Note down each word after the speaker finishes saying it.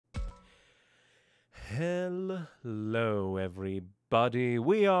Hello, everybody.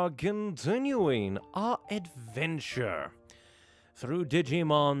 We are continuing our adventure through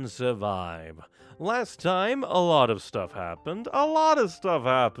Digimon Survive. Last time, a lot of stuff happened.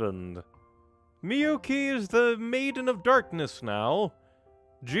 Miyuki is the Maiden of Darkness now.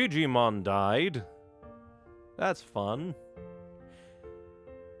 Digimon died. That's fun.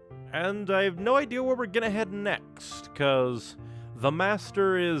 And I have no idea where we're gonna head next, because the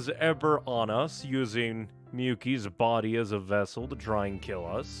Master is ever on us, using Miyuki's body as a vessel to try and kill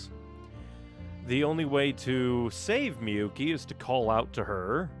us. The only way to save Miyuki is to call out to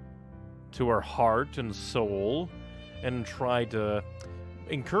her heart and soul, and try to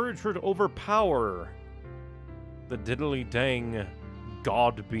encourage her to overpower the diddly-dang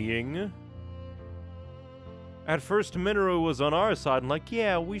god being. At first, Minoru was on our side and like,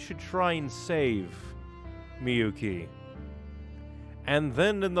 yeah, we should try and save Miyuki. And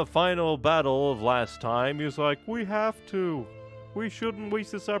then in the final battle of last time, he was like, we have to. We shouldn't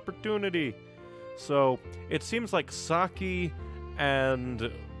waste this opportunity. So, it seems like Saki,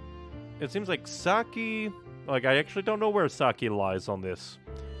 like, I actually don't know where Saki lies on this.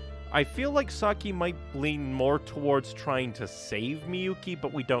 I feel like Saki might lean more towards trying to save Miyuki,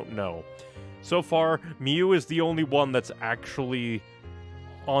 but we don't know. So far, Miyu is the only one that's actually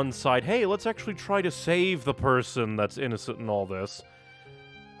on side. Hey, let's actually try to save the person that's innocent in all this.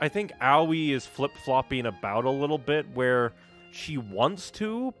 I think Aoi is flip-flopping about a little bit, where she wants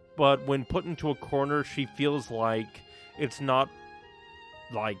to, but when put into a corner, she feels like it's not,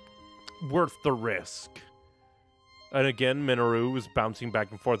 like, worth the risk. And again, Minoru is bouncing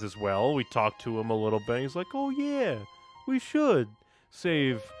back and forth as well. We talked to him a little bit. He's like, oh yeah, we should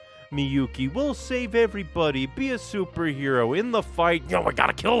save Miyuki. We'll save everybody. Be a superhero. In the fight, we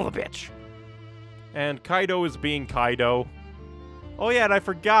gotta kill the bitch. And Kaido is being Kaido. Oh yeah, and I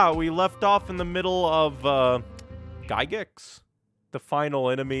forgot, we left off in the middle of, Gygax, the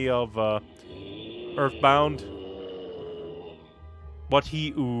final enemy of, Earthbound. What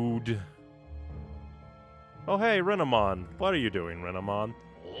he oohed. Oh hey, Renamon. What are you doing, Renamon?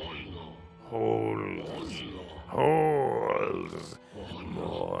 Holes.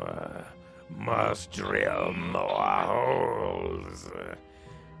 More. Must drill more holes.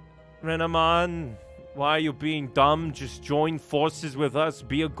 Renamon, why are you being dumb? Just join forces with us.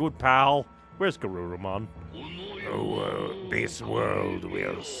 Be a good pal. Where's Garurumon? This world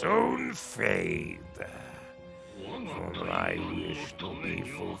will soon fade. For my wish to be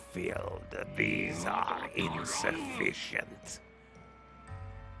fulfilled, these are insufficient.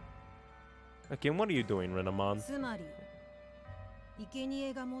 Again, what are you doing, Renamon?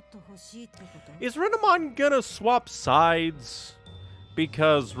 Is Renamon gonna swap sides?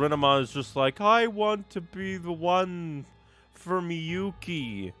 Because Renamon is just like, I want to be the one for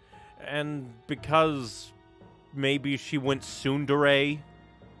Miyuki. And because maybe she went tsundere.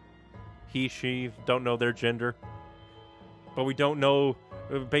 He, she, don't know their gender. But we don't know,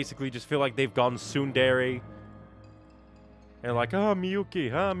 basically just feel like they've gone tsundere. And like,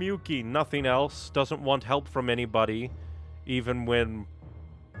 Miyuki, nothing else. Doesn't want help from anybody. Even when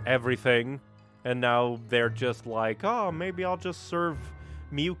everything. And now they're just like, oh, maybe I'll just serve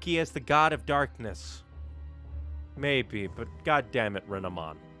Miyuki as the god of darkness. Maybe, but god damn it,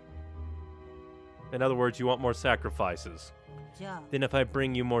 Renamon. In other words, you want more sacrifices. Then if I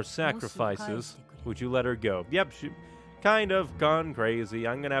bring you more sacrifices, would you let her go? Yep, she kind of gone crazy.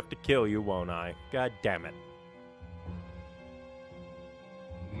 I'm gonna have to kill you, won't I? God damn it.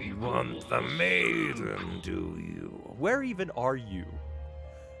 You want the maiden, do you? Where even are you?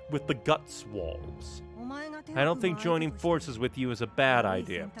 With the guts walls. I don't think joining forces with you is a bad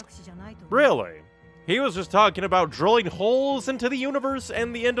idea. Really? He was just talking about drilling holes into the universe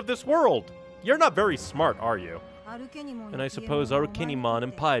and the end of this world. You're not very smart, are you? And I suppose Arukenimon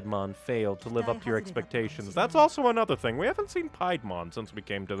and Piedmon failed to live up to your expectations. That's also another thing. We haven't seen Piedmon since we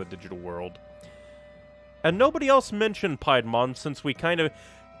came to the digital world. And nobody else mentioned Piedmon since we kind of...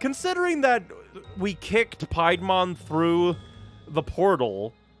 Considering that we kicked Piedmon through the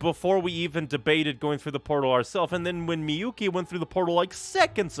portal before we even debated going through the portal ourselves, and then when Miyuki went through the portal like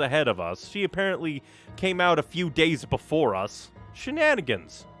seconds ahead of us, she apparently came out a few days before us.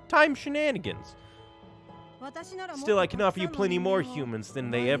 Shenanigans. Time shenanigans. Still, I can offer you plenty more humans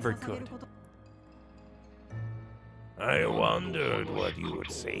than they ever could. I wondered what you would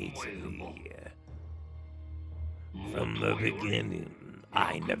say to me. From the beginning,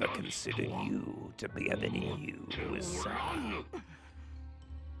 I never considered you to be of any use.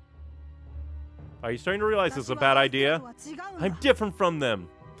 Are you starting to realize this is a bad idea? I'm different from them.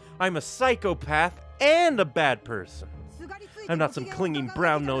 I'm a psychopath and a bad person. I'm not some clinging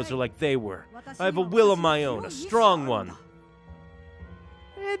brown noser like they were. I have a will of my own, a strong one.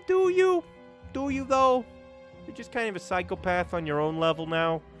 Do you? Do you, though? You're just kind of a psychopath on your own level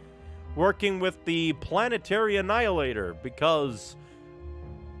now. Working with the Planetary Annihilator, because...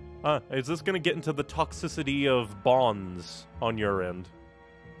 is this going to get into the toxicity of bonds on your end?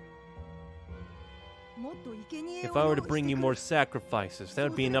 If I were to bring you more sacrifices, that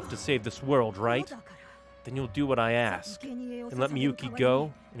would be enough to save this world, right? Then you'll do what I ask, and let Miyuki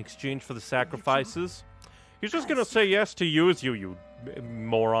go in exchange for the sacrifices? He's just gonna say yes to use you, you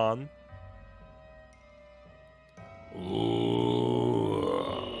moron. Ooh.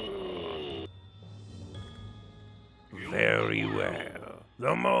 Very well.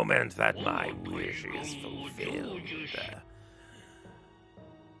 The moment that my wish is fulfilled,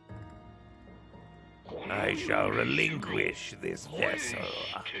 I shall relinquish this vessel.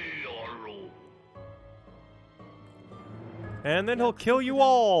 And then he'll kill you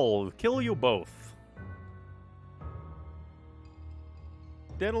all. Kill you both.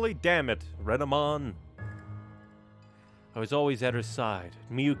 Diddly damn it, Renamon. I was always at her side,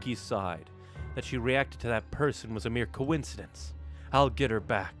 Miyuki's side. That she reacted to that person was a mere coincidence. I'll get her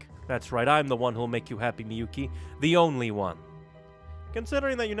back. That's right, I'm the one who'll make you happy, Miyuki. The only one.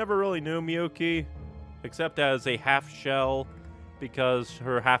 Considering that you never really knew Miyuki, except as a half-shell, because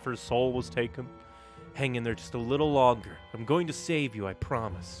half her soul was taken. Hang in there just a little longer. I'm going to save you, I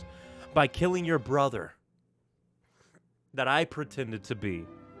promise. By killing your brother. That I pretended to be.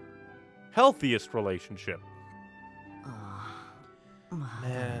 Healthiest relationship.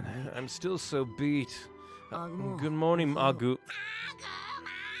 Man, I'm still so beat. Good morning, Magu.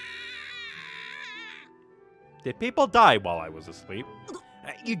 Did people die while I was asleep?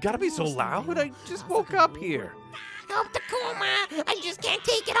 You gotta be so loud, I just woke up here. Oh, Takuma, I just can't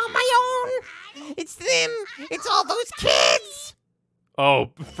take it on my own. It's them. It's all those kids.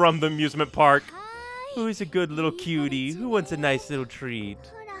 Oh, from the amusement park. Who's a good little cutie? Who wants a nice little treat?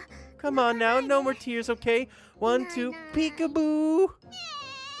 Come on now, no more tears, okay? 1, 2, peekaboo.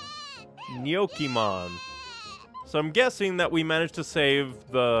 Nyokimon. So I'm guessing that we managed to save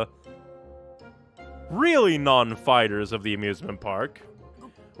the really non-fighters of the amusement park.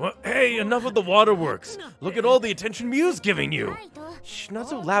 Well, hey, enough of the waterworks. Look at all the attention Mew's giving you. Shh, not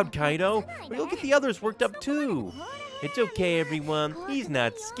so loud, Kaido. Or you'll get the others worked up too. It's okay, everyone. He's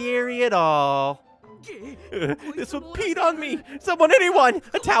not scary at all. This will peed on me. Someone, anyone,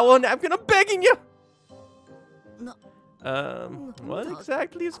 a towel, a napkin, I'm begging you. What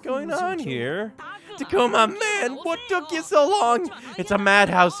exactly is going on here? Takuma, man, what took you so long? It's a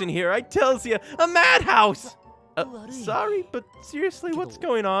madhouse in here, I tells you, a madhouse. Sorry, but seriously, what's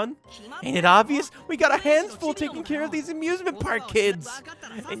going on? Ain't it obvious? We got our hands full taking care of these amusement park kids.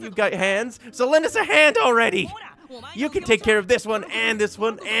 And you've got hands, so lend us a hand already. You can take care of this one, and this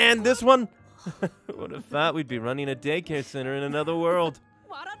one, and this one. Would have thought we'd be running a daycare center in another world.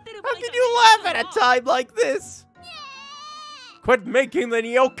 How can you laugh at a time like this? Quit making the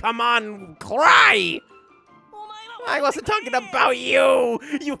Nyokamon cry! I wasn't talking about you!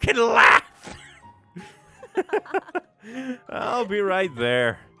 You can laugh! I'll be right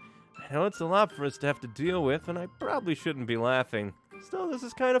there. I know it's a lot for us to have to deal with, and I probably shouldn't be laughing. Still, this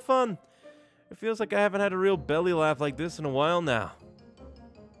is kind of fun. It feels like I haven't had a real belly laugh like this in a while now.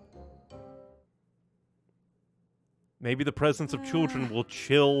 Maybe the presence of children will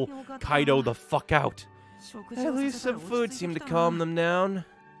chill Kaido the fuck out. At least some food seemed to calm them down.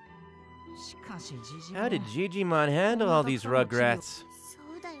 How did Digimon handle all these rugrats?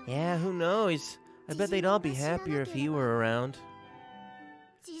 Yeah, who knows? I bet they'd all be happier if he were around.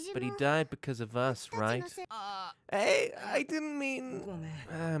 But he died because of us, right? Hey, I didn't mean...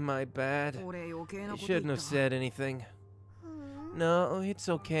 my bad. I shouldn't have said anything. No, it's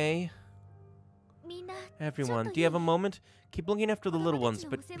okay. Everyone, do you have a moment? Keep looking after the little ones,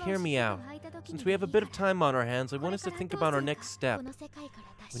 but hear me out. Since we have a bit of time on our hands, I want us to think about our next step.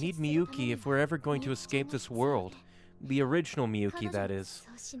 We need Miyuki if we're ever going to escape this world. The original Miyuki, that is.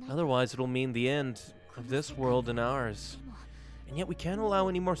 Otherwise, it'll mean the end of this world and ours. And yet we can't allow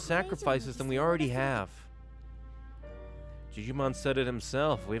any more sacrifices than we already have. Digimon said it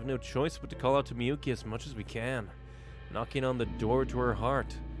himself. We have no choice but to call out to Miyuki as much as we can. Knocking on the door to her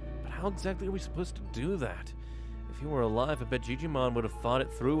heart. But how exactly are we supposed to do that? If he were alive, I bet Digimon would have thought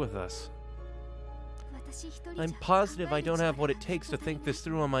it through with us. I'm positive I don't have what it takes to think this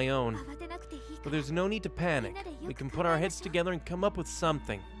through on my own. But there's no need to panic. We can put our heads together and come up with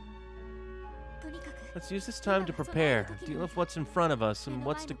something. Let's use this time to prepare, deal with what's in front of us and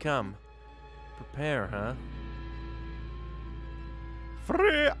what's to come. Prepare, huh?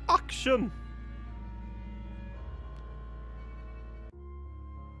 Free action!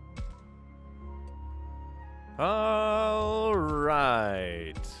 All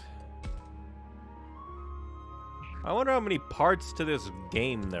right. I wonder how many parts to this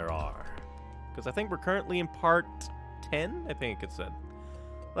game there are. Because I think we're currently in part 10, I think it said.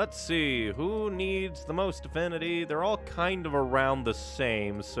 Let's see, who needs the most affinity? They're all kind of around the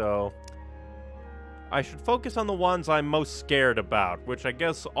same, so... I should focus on the ones I'm most scared about, which I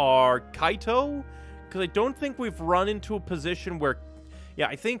guess are Kaito? Because I don't think we've run into a position where... Yeah,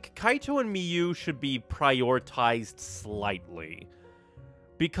 I think Kaito and Miyu should be prioritized slightly.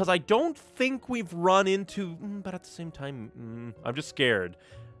 Because I don't think we've run into... but at the same time, I'm just scared.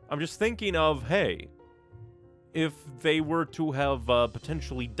 I'm just thinking of, hey... if they were to have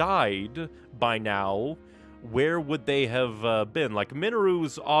potentially died by now, where would they have been? Like,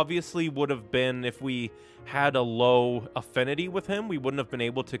 Minoru's obviously would have been, if we had a low affinity with him, we wouldn't have been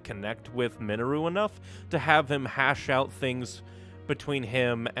able to connect with Minoru enough to have him hash out things between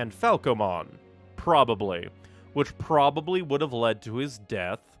him and Falcomon. Probably. Which probably would have led to his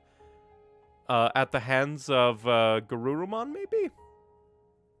death at the hands of Garurumon, maybe?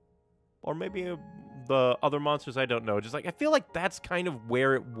 Or maybe... the other monsters, I don't know. Just like, I feel like that's kind of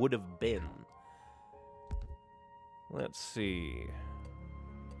where it would have been. Let's see.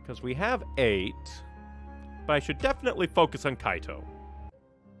 Because we have 8. But I should definitely focus on Kaito.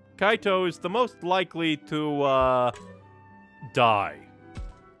 Kaito is the most likely to, die.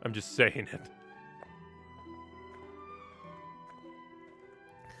 I'm just saying it.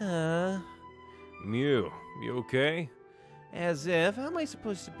 Mew, you okay? As if. How am I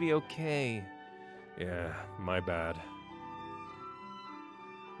supposed to be okay? Yeah, my bad.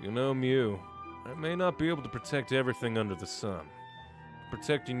 You know, Mew, I may not be able to protect everything under the sun.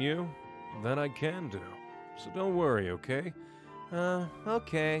 Protecting you, that I can do. So don't worry, okay?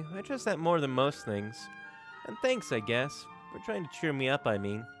 Okay. I trust that more than most things. And thanks, I guess, for trying to cheer me up, I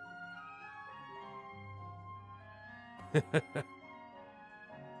mean.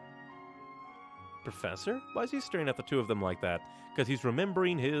 Professor? Why is he staring at the two of them like that? Because he's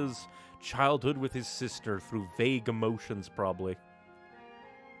remembering his childhood with his sister through vague emotions, probably.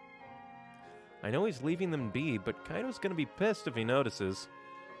 I know he's leaving them be, but Kaito's gonna be pissed if he notices.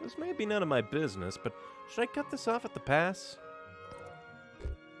 This may be none of my business, but should I cut this off at the pass?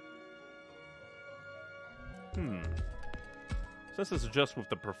 Since this is just with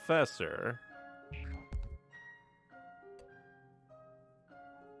the professor...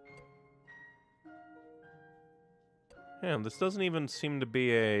 Damn, this doesn't even seem to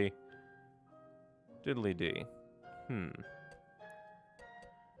be a... diddly-dee.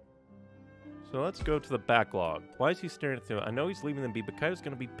 So let's go to the backlog. Why is he staring at them? I know he's leaving them be, but Kaito's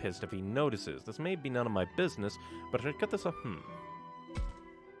gonna be pissed if he notices. This may be none of my business, but should I cut this off?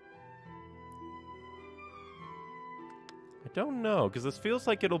 I don't know, because this feels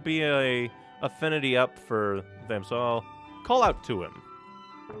like it'll be a affinity up for them, so I'll call out to him.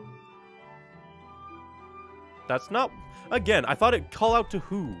 That's not... Again, I thought it'd call out to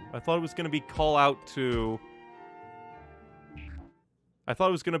who? I thought it was going to be call out to... I thought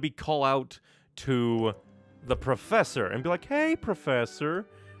it was going to be call out to the professor and be like, hey, professor.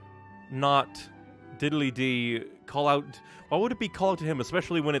 Not diddly-dee call out... Why would it be call out to him,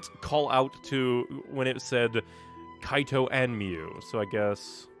 especially when it's call out to... when it said Kaito and Mew? So I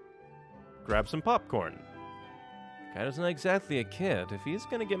guess... grab some popcorn. Kaito's not exactly a kid. If he's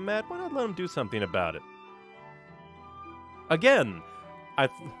going to get mad, why not let him do something about it? Again, I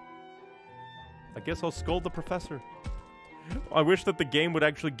guess I'll scold the professor. I wish that the game would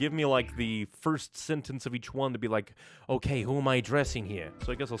actually give me, like, the first sentence of each one to be like, okay, who am I addressing here?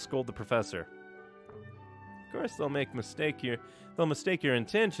 So I guess I'll scold the professor. Of course, they'll mistake your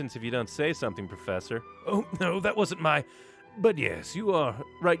intentions if you don't say something, Professor. Oh, no, that wasn't my... But yes, you are...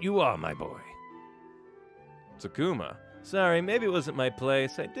 right, you are my boy. Tsukuma. Sorry, maybe it wasn't my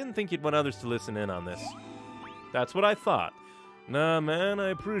place. I didn't think you'd want others to listen in on this. That's what I thought. Nah, man, I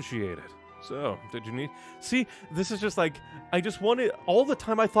appreciate it. So, did you need... See, this is just like... I just wanted... All the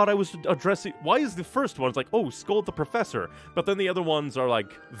time I thought I was addressing... Why is the first one? It's like, oh, scold the professor. But then the other ones are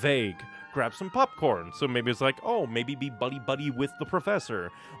like, vague. Grab some popcorn. So maybe it's like, oh, maybe be buddy-buddy with the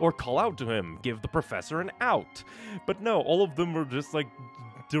professor. Or call out to him. Give the professor an out. But no, all of them are just like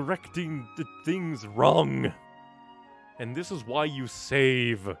directing the things wrong. And this is why you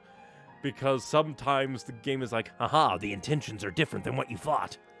save. Because sometimes the game is like, haha, the intentions are different than what you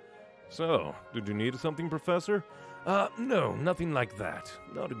thought. So, did you need something, Professor? No, nothing like that.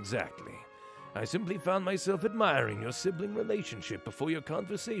 Not exactly. I simply found myself admiring your sibling relationship before your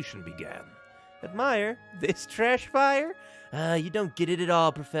conversation began. Admire? This trash fire? You don't get it at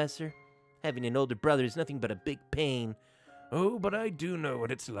all, Professor. Having an older brother is nothing but a big pain. Oh, but I do know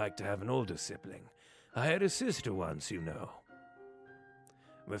what it's like to have an older sibling. I had a sister once, you know.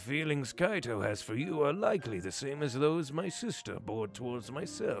 The feelings Kaito has for you are likely the same as those my sister bore towards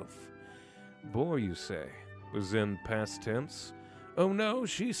myself. Bore, you say? Was in past tense? Oh no,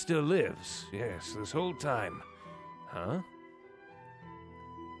 she still lives. Yes, this whole time. Huh?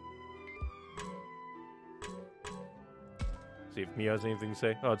 See if Mia has anything to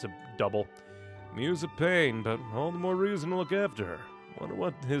say. Oh, it's a double. Mia's a pain, but all the more reason to look after her. Wonder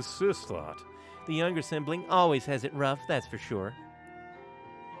what his sis thought. The younger sibling always has it rough, that's for sure.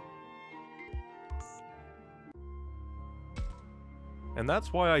 And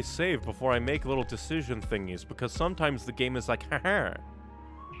that's why I save before I make little decision thingies, because sometimes the game is like, haha,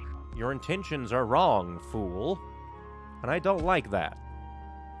 your intentions are wrong, fool. And I don't like that.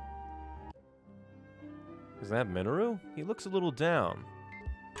 Is that Minoru? He looks a little down.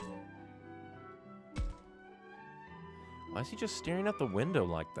 Why is he just staring out the window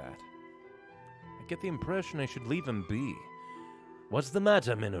like that? I get the impression I should leave him be. What's the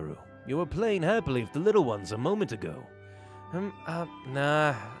matter, Minoru? You were playing happily with the little ones a moment ago.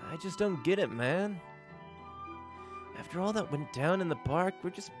 Nah, I just don't get it, man. After all that went down in the park, we're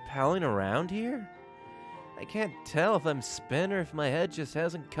just palling around here? I can't tell if I'm spent or if my head just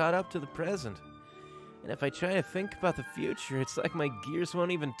hasn't caught up to the present. And if I try to think about the future, it's like my gears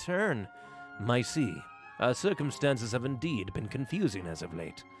won't even turn. I see. Our circumstances have indeed been confusing as of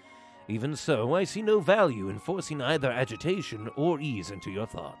late. Even so, I see no value in forcing either agitation or ease into your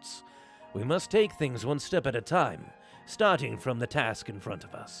thoughts. We must take things one step at a time, starting from the task in front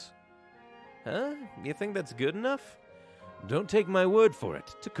of us. Huh? You think that's good enough? Don't take my word for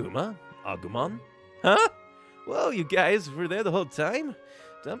it, Takuma, Agumon. Huh? Whoa, you guys were there the whole time?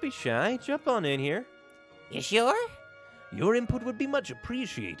 Don't be shy, jump on in here. You sure? Your input would be much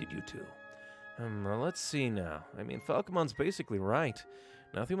appreciated, you two. Well, let's see now. I mean, Falcomon's basically right.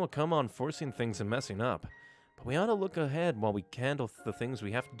 Nothing will come on forcing things and messing up. But we ought to look ahead while we handle the things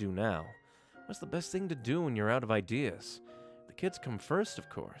we have to do now. What's the best thing to do when you're out of ideas? The kids come first, of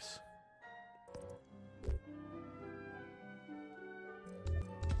course.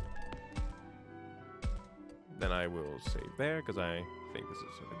 Then I will save there, because I think this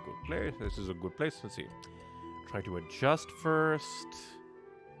is a good place. This is a good place. Let's see. Try to adjust first.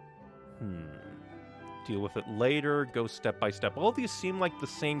 Deal with it later. Go step by step. All these seem like the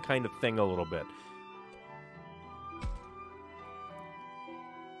same kind of thing a little bit.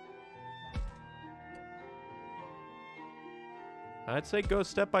 I'd say go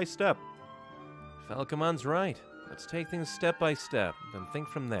step by step. Falcomon's right. Let's take things step by step, then think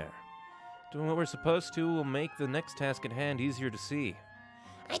from there. Doing what we're supposed to will make the next task at hand easier to see.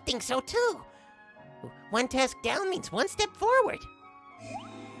 I think so too. One task down means one step forward.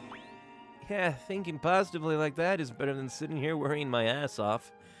 Yeah, thinking positively like that is better than sitting here worrying my ass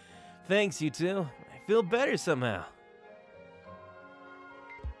off. Thanks, you two. I feel better somehow.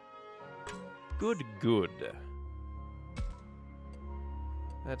 Good, good.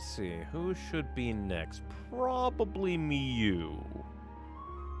 Let's see, who should be next? Probably Miu.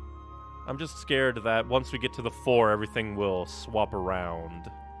 I'm just scared that once we get to the 4, everything will swap around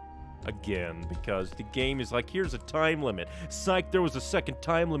again, because the game is like, here's a time limit. Psych, there was a second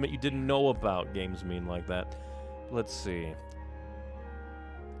time limit you didn't know about. Games mean like that. Let's see.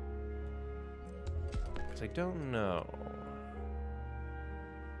 Because I don't know.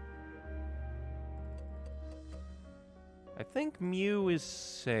 I think Miu is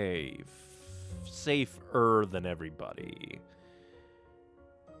safe. Safer than everybody.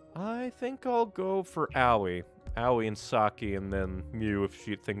 I think I'll go for Aoi. Aoi and Saki, and then Miu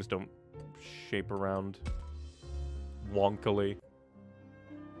if things don't shape around wonkily.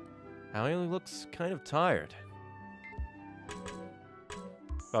 Aoi looks kind of tired.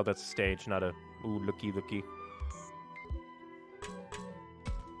 Oh, that's a stage, not a ooh, looky.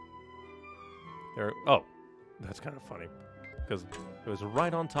 There. Oh, that's kind of funny, because it was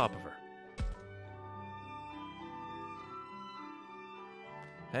right on top of her.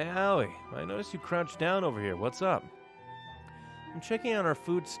 Hey, Aoi, I noticed you crouched down over here. What's up? I'm checking on our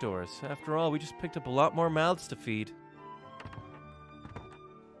food stores. After all, we just picked up a lot more mouths to feed.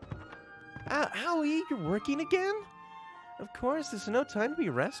 Aoi, you're working again? Of course, there's no time to be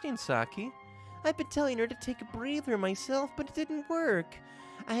resting, Saki. I've been telling her to take a breather myself, but it didn't work.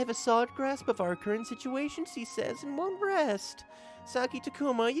 I have a solid grasp of our current situation, she says, and won't rest. Saki,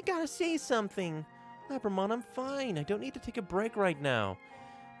 Takuma, you gotta say something. Labramon, I'm fine. I don't need to take a break right now.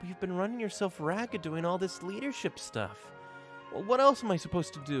 But you've been running yourself ragged doing all this leadership stuff. Well, what else am I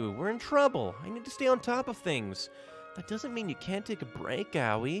supposed to do? We're in trouble. I need to stay on top of things. That doesn't mean you can't take a break,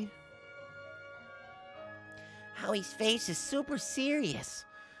 Aoi. Aoi's face is super serious.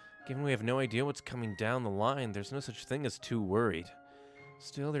 Given we have no idea what's coming down the line, there's no such thing as too worried.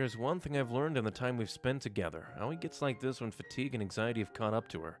 Still, there's one thing I've learned in the time we've spent together. Aoi gets like this when fatigue and anxiety have caught up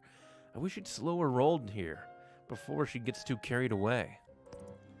to her. I wish she'd slow her roll here, before she gets too carried away.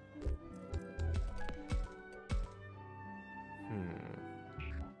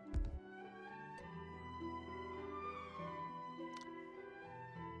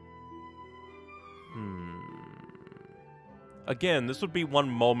 Again, this would be one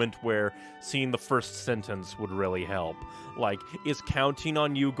moment where seeing the first sentence would really help. Like, is counting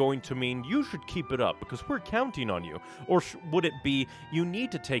on you going to mean you should keep it up because we're counting on you? Or would it be you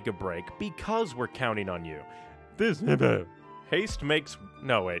need to take a break because we're counting on you? This haste makes...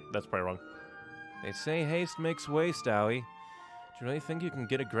 No, wait, that's probably wrong. They say haste makes waste, Aoi. Do you really think you can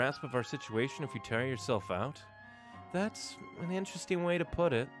get a grasp of our situation if you tire yourself out? That's an interesting way to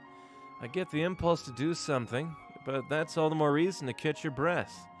put it. I get the impulse to do something, but that's all the more reason to catch your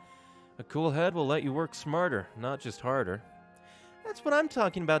breath. A cool head will let you work smarter, not just harder. That's what I'm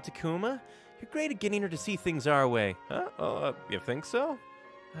talking about, Takuma. You're great at getting her to see things our way. Huh? Oh, you think so?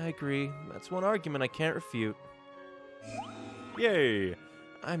 I agree. That's one argument I can't refute. Yay!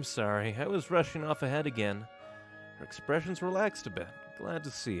 I'm sorry, I was rushing off ahead again. Her expressions relaxed a bit. Glad to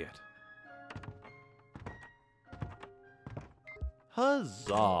see it.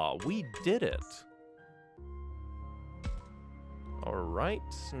 Huzzah! We did it! Alright,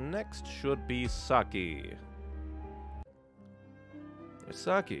 next should be Saki.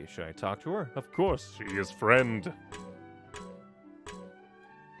 Saki, should I talk to her? Of course, she is friend.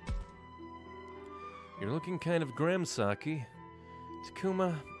 You're looking kind of grim, Saki.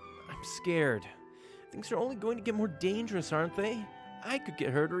 Takuma, I'm scared. Things are only going to get more dangerous, aren't they? I could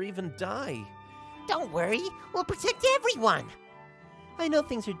get hurt or even die. Don't worry, we'll protect everyone. I know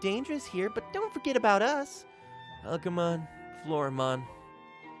things are dangerous here, but don't forget about us. Agumon, Floramon.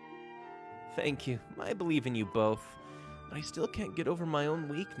 Thank you. I believe in you both. But I still can't get over my own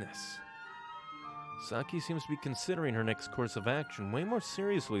weakness. Saki seems to be considering her next course of action way more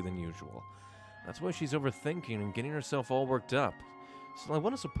seriously than usual. That's why she's overthinking and getting herself all worked up. So I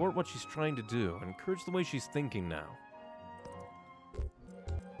want to support what she's trying to do and encourage the way she's thinking now.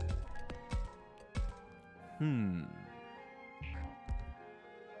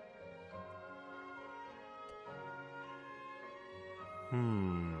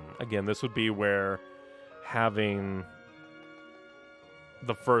 Again, this would be where having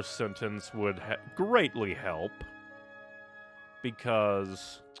the first sentence would greatly help,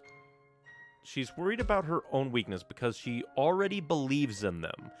 because she's worried about her own weakness because she already believes in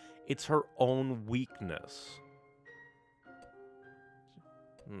them. It's her own weakness.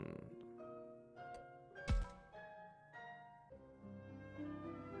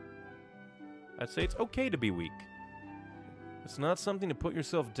 I'd say it's okay to be weak. It's not something to put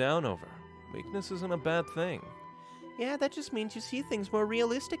yourself down over. Weakness isn't a bad thing. Yeah, that just means you see things more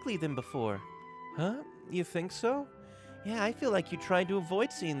realistically than before. Huh? You think so? Yeah, I feel like you tried to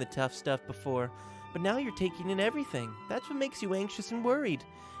avoid seeing the tough stuff before, but now you're taking in everything. That's what makes you anxious and worried.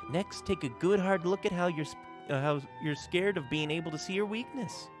 Next, take a good hard look at how you're scared of being able to see your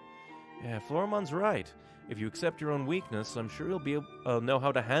weakness. Yeah, Floramon's right. If you accept your own weakness, I'm sure you'll be able know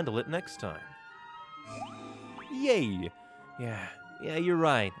how to handle it next time. Yay! Yeah, you're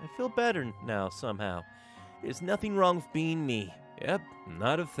right. I feel better now, somehow. There's nothing wrong with being me. Yep,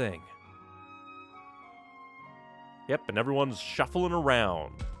 not a thing. Yep, and everyone's shuffling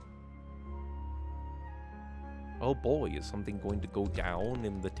around. Oh boy, is something going to go down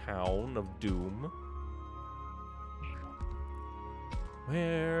in the town of Doom?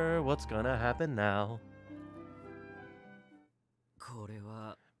 What's gonna happen now?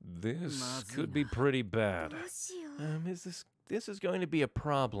 This could be pretty bad. This is going to be a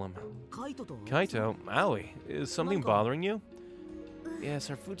problem. Kaito, Aoi, is something bothering you? Yes,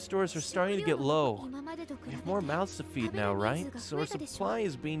 our food stores are starting to get low. We have more mouths to feed now, right? So our supply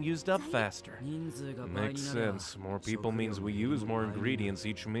is being used up faster. Makes sense. More people means we use more ingredients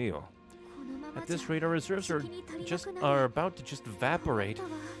each meal. At this rate, our reserves are about to just evaporate.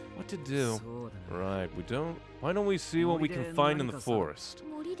 What to do? Right, why don't we see what we can find in the forest?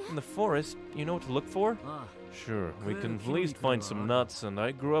 In the forest? You know what to look for? Sure, we can at least find some nuts, and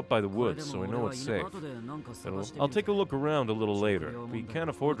I grew up by the woods, so I know it's safe. I'll take a look around a little later. We can't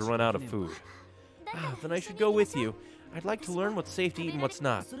afford to run out of food. Then I should go with you. I'd like to learn what's safe to eat and what's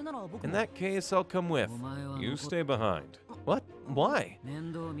not. In that case, I'll come with. You stay behind. What? Why?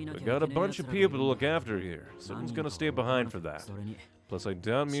 We got a bunch of people to look after here. Someone's gonna stay behind for that. Plus, I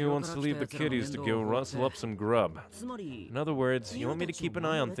doubt Mew wants to leave the kiddies to go rustle up some grub. In other words, you want me to keep an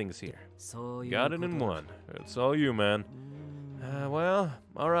eye on things here. Got it in one. It's all you, man. Well,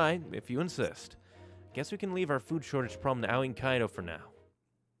 alright, if you insist. Guess we can leave our food shortage problem to Aoi and Kaido for now.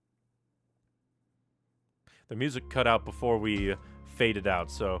 The music cut out before we faded out,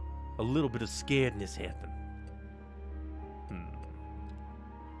 so a little bit of scaredness happened.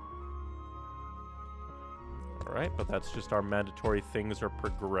 Alright, but that's just our mandatory things are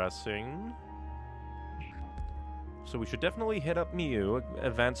progressing. So we should definitely hit up Miu,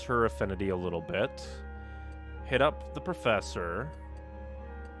 advance her affinity a little bit. Hit up the professor.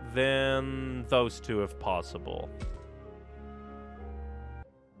 Then those two if possible.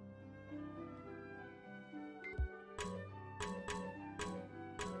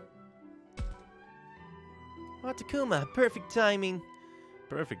 Oh, Takuma, perfect timing.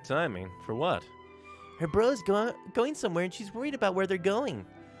 Perfect timing. For what? Her bro's going somewhere and she's worried about where they're going.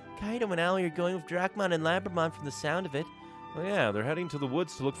 Kaido and Aoi are going with Dracmon and Labramon from the sound of it. Oh yeah, they're heading to the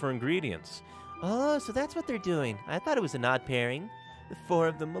woods to look for ingredients. Oh, so that's what they're doing. I thought it was an odd pairing. The four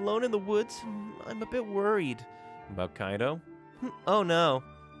of them alone in the woods. I'm a bit worried. About Kaido? Oh no.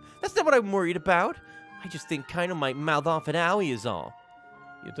 That's not what I'm worried about. I just think Kaido might mouth off at Aoi is all.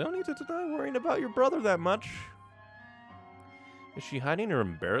 You don't need to deny worrying about your brother that much. Is she hiding her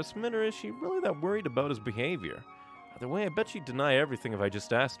embarrassment, or is she really that worried about his behavior? Either way, I bet she'd deny everything if I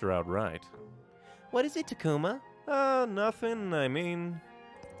just asked her outright. What is it, Takuma? Nothing. I mean...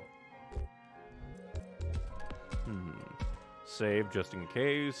 Save just in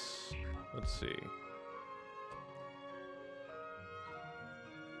case. Let's see.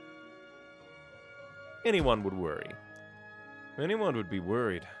 Anyone would worry. Anyone would be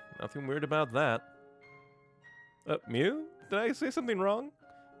worried. Nothing weird about that. Mew? Did I say something wrong?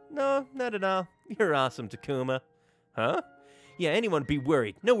 No, not at all. You're awesome, Takuma. Huh? Yeah, anyone would be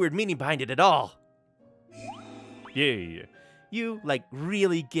worried. No weird meaning behind it at all. Yeah. You, like,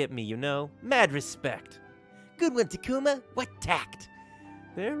 really get me, you know? Mad respect. Good one, Takuma. What tact.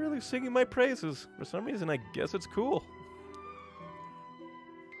 They're really singing my praises. For some reason, I guess it's cool.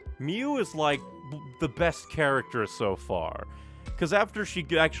 Mew is, like, the best character so far. Because after she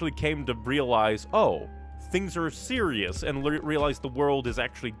actually came to realize, oh, things are serious, and realize the world is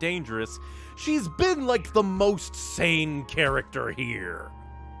actually dangerous, she's been, like, the most sane character here.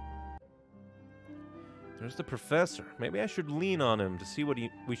 There's the professor. Maybe I should lean on him to see what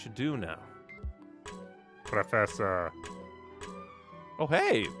we should do now. Professor. Oh,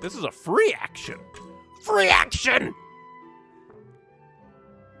 hey, this is a free action. Free action!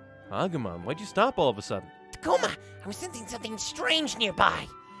 Agumon, why'd you stop all of a sudden? Takuma, I'm sensing something strange nearby.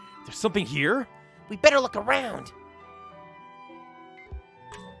 There's something here? We better look around.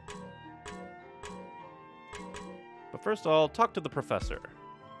 But first I'll talk to the professor.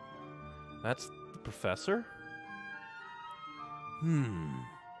 That's the professor?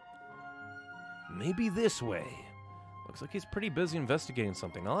 Maybe this way. Looks like he's pretty busy investigating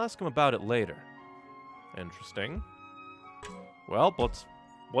something. I'll ask him about it later. Interesting. Well,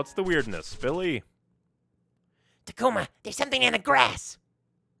 what's the weirdness, Billy? Takuma, there's something in the grass.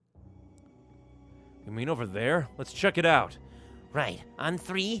 You mean over there? Let's check it out. Right, on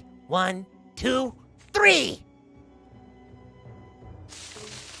 3, 1, 2, 3!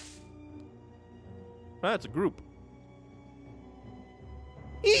 Ah, it's a group.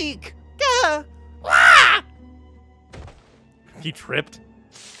 Eek! Gah! Ah! He tripped.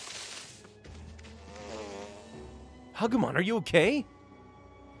 Hugumon, are you okay?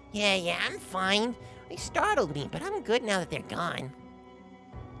 Yeah, I'm fine. They startled me, but I'm good now that they're gone.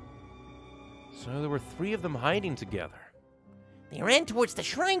 So there were 3 of them hiding together. They ran towards the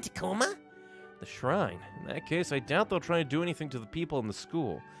shrine, Takuma. The shrine? In that case, I doubt they'll try to do anything to the people in the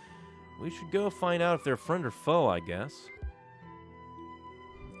school. We should go find out if they're friend or foe, I guess.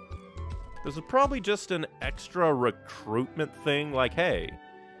 This is probably just an extra recruitment thing, like, hey,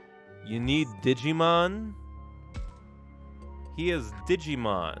 you need Digimon? He is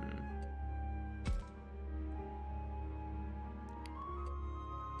Digimon.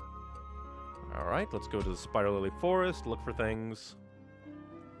 Alright, let's go to the Spider Lily Forest, look for things.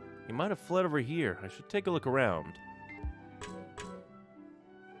 He might have fled over here. I should take a look around.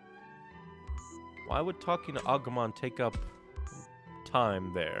 Why would talking to Agumon take up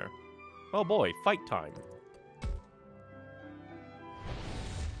time there? Oh boy, fight time.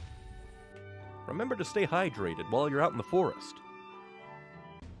 Remember to stay hydrated while you're out in the forest.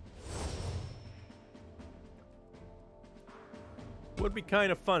 Would be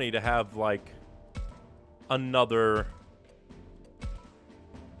kind of funny to have, like, another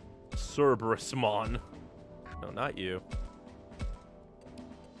Cerberusmon. No, not you.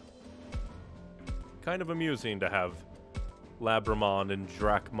 Kind of amusing to have Labramon and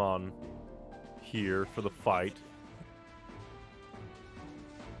Dracmon here for the fight.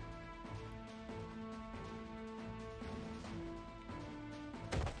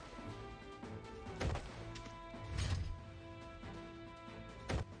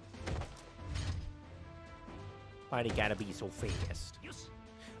 Why they gotta be so fast?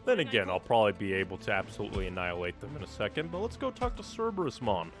 Then again, I'll probably be able to absolutely annihilate them in a second, but let's go talk to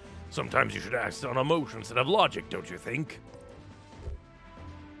Cerberusmon. Sometimes you should act on emotion instead of logic, don't you think?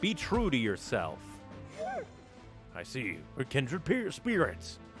 Be true to yourself. I see. We're kindred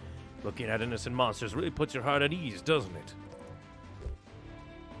spirits. Looking at innocent monsters really puts your heart at ease, doesn't it?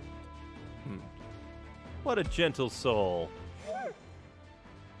 What a gentle soul.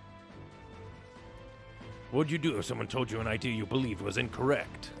 What'd you do if someone told you an idea you believed was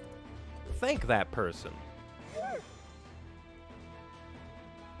incorrect? Thank that person.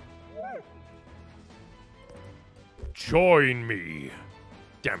 Join me.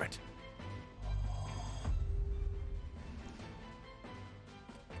 Damn it.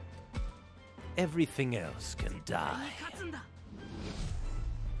 Everything else can die.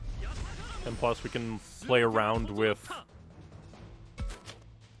 And plus we can play around with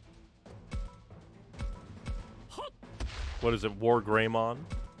what is it, War Greymon?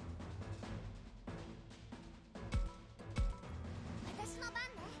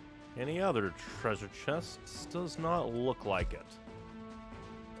 Any other treasure chests? Does not look like it.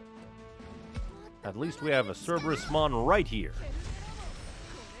 At least we have a Cerberusmon right here.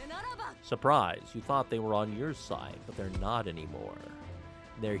 Surprise, you thought they were on your side, but they're not anymore.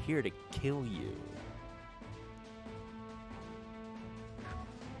 They're here to kill you.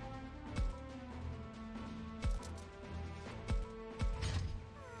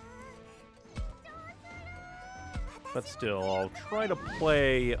 But still, I'll try to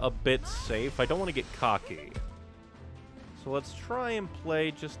play a bit safe. I don't want to get cocky. So let's try and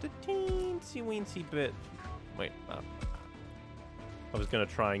play just a teensy-weensy bit. Wait, I was going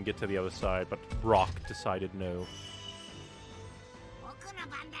to try and get to the other side, but Rock decided no.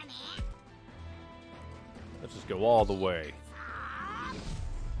 Let's just go all the way.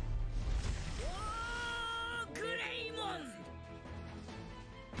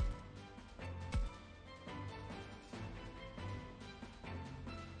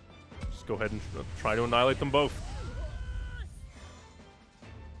 Just go ahead and try to annihilate them both.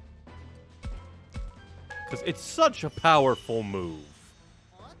 Because it's such a powerful move.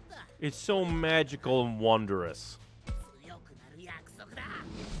 It's so magical and wondrous.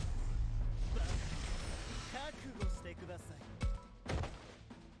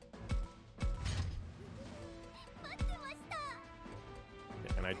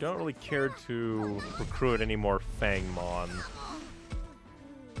 And I don't really care to recruit any more Fangmon.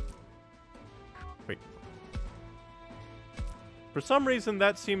 Wait. For some reason,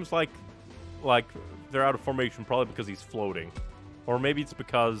 that seems like they're out of formation, probably because he's floating. Or maybe it's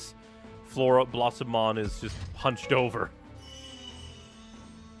because Blossomon is just hunched over.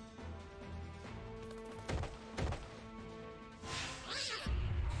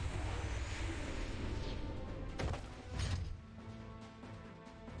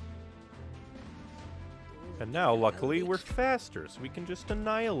 And now, luckily, we're faster, so we can just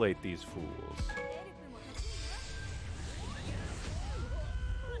annihilate these fools.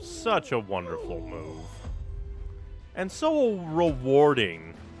 Such a wonderful move. And so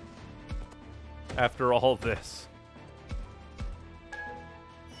rewarding after all this.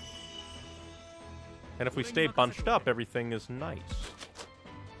 And if we stay bunched up, everything is nice.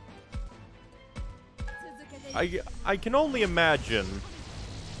 I can only imagine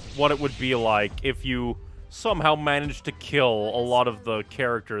what it would be like if you somehow managed to kill a lot of the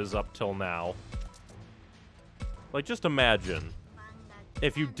characters up till now. Like, just imagine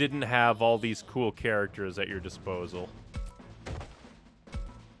if you didn't have all these cool characters at your disposal.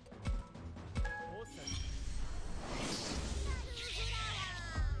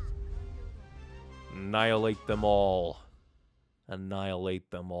 Annihilate them all. Annihilate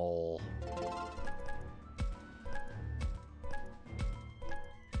them all.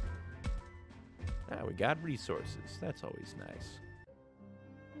 Ah, we got resources. That's always nice.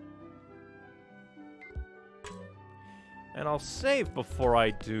 And I'll save before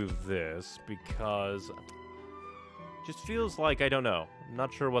I do this, because it just feels like, I don't know. I'm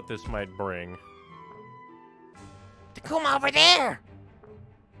not sure what this might bring. Takuma over there!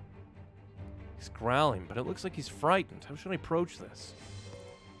 He's growling, but it looks like he's frightened. How should I approach this?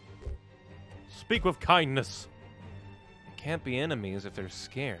 Speak with kindness. They can't be enemies if they're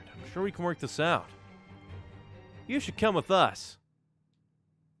scared. I'm sure we can work this out. You should come with us.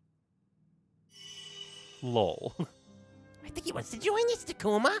 Lol. I think he wants to join us,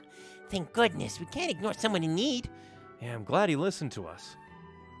 Takuma. Thank goodness, we can't ignore someone in need. Yeah, I'm glad he listened to us.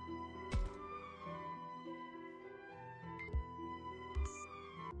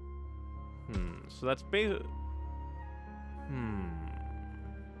 So that's basically...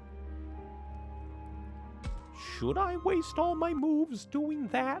 Should I waste all my moves doing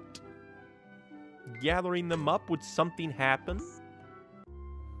that? Gathering them up, would something happen?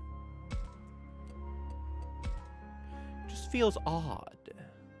 Just feels odd.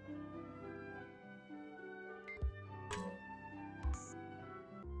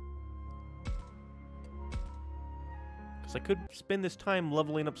 I could spend this time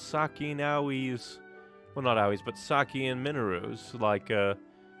leveling up Saki and Aoi's, well, not Aoi's, but Saki and Minoru's, like,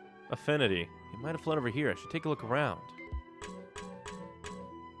 affinity. He might have flown over here. I should take a look around.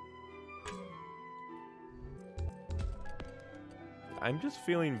 I'm just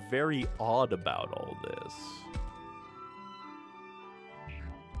feeling very odd about all this.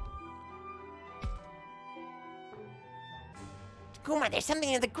 Takuma, there's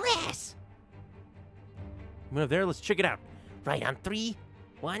something in the grass. I'm over there. Let's check it out. Right on 3.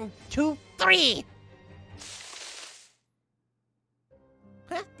 1, 2, 3.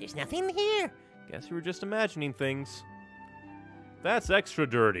 Huh? There's nothing here. Guess you were just imagining things. That's extra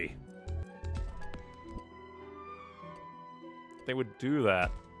dirty. They would do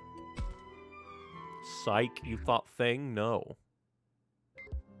that. Psych, you thought thing? No.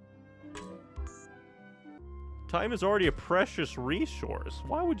 Time is already a precious resource.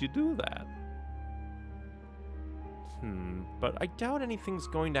 Why would you do that? But I doubt anything's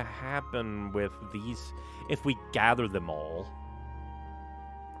going to happen with these if we gather them all.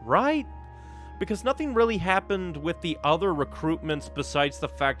 Right? Because nothing really happened with the other recruitments besides the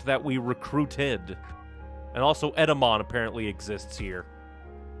fact that we recruited. And also Edamon apparently exists here.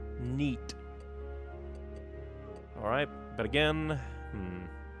 Neat. Alright, but again...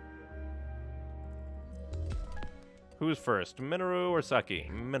 Who's first, Minoru or Saki?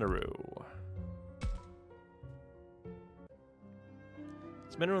 Minoru.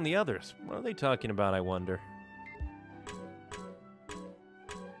 It's Minoru and the others. What are they talking about, I wonder?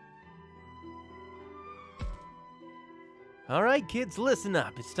 Alright, kids, listen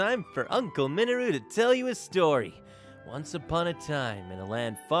up. It's time for Uncle Minoru to tell you a story. Once upon a time, in a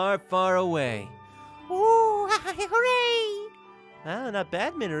land far, far away. Ooh, hooray! Ah, not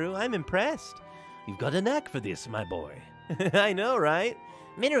bad, Minoru. I'm impressed. You've got a knack for this, my boy. I know, right?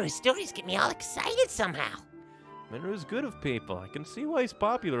 Minoru's stories get me all excited somehow. Minoru's good with people. I can see why he's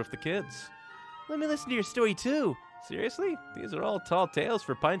popular with the kids. Let me listen to your story, too. Seriously? These are all tall tales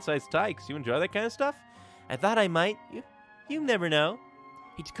for pint-sized tykes. You enjoy that kind of stuff? I thought I might. You never know.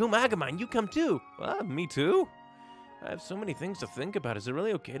 Hey, Takuma Agumon, you come too. Me too. I have so many things to think about. Is it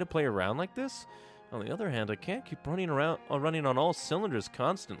really okay to play around like this? On the other hand, I can't keep running on all cylinders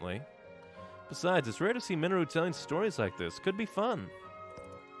constantly. Besides, it's rare to see Minoru telling stories like this. Could be fun.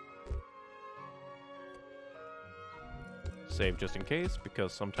 Save just in case,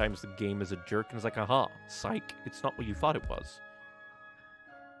 because sometimes the game is a jerk and it's like, aha, psych, it's not what you thought it was.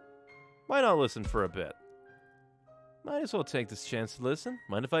 Why not listen for a bit? Might as well take this chance to listen.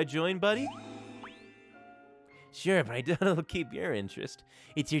 Mind if I join, buddy? Sure, but I doubt it'll keep your interest.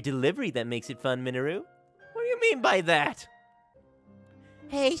 It's your delivery that makes it fun, Minoru. What do you mean by that?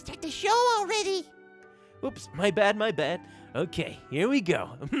 Hey, start the show already. Oops, my bad. Okay, here we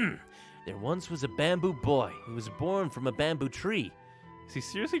go. There once was a bamboo boy who was born from a bamboo tree. Is he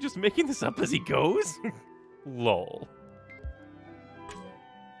seriously just making this up as he goes? Lol.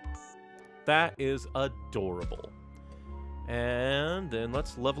 That is adorable. And then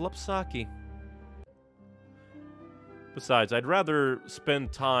let's level up Saki. Besides, I'd rather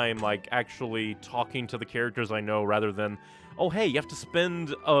spend time, like, actually talking to the characters I know rather than, oh, hey, you have to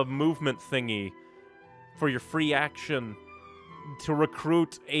spend a movement thingy for your free action to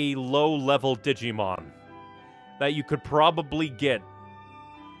recruit a low-level Digimon that you could probably get.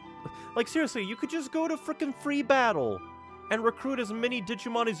 Like, seriously, you could just go to frickin' free battle and recruit as many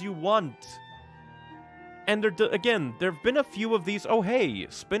Digimon as you want. And again, there have been a few of these, oh hey,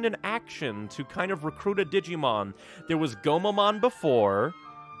 spend an action to kind of recruit a Digimon. There was Gomamon before.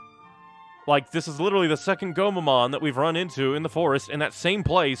 Like, this is literally the second Gomamon that we've run into in the forest in that same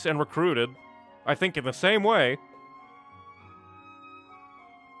place and recruited. I think in the same way.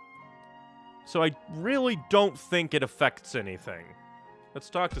 So I really don't think it affects anything.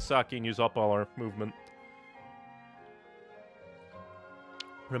 Let's talk to Saki and use up all our movement.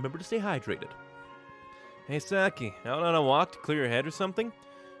 Remember to stay hydrated. Hey, Saki, out on a walk to clear your head or something?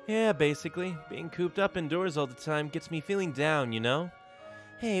 Yeah, basically. Being cooped up indoors all the time gets me feeling down, you know?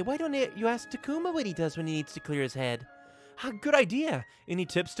 Hey, why don't you ask Takuma what he does when he needs to clear his head? Good idea. Any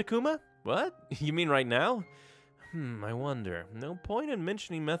tips, Takuma? What? You mean right now? I wonder. No point in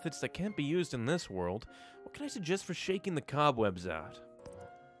mentioning methods that can't be used in this world. What can I suggest for shaking the cobwebs out?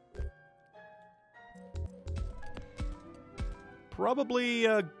 Probably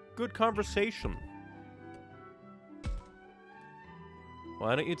a good conversation.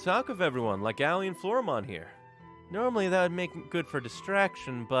 Why don't you talk with everyone, like Allie and Floramon here? Normally that would make it good for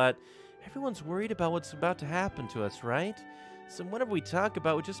distraction, but everyone's worried about what's about to happen to us, right? So whatever we talk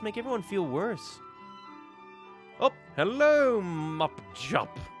about would just make everyone feel worse. Oh, hello, Mop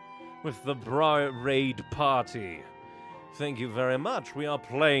Chop, with the raid party. Thank you very much. We are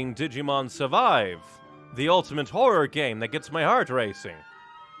playing Digimon Survive, the ultimate horror game that gets my heart racing.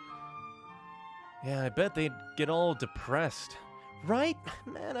 Yeah, I bet they'd get all depressed. Right?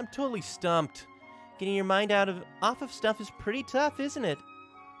 Man, I'm totally stumped. Getting your mind off of stuff is pretty tough, isn't it?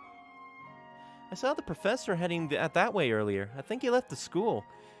 I saw the professor heading that way earlier. I think he left the school.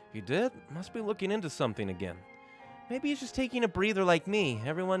 He did? Must be looking into something again. Maybe he's just taking a breather like me.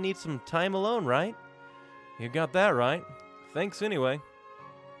 Everyone needs some time alone, right? You got that right. Thanks anyway.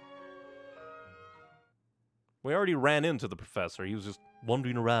 We already ran into the professor. He was just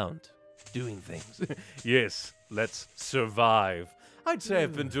wandering around, doing things. Yes, let's survive. I'd say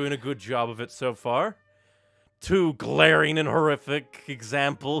I've been doing a good job of it so far. 2 glaring and horrific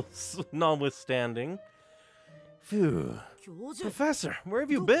examples notwithstanding. Phew. Professor, where have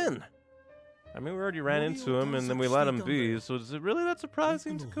you been? I mean, we already ran into him and then we let him be, so is it really that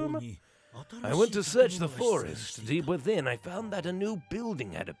surprising, Takuma? I went to search the forest. Deep within, I found that a new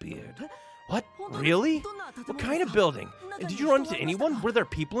building had appeared. What? Really? What kind of building? And did you run into anyone? Were there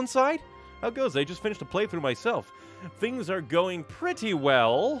people inside? How goes? I just finished a playthrough myself. Things are going pretty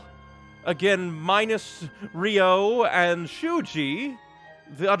well. Again, minus Ryo and Shuji.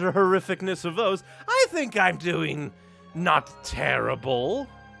 The utter horrificness of those. I think I'm doing not terrible.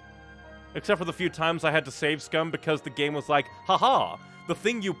 Except for the few times I had to save scum because the game was like, haha, the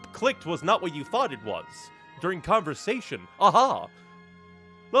thing you clicked was not what you thought it was. During conversation, aha.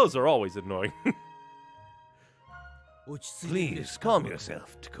 Those are always annoying. Please, calm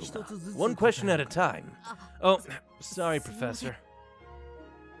yourself, Takuma. One question at a time. Oh, sorry, Professor.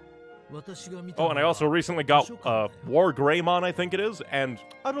 Oh, and I also recently got War Greymon, I think it is, and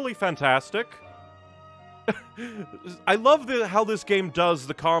utterly fantastic. I love how this game does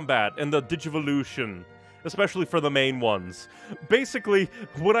the combat and the Digivolution, especially for the main ones. Basically,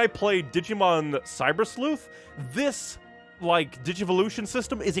 when I played Digimon Cyber Sleuth, this, like, Digivolution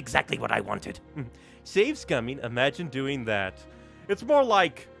system is exactly what I wanted. Save scumming, imagine doing that. It's more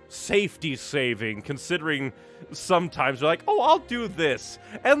like safety saving, considering sometimes you're like, oh, I'll do this,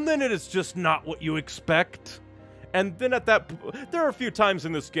 and then it is just not what you expect. And then there are a few times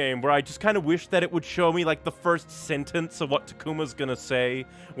in this game where I just kind of wish that it would show me, like, the first sentence of what Takuma's gonna say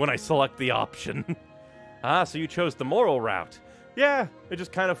when I select the option. Ah, so you chose the moral route. Yeah, it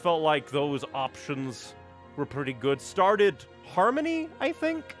just kind of felt like those options were pretty good. Started Harmony, I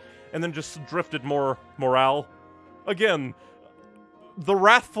think, and then just drifted more morale. Again, the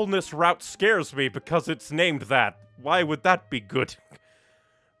Wrathfulness route scares me because it's named that. Why would that be good?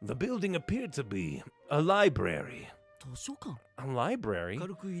 The building appeared to be a library. A library?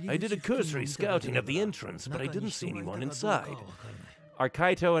 I did a cursory scouting of the entrance, but I didn't see anyone inside. Are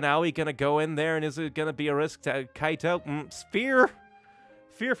Kaito and Aoi gonna go in there, and is it gonna be a risk to Kaito? Fear.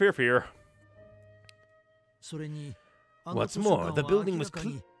 Fear. What's more, the building was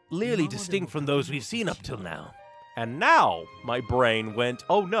clearly distinct from those we've seen up till now. And now, my brain went,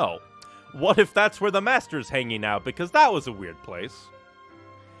 oh no, what if that's where the Master's hanging out? Because that was a weird place.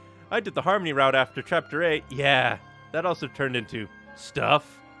 I did the Harmony route after Chapter 8. Yeah, that also turned into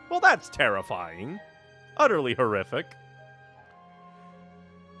stuff. Well, that's terrifying. Utterly horrific.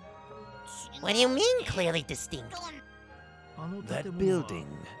 What do you mean, clearly distinct? That building,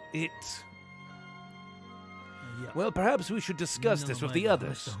 Well, perhaps we should discuss this with the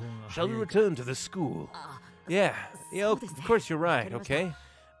others. Shall we return to the school? Yeah, of course you're right, okay?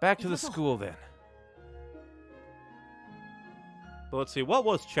 Back to the school then. But let's see, what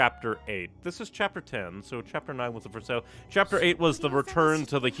was Chapter 8? This is Chapter 10, so Chapter 9 was the first. So Chapter 8 was the Return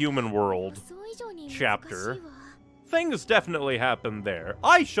to the Human World chapter. Things definitely happened there.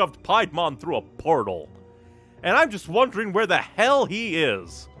 I shoved Piedmon through a portal. And I'm just wondering where the hell he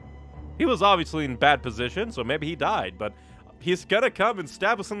is. He was obviously in bad position, so maybe he died, but he's gonna come and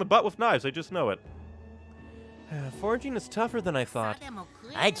stab us in the butt with knives, I just know it. Foraging is tougher than I thought.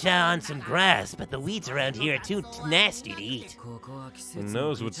 I chow on some grass, but the weeds around here are too nasty to eat. Who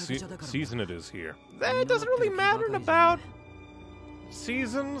knows what season it is here? It doesn't really matter about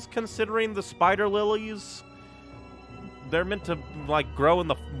seasons, considering the spider lilies. They're meant to, like, grow in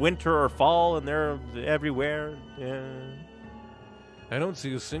the winter or fall, and they're everywhere. Yeah. I don't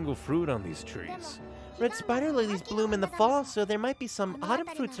see a single fruit on these trees. Red spider lilies bloom in the fall, so there might be some autumn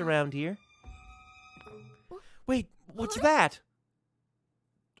fruits around here. Wait, what's that?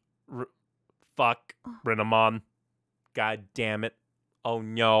 Fuck, Renamon. God damn it. Oh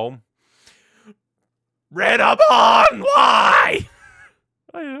no. Renamon, why?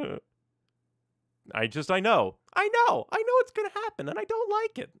 I know it's gonna happen, and I don't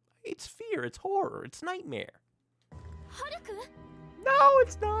like it. It's fear, it's horror, it's nightmare. No,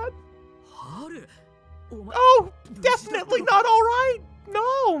 it's not. Oh, definitely not alright.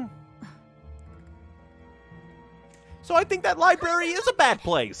 No. So I think that library is a bad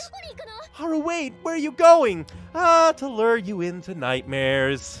place. Haru, wait, where are you going? To lure you into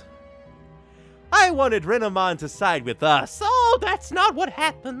nightmares. I wanted Renamon to side with us. Oh, that's not what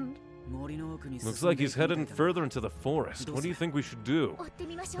happened. Looks like he's headed further into the forest. What do you think we should do?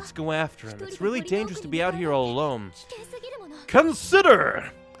 Let's go after him. It's really dangerous to be out here all alone.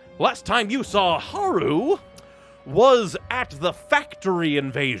 Consider! Last time you saw Haru was at the factory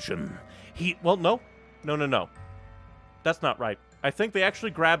invasion. Well, no. That's not right. I think they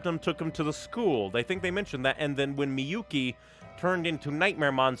actually grabbed him, took him to the school. I think they mentioned that, and then when Miyuki turned into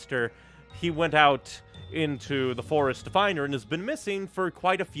Nightmare Monster, he went out into the forest to find her and has been missing for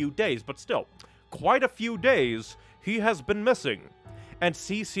quite a few days. But still, quite a few days he has been missing. And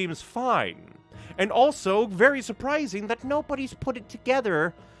C seems fine. And also, very surprising that nobody's put it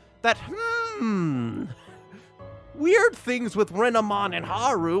together that, weird things with Renamon and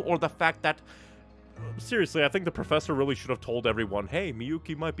Haru, or the fact that, seriously, I think the professor really should have told everyone, hey,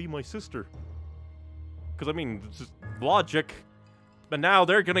 Miyuki might be my sister. Because, I mean, it's just logic. But now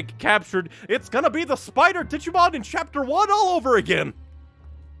they're gonna get captured. It's gonna be the Spider Digimon in Chapter 1 all over again!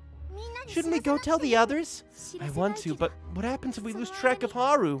 Shouldn't we go tell the others? I want to, but what happens if we lose track of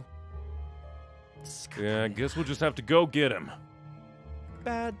Haru? Yeah, I guess we'll just have to go get him.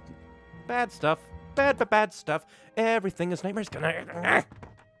 Bad stuff. Bad stuff. Everything is nightmares gonna...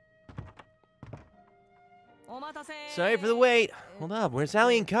 Sorry for the wait. Hold up, where's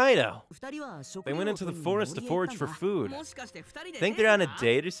Ali and Kaido? They went into the forest to forage for food. Think they're on a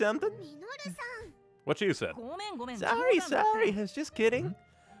date or something? What you said? Sorry, I was just kidding.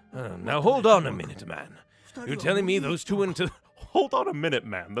 Now hold on a minute, man. You're telling me those two went to... Hold on a minute,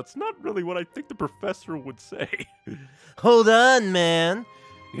 man. That's not really what I think the professor would say. Hold on, man.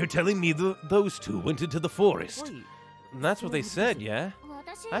 You're telling me those two went into the forest? That's what they said, yeah?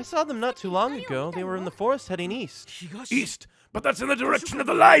 I saw them not too long ago. They were in the forest heading east. East? But that's in the direction of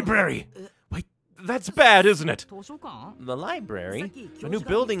the library! Wait, that's bad, isn't it? The library? A new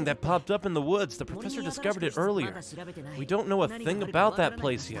building that popped up in the woods. The professor discovered it earlier. We don't know a thing about that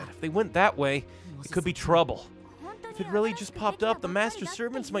place yet. If they went that way, it could be trouble. If it really just popped up, the master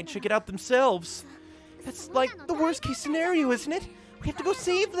servants might check it out themselves. That's like the worst case scenario, isn't it? We have to go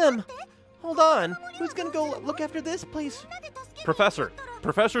save them. Hold on. Who's gonna go look after this place? Professor.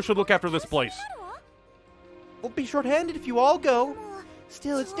 Professor should look after this place. We'll be short-handed if you all go.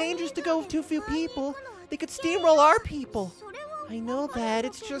 Still, it's dangerous to go with too few people. They could steamroll our people. I know that.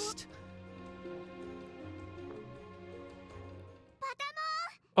 It's just...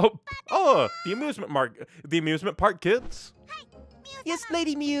 Oh, the amusement park kids? Yes,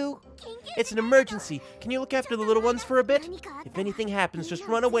 Lady Mew. It's an emergency. Can you look after the little ones for a bit? If anything happens, just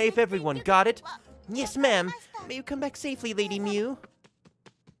run away if everyone. Got it? Yes, ma'am. May you come back safely, Lady Mew.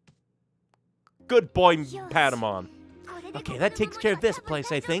 Good boy, Patamon. Okay, that takes care of this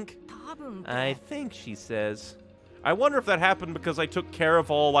place, I think. I think, she says. I wonder if that happened because I took care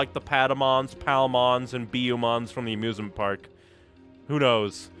of all, like, the Patamons, Palmons, and Biyumons from the amusement park. Who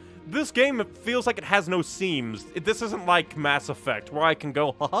knows? This game feels like it has no seams. This isn't like Mass Effect, where I can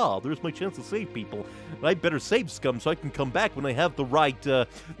go, haha, there's my chance to save people. I better save scum so I can come back when I have the right,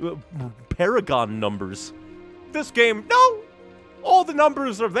 Paragon numbers. This game, no! All the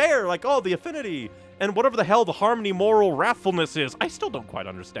numbers are there, like, oh, the affinity, and whatever the hell the harmony, moral, wrathfulness is. I still don't quite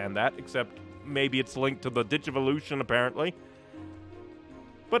understand that, except maybe it's linked to the Digivolution, apparently.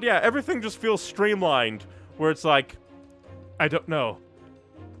 But yeah, everything just feels streamlined, where it's like, I don't know.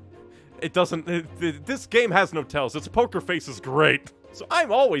 It doesn't... this game has no tells. Its poker face is great. So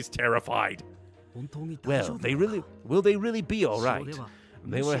I'm always terrified. Well, will they really be alright?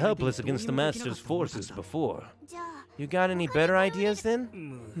 They were helpless against the Master's forces before. You got any better ideas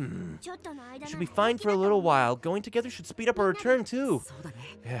then? Should be fine for a little while. Going together should speed up our return too.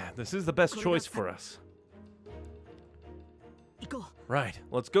 Yeah, this is the best choice for us. Right.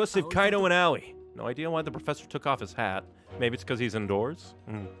 Let's go save Kaido and Aoi. No idea why the professor took off his hat. Maybe it's because he's indoors?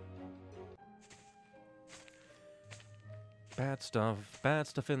 Bad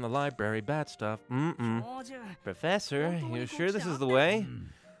stuff in the library, bad stuff. Professor, you sure this is the way?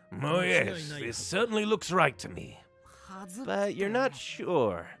 Oh yes, this certainly looks right to me. But you're not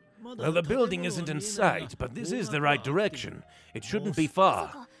sure. Well, the building isn't in sight, but this is the right direction. It shouldn't be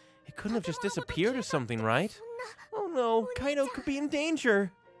far. It couldn't have just disappeared or something, right? Oh no, Kaido could be in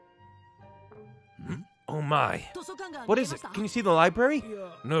danger. Oh my. What is it? Can you see the library?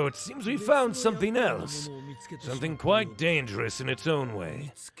 No, it seems we found something else. Something quite dangerous in its own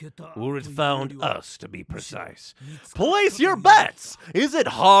way. Or it found us, to be precise. Place your bets! Is it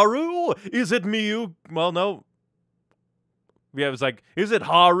Haru? Is it Miyu? Well, no. Yeah, it was like, is it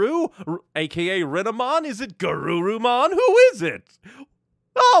Haru? AKA Renamon? Is it Garurumon? Who is it?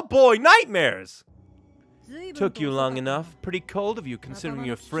 Oh boy, nightmares! Took you long enough. Pretty cold of you considering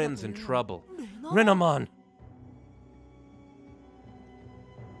your friend's in trouble. Renamon!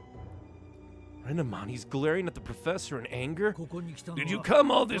 Renamon, he's glaring at the professor in anger. Did you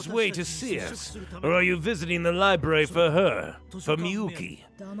come all this way to see us? Or are you visiting the library for her? For Miyuki?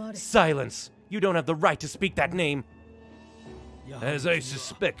 Silence! You don't have the right to speak that name. As I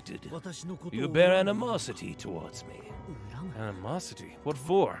suspected, you bear animosity towards me. Animosity? What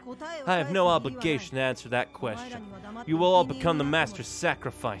for? I have no obligation to answer that question. You will all become the master's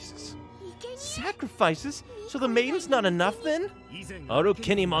sacrifices. Sacrifices? So the maiden's not enough then?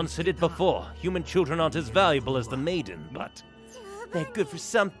 Arukenimon said it before. Human children aren't as valuable as the maiden, but... They're good for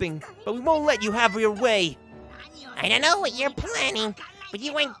something, but we won't let you have your way. I don't know what you're planning, but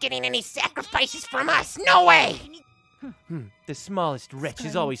you ain't getting any sacrifices from us. No way! The smallest wretch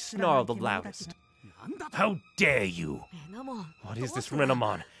is always snarl the loudest. How dare you? What is this,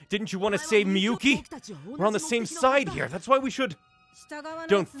 Renamon? Didn't you want to save Miyuki? We're on the same side here, that's why we should...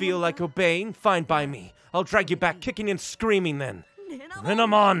 Don't feel like obeying? Fine by me. I'll drag you back kicking and screaming then.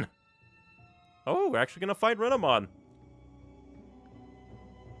 Renamon! Oh, we're actually gonna fight Renamon.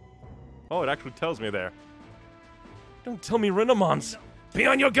 Oh, it actually tells me there. Don't tell me Renamon's. Be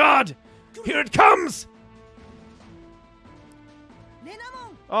on your guard! Here it comes!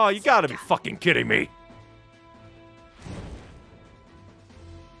 Oh, you gotta be fucking kidding me.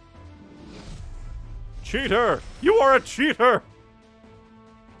 Cheater! You are a cheater!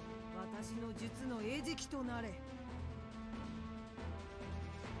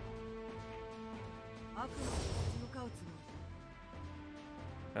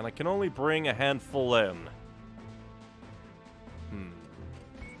 And I can only bring a handful in.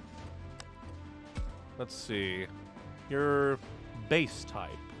 Let's see. You're base type.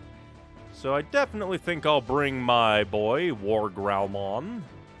 So I definitely think I'll bring my boy, War Growlmon.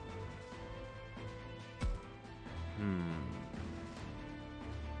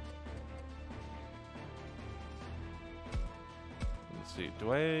 Let's see,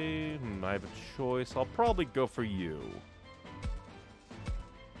 do I have a choice? I'll probably go for you.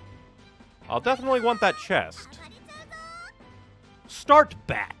 I'll definitely want that chest. Start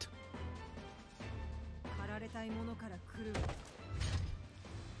bat!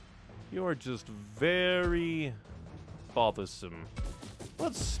 You're just very bothersome.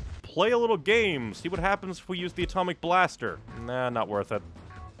 Let's play a little game, see what happens if we use the atomic blaster. Nah, not worth it.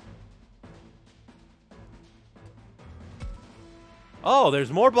 Oh,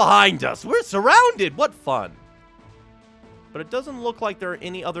 there's more behind us! We're surrounded! What fun! But it doesn't look like there are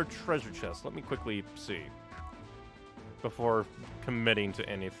any other treasure chests. Let me quickly see. Before committing to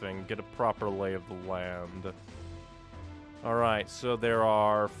anything, get a proper lay of the land. Alright, so there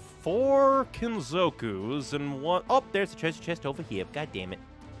are 4 Kinzokus and 1... Oh, there's a treasure chest over here. God damn it.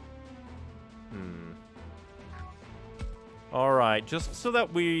 Alright, just so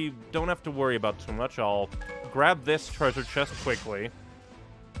that we don't have to worry about too much, I'll grab this treasure chest quickly.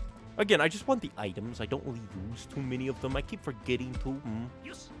 Again, I just want the items. I don't really use too many of them. I keep forgetting to.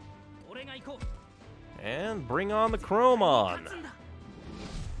 And bring on the Chromon.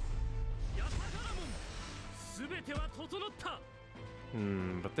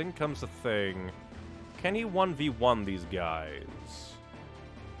 But then comes the thing. Can he 1v1 these guys?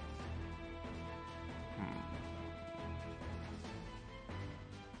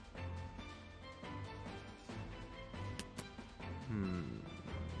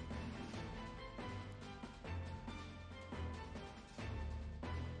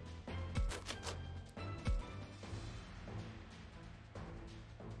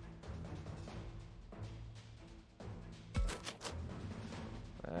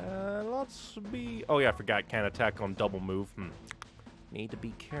 Let's be... Oh yeah, I forgot. Can't attack on double move. Need to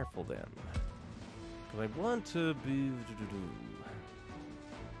be careful then. Because I want to be...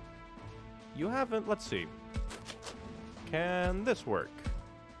 You haven't... Let's see. Can this work?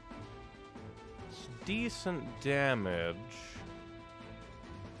 It's decent damage.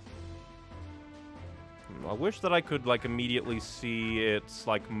 I wish that I could, like, immediately see its,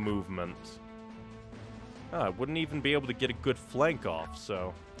 like, movement. I wouldn't even be able to get a good flank off,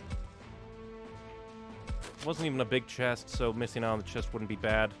 so... It wasn't even a big chest, so missing out on the chest wouldn't be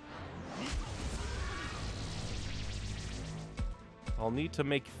bad. I'll need to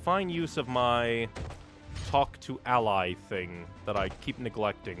make fine use of my talk to ally thing that I keep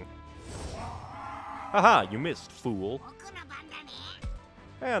neglecting. Haha, you missed, fool.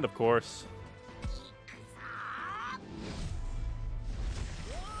 And of course...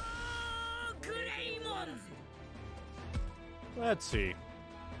 Let's see.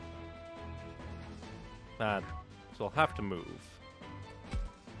 So I'll have to move.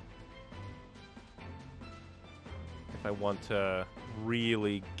 If I want to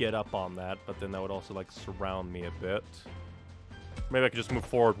really get up on that, but then that would also, like, surround me a bit. Maybe I could just move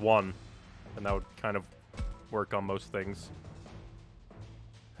forward one, and that would kind of work on most things.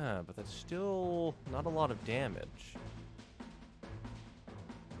 But that's still not a lot of damage.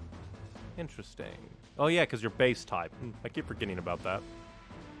 Interesting. Oh yeah, because you're base type. I keep forgetting about that.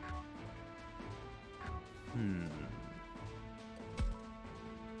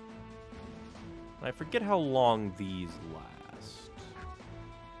 I forget how long these last.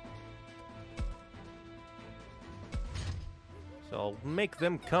 So I'll make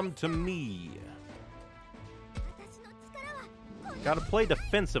them come to me. Gotta play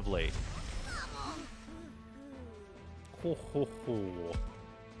defensively. Ho ho ho.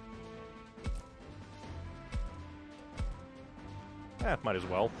 Might as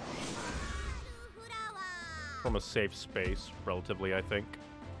well. From a safe space, relatively, I think.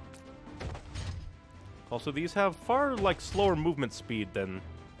 Also, these have far, like, slower movement speed than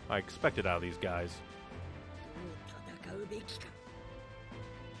I expected out of these guys.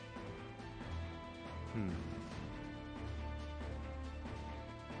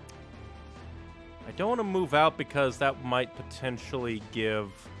 I don't want to move out because that might potentially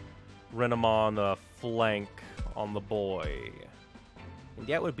give Renamon a flank on the boy. And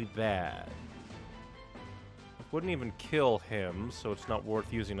that would be bad. It wouldn't even kill him, so it's not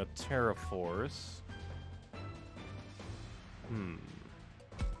worth using a Terra Force.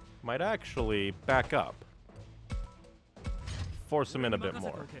 Might actually back up. Force him in a bit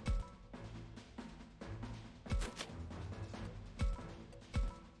more.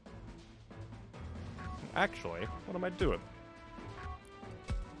 Actually, what am I doing?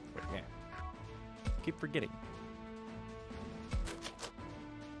 Wait, yeah. Keep forgetting.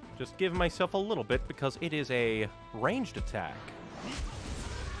 Just give myself a little bit because it is a ranged attack.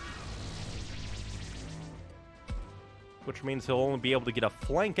 Which means he'll only be able to get a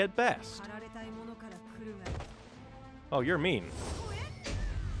flank at best. Oh, you're mean.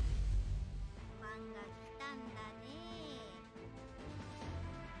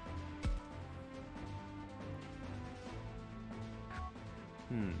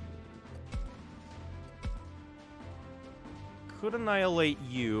 Could annihilate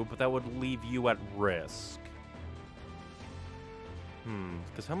you, but that would leave you at risk.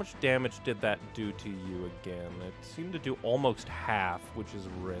 Because how much damage did that do to you again? It seemed to do almost half, which is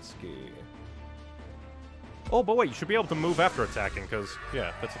risky. Oh, but wait, you should be able to move after attacking, because,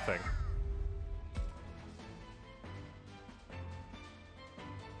 yeah, that's a thing.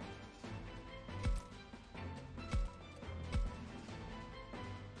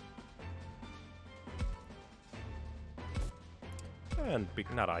 And,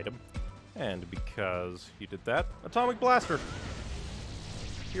 not item. And because you did that, Atomic Blaster!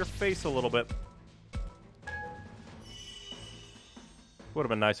 Your face a little bit. Would have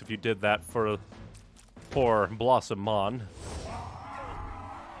been nice if you did that for poor Blossomon.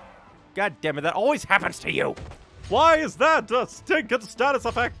 God damn it, that always happens to you! Why is that a stinking status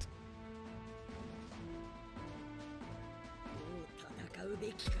effect?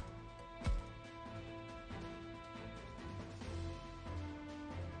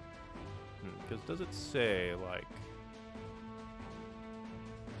 Because does it say, like...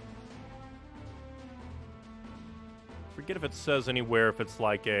 Forget if it says anywhere if it's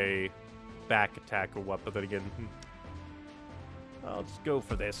like a back attack or what, but then again... I'll just go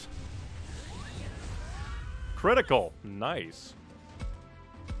for this. Critical! Nice.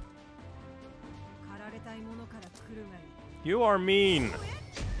 You are mean!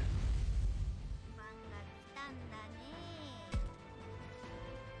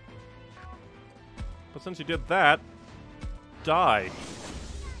 But since you did that, die.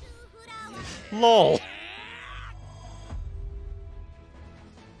 LOL!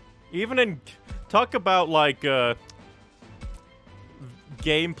 Even in... Talk about, like,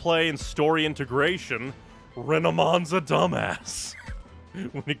 gameplay and story integration, Renamon's a dumbass.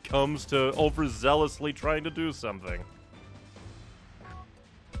 When it comes to overzealously trying to do something.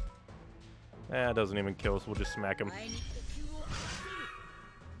 It doesn't even kill us, we'll just smack him.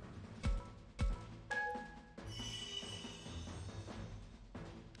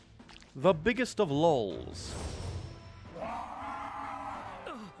 The biggest of lulls.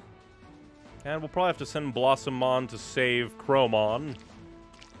 And we'll probably have to send Blossomon to save Chromon.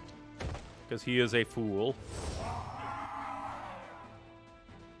 Because he is a fool.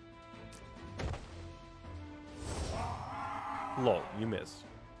 Lol, you missed.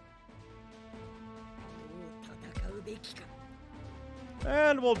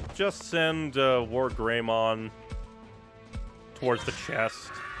 And we'll just send War Greymon towards the chest,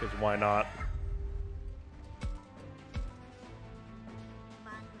 because why not?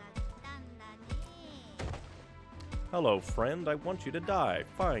 Hello, friend. I want you to die.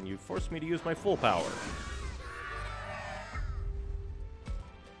 Fine, you forced me to use my full power.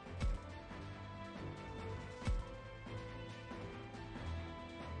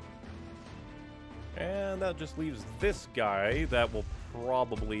 And that just leaves this guy that will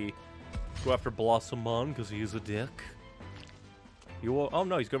probably go after Blossomon because he's a dick. You will, oh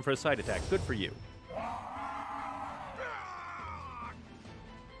no, he's going for a side attack. Good for you.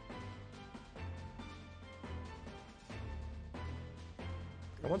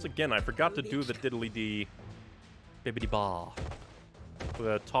 And once again, I forgot to do the diddly-dee bibbidi-ba.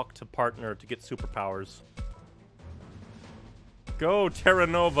 The talk to partner to get superpowers. Go, Terra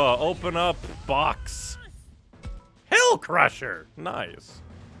Nova, open up box. Hell Crusher! Nice.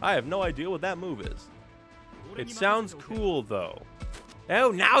 I have no idea what that move is. It sounds cool, though.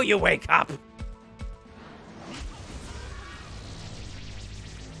 Oh, now you wake up!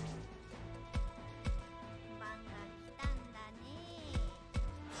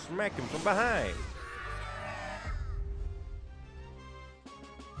 Smack him from behind.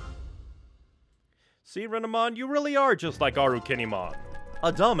 See, Renamon, you really are just like Arukenimon.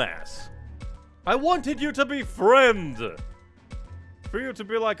 A dumbass. I wanted you to be friend! For you to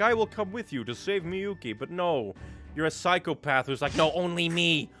be like, I will come with you to save Miyuki, but no. You're a psychopath who's like, no, only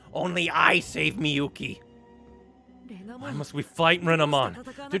me. Only I save Miyuki. Why must we fight,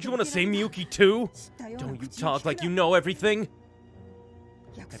 Renamon? Did you want to save Miyuki too? Don't you talk like you know everything?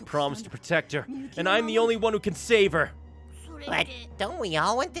 I promised to protect her, and I'm the only one who can save her. But don't we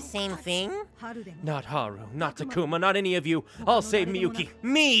all want the same thing? Not Haru, not Takuma, not any of you. I'll save Miyuki.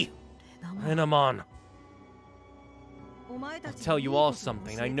 Me! Renamon. I'll tell you all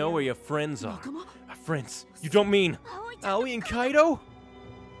something. I know where your friends are. Our friends? You don't mean Aoi and Kaido?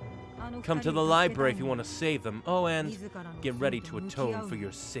 Come to the library if you want to save them. Oh, and get ready to atone for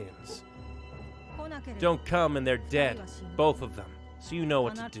your sins. Don't come and they're dead. Both of them. So you know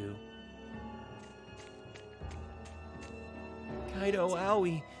what to do. Kaido,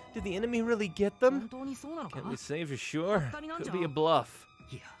 Aoi, did the enemy really get them? Can't we say for sure? Could be a bluff.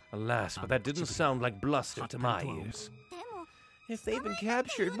 Alas, but that didn't sound like bluster to my ears. If they've been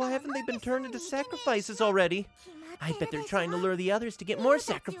captured, why haven't they been turned into sacrifices already? I bet they're trying to lure the others to get more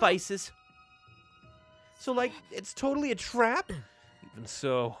sacrifices. So, like, it's totally a trap? Even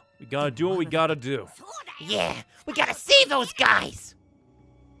so, we gotta do what we gotta do. Yeah, we gotta save those guys!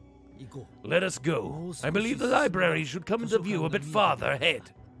 Let us go. I believe the library should come into view a bit farther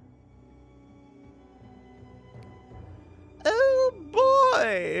ahead. Oh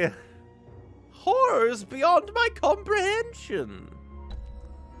boy! Horrors beyond my comprehension!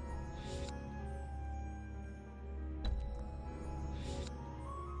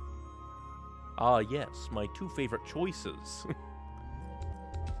 Ah, yes, my two favorite choices.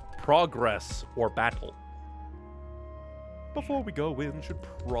 Progress or battle. Before we go in, should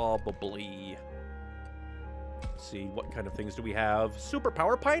probably see what kind of things do we have.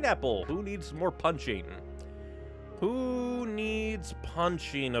 Superpower Pineapple. Who needs more punching? Who needs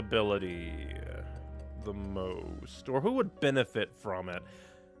punching ability the most? Or who would benefit from it?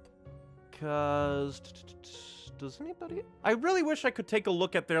 Because does anybody? I really wish I could take a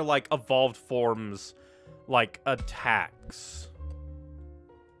look at their, like, evolved forms, like, attacks.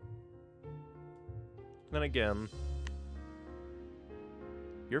 Then again,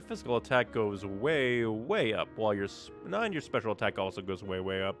 your physical attack goes way, way up, while your and your special attack also goes way,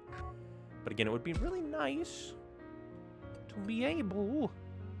 way up. But again, it would be really nice to be able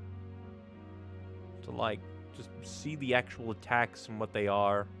to, like, just see the actual attacks and what they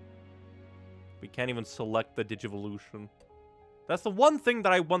are. We can't even select the Digivolution. That's the one thing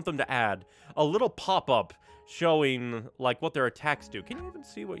that I want them to add. A little pop-up showing, like, what their attacks do. Can you even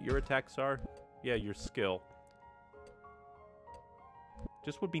see what your attacks are? Yeah, your skill.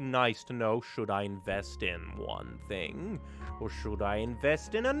 Just would be nice to know, should I invest in one thing, or should I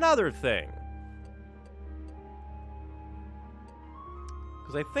invest in another thing?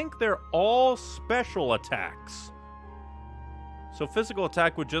 Because I think they're all special attacks. So physical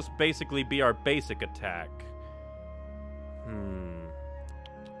attack would just basically be our basic attack.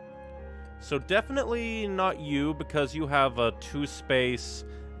 So definitely not you, because you have a 2-space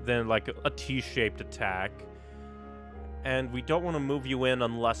then like a T-shaped attack. And we don't want to move you in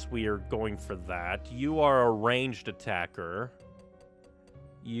unless we are going for that. You are a ranged attacker.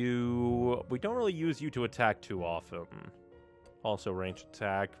 We don't really use you to attack too often. Also ranged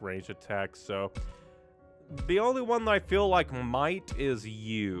attack, so... The only one that I feel like might is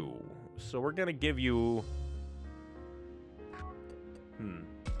you. So we're gonna give you...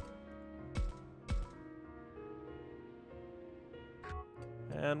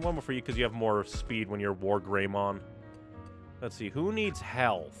 And one more for you because you have more speed when you're War Greymon. Let's see, who needs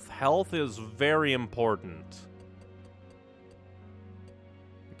health? Health is very important.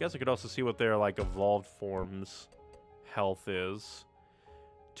 I guess I could also see what their, like, evolved forms health is.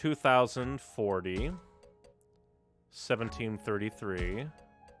 2040. 1733.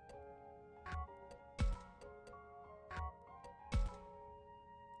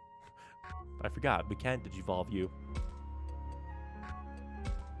 I forgot, we can't digivolve you.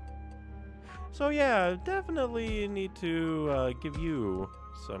 So yeah, definitely need to give you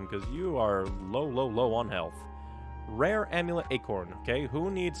some, because you are low on health. Rare Amulet Acorn, okay? Who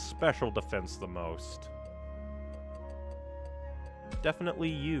needs special defense the most? Definitely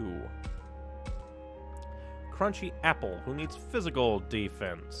you. Crunchy Apple, who needs physical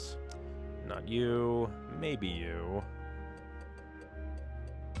defense? Not you, maybe you.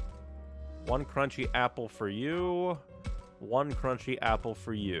 One Crunchy Apple for you. One Crunchy Apple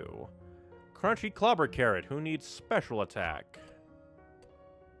for you. Crunchy Clobber Carrot, who needs special attack?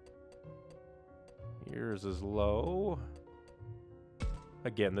 Yours is low.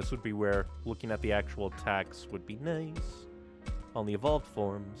 Again, this would be where looking at the actual attacks would be nice on the evolved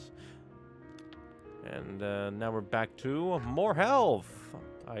forms. And now we're back to more health.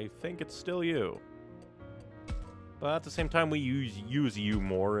 I think it's still you. But at the same time, we use you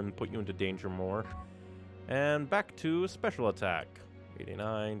more and put you into danger more. And back to special attack.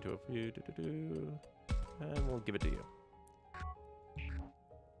 89 to a few, and we'll give it to you.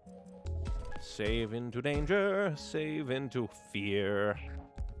 Save into danger, save into fear.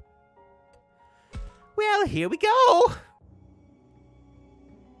 Well, here we go!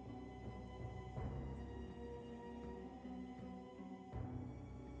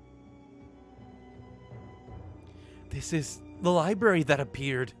 This is the library that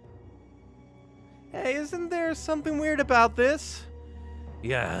appeared. Hey, isn't there something weird about this?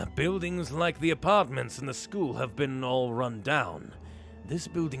 Yeah, buildings like the apartments and the school have been all run down. This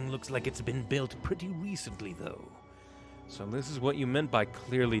building looks like it's been built pretty recently, though. So this is what you meant by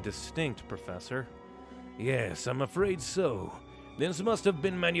clearly distinct, Professor? Yes, I'm afraid so. This must have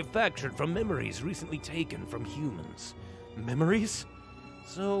been manufactured from memories recently taken from humans. Memories?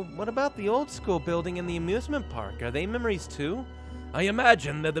 So, what about the old school building and the amusement park? Are they memories too? I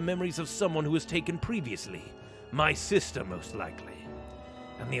imagine they're the memories of someone who was taken previously. My sister, most likely.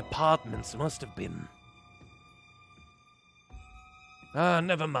 And the apartments must have been...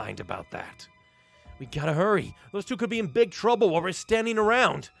 never mind about that. We gotta hurry. Those two could be in big trouble while we're standing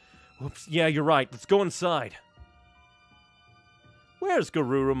around. Whoops, yeah, you're right. Let's go inside. Where's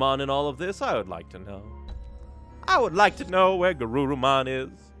Garurumon in all of this? I would like to know. I would like to know where Garurumon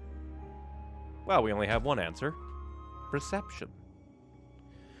is. Well, we only have one answer. Perception.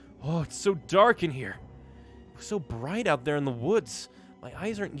 Oh, it's so dark in here. It was so bright out there in the woods. My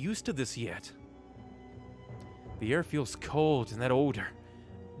eyes aren't used to this yet. The air feels cold and that odor.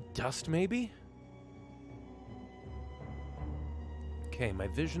 Dust, maybe? Okay, my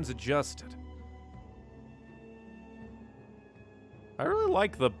vision's adjusted. I really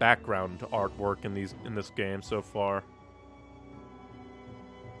like the background artwork in this game so far.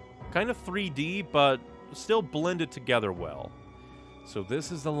 Kind of 3D, but still blended together well. So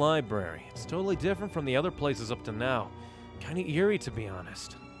this is the library. It's totally different from the other places up to now. Kind of eerie, to be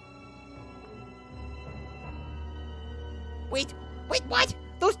honest. Wait, what?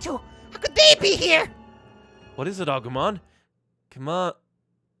 Those two, how could they be here? What is it, Agumon? Come on.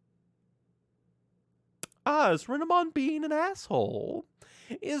 Is Renamon being an asshole?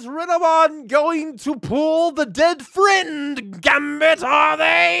 Is Renamon going to pull the dead friend gambit, are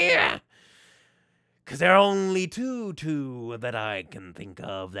they? Because there are only two that I can think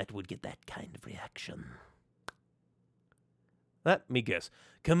of that would get that kind of reaction. Let me guess.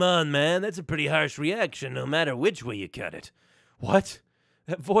 Come on, man, that's a pretty harsh reaction no matter which way you cut it. What?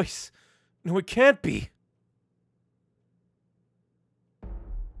 That voice? No, it can't be.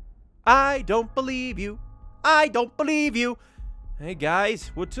 I don't believe you. I don't believe you. Hey,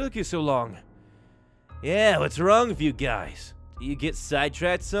 guys, what took you so long? Yeah, what's wrong with you guys? Do you get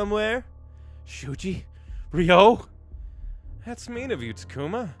sidetracked somewhere? Shuji? Ryo? That's mean of you,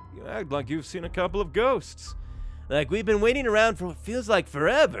 Takuma. You act like you've seen a couple of ghosts. Like we've been waiting around for what feels like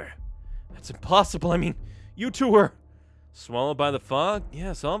forever. That's impossible. I mean, you two were swallowed by the fog?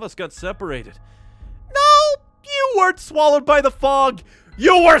 Yes, all of us got separated. No! You weren't swallowed by the fog!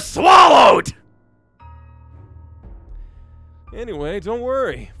 You were swallowed! Anyway, don't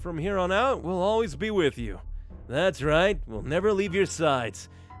worry. From here on out, we'll always be with you. That's right. We'll never leave your sides,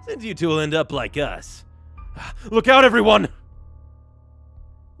 since you two will end up like us. Look out, everyone!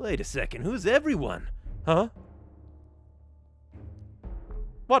 Wait a second. Who's everyone? Huh?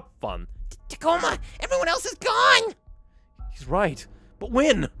 What fun? Takuma, everyone else is gone! He's right. But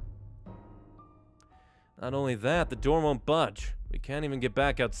when? Not only that, the door won't budge. We can't even get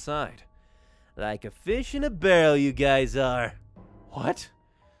back outside. Like a fish in a barrel, you guys are. What?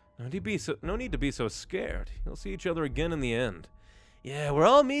 No need to be so scared. You'll see each other again in the end. Yeah, we're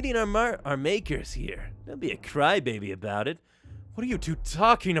all meeting our makers here. Don't be a crybaby about it. What are you two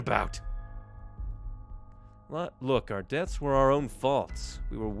talking about? Look, our deaths were our own faults.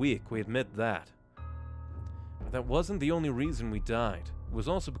 We were weak, we admit that. But that wasn't the only reason we died. It was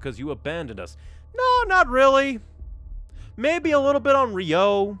also because you abandoned us. No, not really. Maybe a little bit on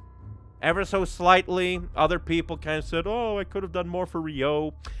Ryo. Ever so slightly. Other people kind of said, oh, I could have done more for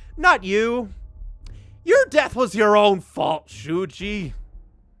Ryo. Not you. Your death was your own fault, Shuji.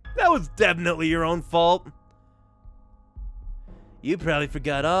 That was definitely your own fault. You probably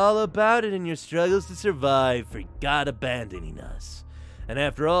forgot all about it in your struggles to survive, forgot abandoning us. And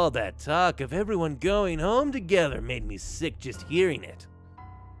after all that talk of everyone going home together made me sick just hearing it.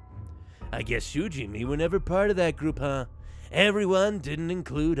 I guess Shuji and me were never part of that group, huh? Everyone didn't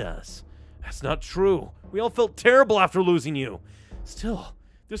include us. That's not true. We all felt terrible after losing you. Still,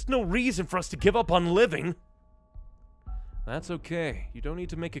 there's no reason for us to give up on living. That's okay. You don't need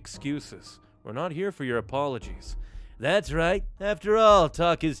to make excuses. We're not here for your apologies. That's right. After all,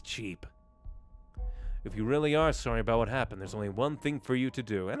 talk is cheap. If you really are sorry about what happened, there's only one thing for you to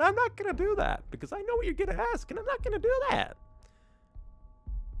do. And I'm not going to do that, because I know what you're going to ask, and I'm not going to do that.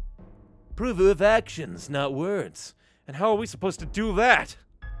 Prove it with actions, not words. And how are we supposed to do that?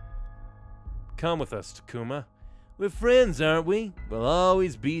 Come with us, Takuma. We're friends, aren't we? We'll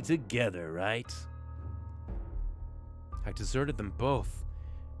always be together, right? I deserted them both.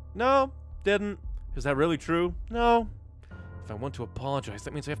 No, didn't. Is that really true? No. If I want to apologize,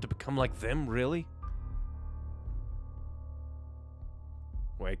 that means I have to become like them, really?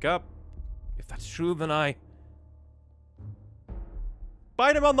 Wake up. If that's true, then I...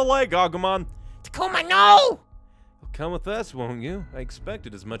 Bite him on the leg, Agumon! Takuma, no! You'll come with us, won't you? I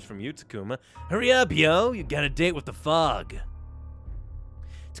expected as much from you, Takuma. Hurry up, yo! You got a date with the fog.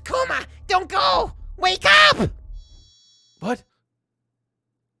 Takuma, don't go! Wake up! What?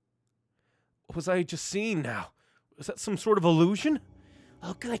 What was I just seeing now? Was that some sort of illusion?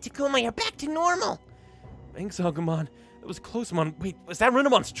 Oh good, Takuma, you're back to normal. Thanks, Agumon. That was close, Mon. Wait, was that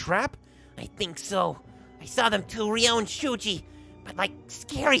Renamon's trap? I think so. I saw them too, Ryo and Shuji, but like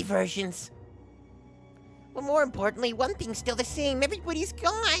scary versions. But more importantly, one thing's still the same. Everybody's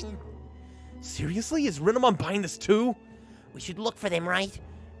gone. Seriously? Is Renamon behind this too? We should look for them, right?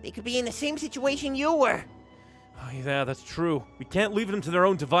 They could be in the same situation you were. Oh, yeah, that's true. We can't leave them to their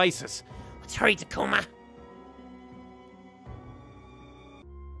own devices. Let's hurry, Takuma.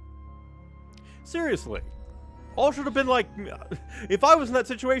 Seriously. All should have been like... If I was in that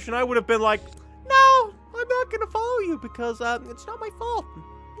situation, I would have been like, no, I'm not going to follow you because it's not my fault.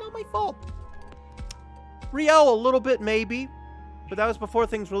 Not my fault. Ryo, a little bit, maybe. But that was before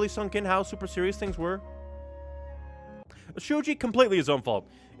things really sunk in how super serious things were. Shuji, completely his own fault.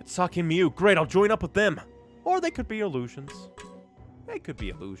 It's Saki and Miu. Great, I'll join up with them. Or they could be illusions. They could be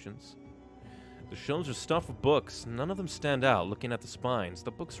illusions. The shelves are stuffed with books. None of them stand out, looking at the spines.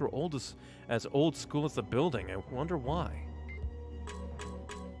 The books are as old school as the building. I wonder why.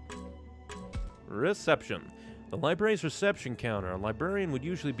 Reception. The library's reception counter. A librarian would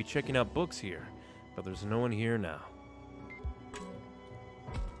usually be checking out books here, but there's no one here now.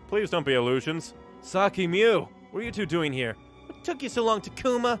 Please don't be illusions. Saki, Miu, what are you two doing here? What took you so long,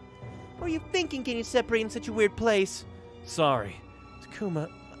 Takuma? What were you thinking getting separated in such a weird place? Sorry.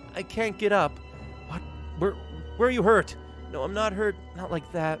 Takuma, I can't get up. What? Where are you hurt? No, I'm not hurt. Not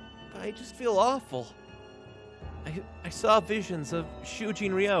like that. I just feel awful. I saw visions of Shuji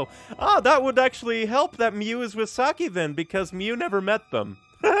and Ryo. Ah, that would actually help that Miu is with Saki then, because Miu never met them.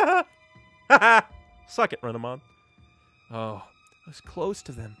 Suck it, Renamon. Oh, I was close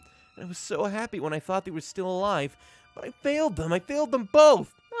to them, and I was so happy when I thought they were still alive, but I failed them. I failed them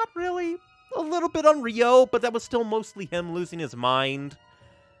both. Not really. A little bit on Ryo, but that was still mostly him losing his mind.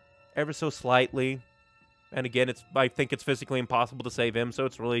 Ever so slightly. And again, I think it's physically impossible to save him, so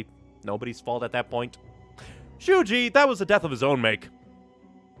it's really nobody's fault at that point. Shuji, that was the death of his own make.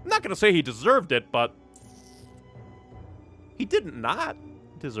 I'm not gonna say he deserved it, but he didn't not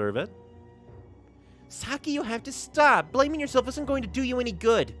deserve it. Saki, you have to stop. Blaming yourself isn't going to do you any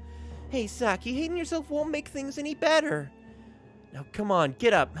good. Hey, Saki, hating yourself won't make things any better. Now, come on,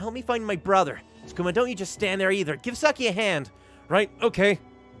 get up. Help me find my brother. Tsukuma, don't you just stand there either. Give Saki a hand. Right, okay.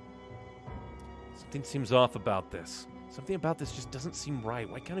 Something seems off about this. Something about this just doesn't seem right.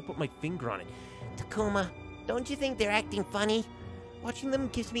 Why can't I put my finger on it? Takuma, don't you think they're acting funny? Watching them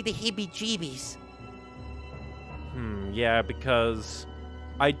gives me the heebie-jeebies. Yeah, because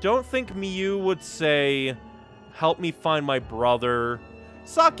I don't think Miyu would say, help me find my brother.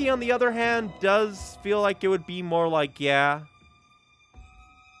 Saki, on the other hand, does feel like it would be more like, yeah,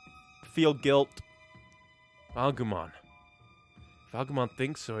 feel guilt. Agumon. If Agumon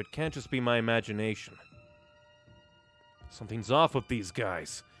thinks so, it can't just be my imagination. Something's off with these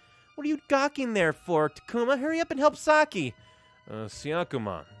guys. What are you gawking there for? Takuma, hurry up and help Saki.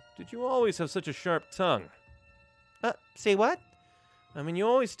 Syakuman, did you always have such a sharp tongue? Say what? I mean, you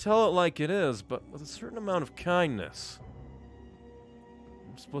always tell it like it is, but with a certain amount of kindness.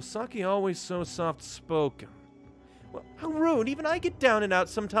 Was Saki always so soft-spoken? Well, how rude. Even I get down and out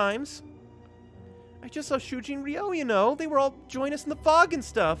sometimes. I just saw Shuji and Ryo, you know. They were all join us in the fog and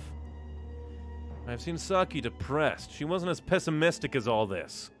stuff. I've seen Saki depressed. She wasn't as pessimistic as all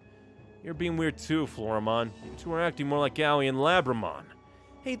this. You're being weird too, Floramon. You two are acting more like Aoi and Labramon.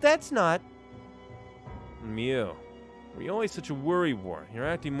 Hey, that's not... Mew, were you always such a worrywart? You're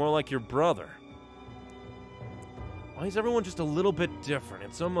acting more like your brother. Why is everyone just a little bit different?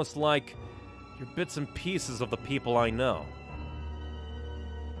 It's almost like you're bits and pieces of the people I know.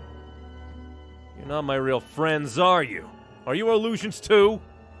 You're not my real friends, are you? Are you illusions too?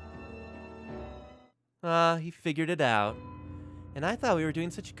 He figured it out. And I thought we were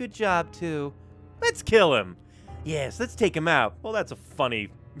doing such a good job, too. Let's kill him. Yes, let's take him out. Well, that's a funny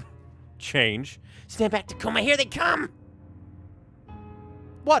change. Stand back, Takuma, here they come!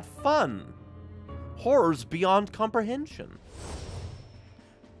 What fun! Horrors beyond comprehension.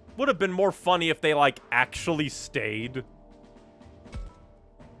 Would have been more funny if they, like, actually stayed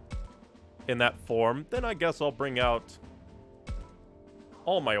in that form. Then I guess I'll bring out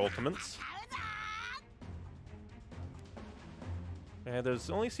all my ultimates. And there's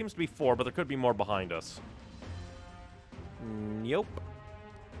only seems to be 4, but there could be more behind us. Nope.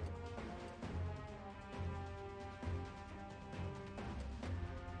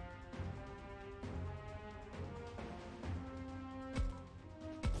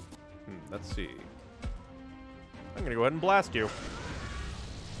 Let's see. I'm gonna go ahead and blast you.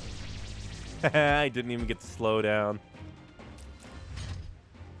 I didn't even get to slow down.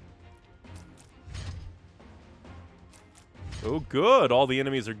 Oh, good. All the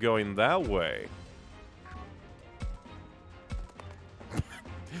enemies are going that way.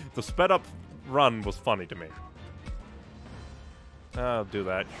 The sped up run was funny to me. I'll do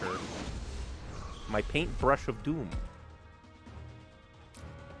that, sure. My paintbrush of doom.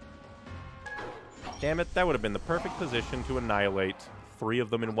 Damn it, that would have been the perfect position to annihilate 3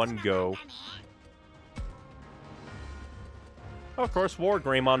 of them in one go. Of course, War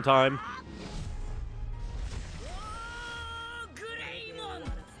Greymon time.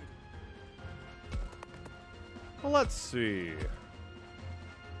 Well, let's see.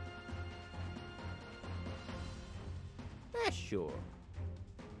 Sure.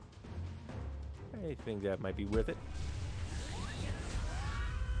 I think that might be worth it.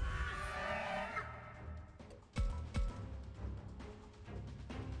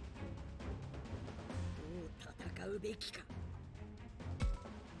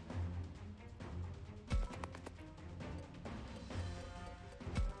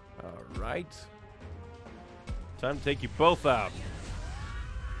 All right. Time to take you both out.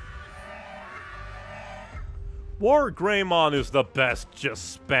 War Greymon is the best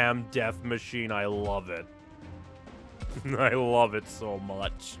just spam death machine. I love it. I love it so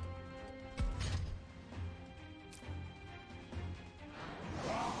much.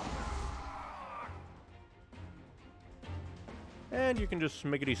 And you can just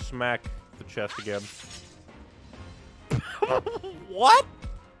smiggity smack the chest again. What?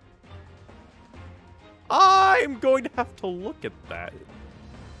 I'm going to have to look at that.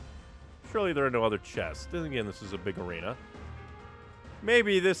 Surely there are no other chests. Then again, this is a big arena.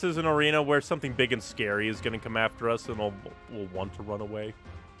 Maybe this is an arena where something big and scary is going to come after us and we'll want to run away.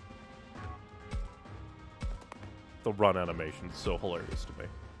 The run animation is so hilarious to me.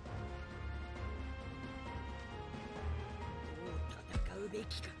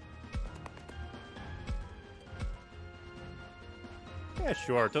 Yeah,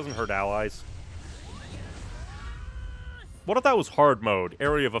 sure. It doesn't hurt allies. What if that was hard mode?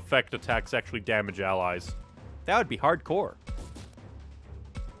 Area of effect attacks actually damage allies. That would be hardcore.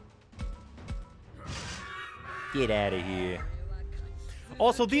 Get out of here.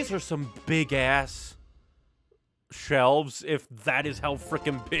 Also, these are some big-ass shelves, if that is how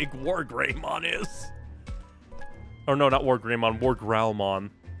frickin' big War Greymon is. Or no, not War Greymon, War Growlmon.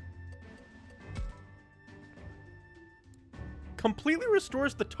 Completely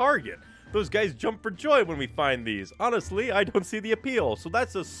restores the target. Those guys jump for joy when we find these. Honestly, I don't see the appeal, so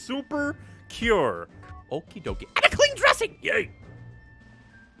that's a super cure. Okie dokie. And a clean dressing! Yay!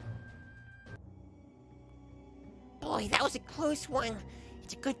 Boy, that was a close one.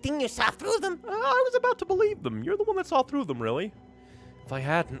 It's a good thing you saw through them. I was about to believe them. You're the one that saw through them, really. If I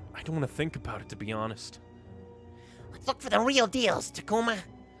hadn't, I don't want to think about it, to be honest. Let's look for the real deals, Takuma.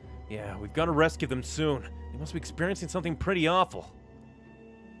 Yeah, we've got to rescue them soon. They must be experiencing something pretty awful.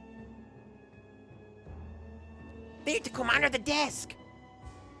 There, Takuma, under the desk.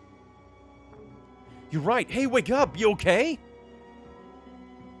 You're right. Hey, wake up. You okay?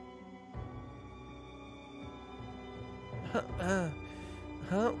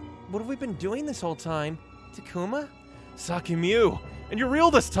 What have we been doing this whole time? Takuma? Saki Mew, and you're real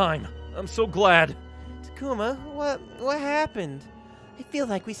this time. I'm so glad. Takuma, what happened? I feel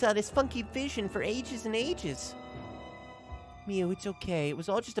like we saw this funky vision for ages and ages. Mew, it's okay. It was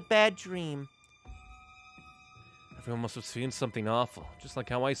all just a bad dream. Everyone must have seen something awful, just like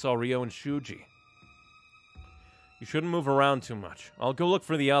how I saw Ryo and Shuji. You shouldn't move around too much. I'll go look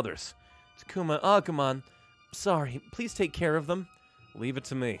for the others. Takuma, Agumon, sorry. Please take care of them. Leave it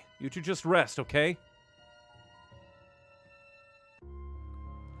to me. You two just rest, okay?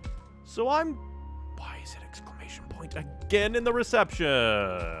 So I'm... Why is it exclamation point again in the reception?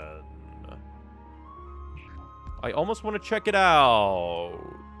 I almost want to check it out.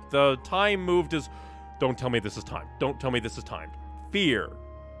 The time moved is... Don't tell me this is timed. Don't tell me this is timed. Fear.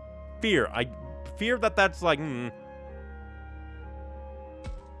 Fear. I fear that that's like...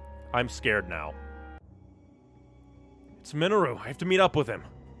 I'm scared now. It's Minoru. I have to meet up with him.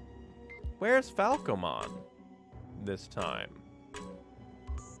 Where's Falcomon this time?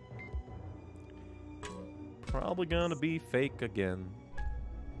 Probably gonna be fake again.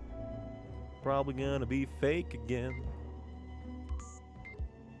 Probably gonna be fake again.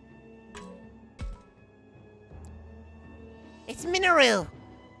 It's Minoru.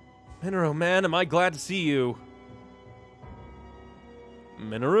 Minoru, man, am I glad to see you.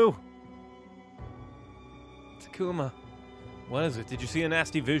 Minoru? Takuma. What is it? Did you see a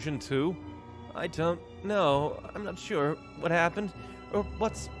nasty vision too? I don't know. I'm not sure what happened or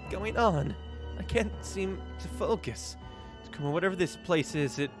what's going on. I can't seem to focus. Takuma, whatever this place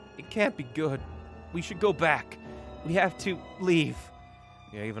is, it can't be good. We should go back. We have to leave.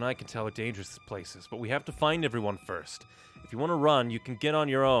 Yeah, even I can tell how dangerous this place is, but we have to find everyone first. If you want to run, you can get on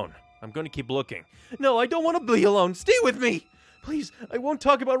your own. I'm going to keep looking. No, I don't want to be alone. Stay with me. Please, I won't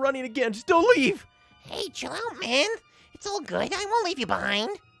talk about running again. Just don't leave. Hey, chill out, man. It's all good. I won't leave you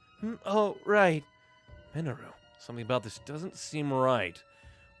behind. Oh, right. Minoru, something about this doesn't seem right.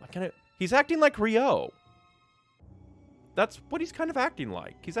 What kind of... He's acting like Ryo. That's what he's kind of acting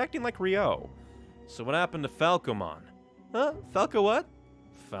like. He's acting like Ryo. So what happened to Falcomon? Huh? Falco what?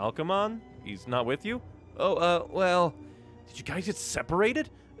 Falcomon? He's not with you? Oh, well... Did you guys get separated?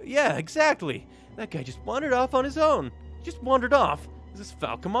 Yeah, exactly. That guy just wandered off on his own. He just wandered off. Is this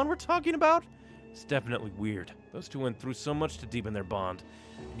Falcomon we're talking about? It's definitely weird. Those two went through so much to deepen their bond.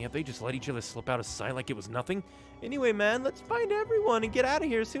 And yet they just let each other slip out of sight like it was nothing? Anyway, man, let's find everyone and get out of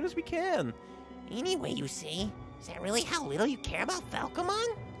here as soon as we can. Anyway, you see, is that really how little you care about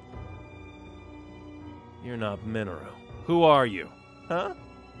Falcomon? You're not Minoru. Who are you? Huh?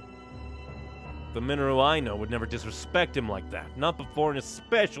 The Minoru I know would never disrespect him like that. Not before and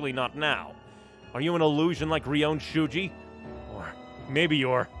especially not now. Are you an illusion like Ryo and Shuji? Or maybe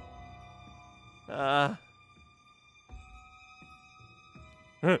you're... Yeah!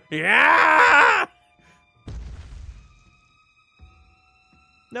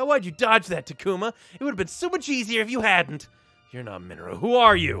 Now why'd you dodge that, Takuma? It would have been so much easier if you hadn't. You're not Minoru. Who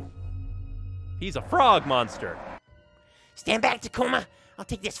are you? He's a frog monster. Stand back, Takuma. I'll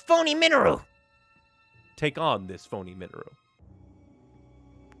take this phony Minoru. Take on this phony Minoru.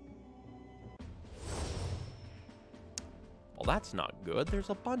 Well, that's not good. There's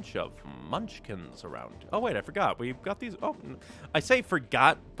a bunch of munchkins around. Oh, wait, I forgot. We've got these... Oh, I say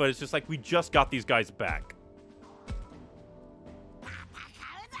forgot, but it's just like we just got these guys back.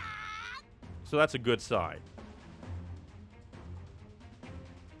 So that's a good sign.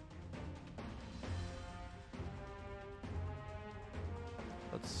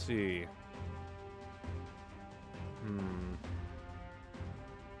 Let's see.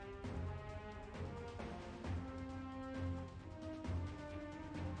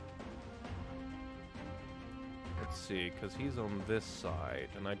 see, because he's on this side,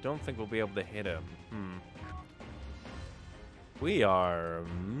 and I don't think we'll be able to hit him. We are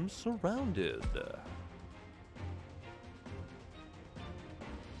surrounded.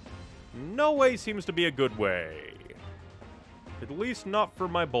 No way seems to be a good way. At least not for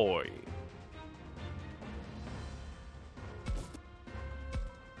my boy.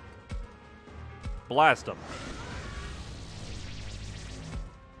 Blast him.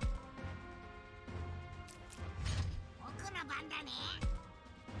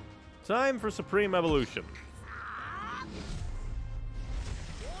 Time for Supreme Evolution.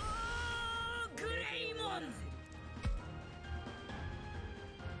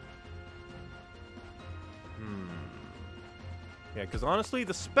 Yeah, because honestly,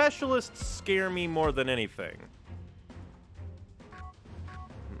 the specialists scare me more than anything.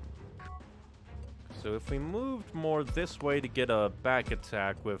 So if we moved more this way to get a back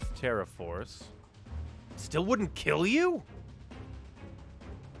attack with Terra Force, still wouldn't kill you?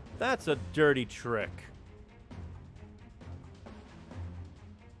 That's a dirty trick.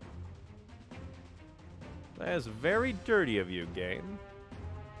 That is very dirty of you, game.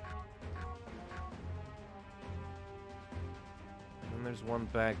 And there's one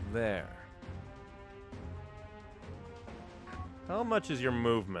back there. How much is your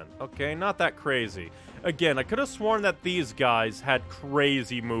movement? Okay, not that crazy. Again, I could have sworn that these guys had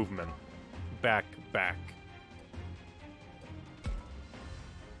crazy movement. Back.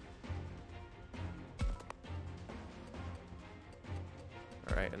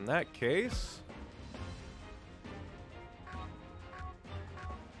 Alright, in that case...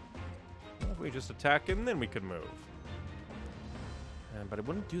 well, if we just attack him, then we could move. But it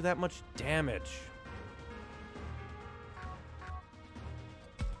wouldn't do that much damage.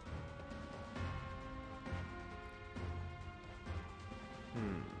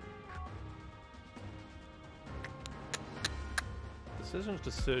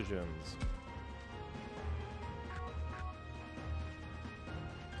 Decisions.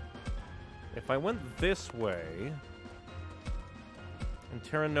 If I went this way and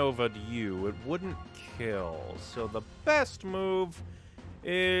Terra Nova'd you, it wouldn't kill. So the best move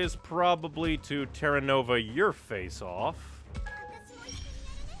is probably to Terra Nova your face off.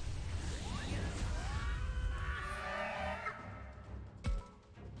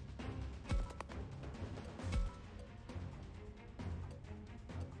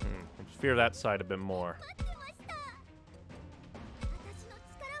 I fear that side a bit more.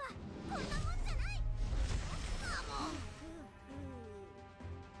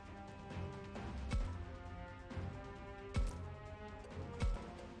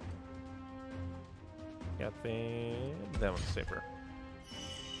 Got that one's safer.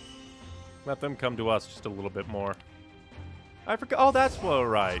 Let them come to us just a little bit more. I forgot. Oh, that's well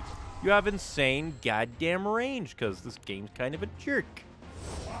right. You have insane goddamn range because this game's kind of a jerk.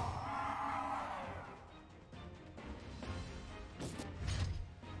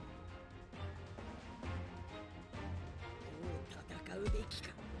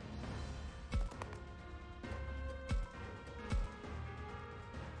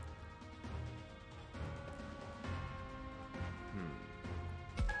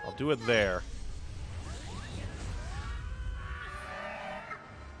 I'll do it there.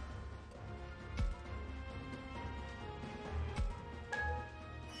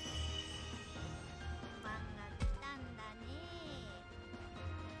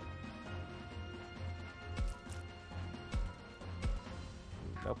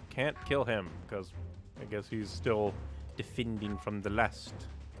 Nope, can't kill him, because I guess he's still defending from the last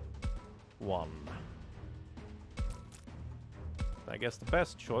one. I guess the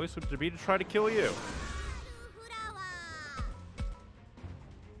best choice would be to try to kill you.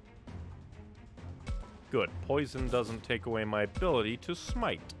 Good. Poison doesn't take away my ability to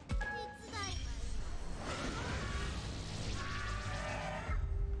smite.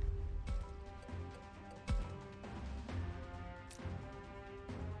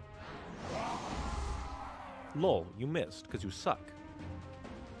 Lol, you missed because you suck.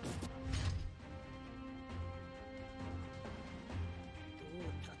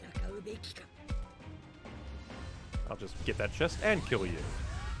 I'll just get that chest and kill you.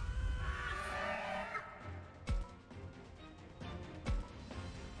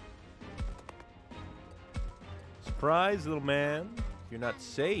 Surprise, little man. You're not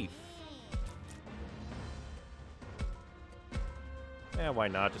safe. Why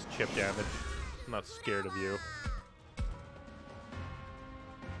not? Just chip damage. I'm not scared of you.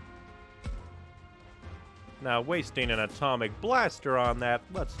 Now, wasting an atomic blaster on that,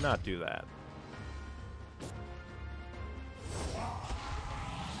 let's not do that.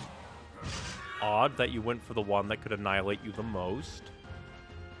 odd that you went for the one that could annihilate you the most.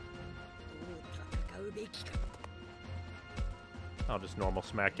 I'll just normal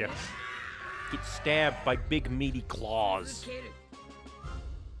smack you. Get stabbed by big meaty claws.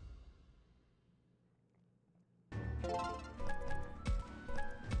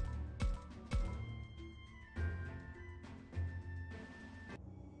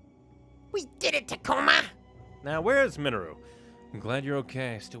 We did it, Tacoma! Now, where's Minoru? I'm glad you're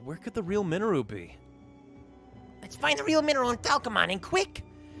okay. Still, where could the real Minoru be? Let's find the real Mineral and Falcomon, and quick!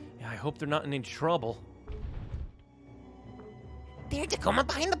 Yeah, I hope they're not in any trouble. There, Tacoma,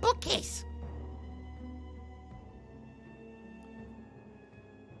 behind the bookcase!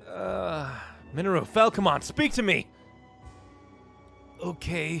 Minoru, Falcomon, speak to me!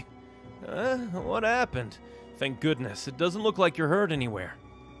 Okay. What happened? Thank goodness, it doesn't look like you're hurt anywhere.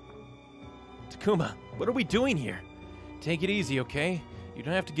 Takuma, what are we doing here? Take it easy, okay? You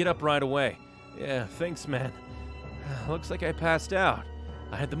don't have to get up right away. Yeah, thanks, man. Looks like I passed out.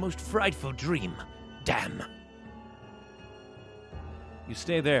 I had the most frightful dream. Damn. You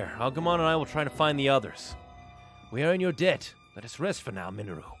stay there. Agumon and I will try to find the others. We are in your debt. Let us rest for now,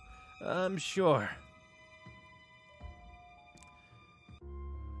 Minoru. I'm sure.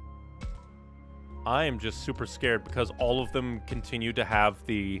 I am just super scared because all of them continue to have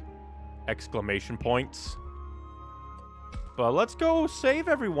the exclamation points. But let's go save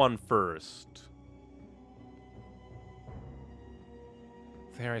everyone first.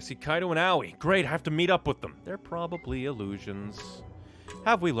 There, I see Kaido and Aoi. Great, I have to meet up with them. They're probably illusions.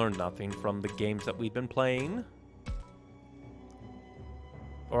 Have we learned nothing from the games that we've been playing?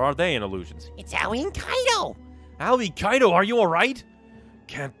 Or are they in illusions? It's Aoi and Kaido! Aoi, Kaido, are you alright?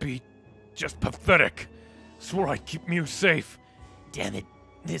 Can't be. Just pathetic. Swore I'd keep Mew safe. Damn it.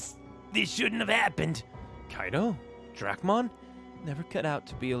 This shouldn't have happened. Kaido? Drachmon? Never cut out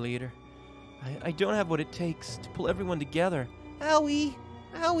to be a leader. I don't have what it takes to pull everyone together. Owie!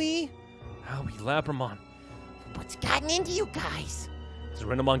 Owie! Aoi, Labramon. What's gotten into you guys? Has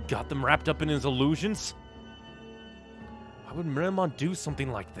Renamon got them wrapped up in his illusions? Why would Renamon do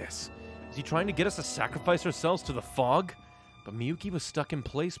something like this? Is he trying to get us to sacrifice ourselves to the fog? But Miyuki was stuck in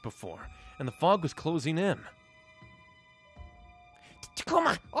place before, and the fog was closing in.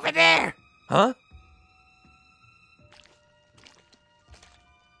 Tacoma, over there! Huh?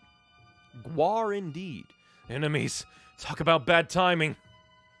 Gwar indeed. Enemies. Talk about bad timing.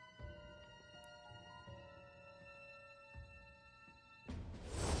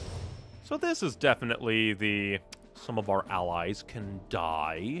 So this is definitely the some of our allies can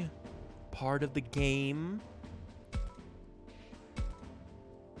die part of the game.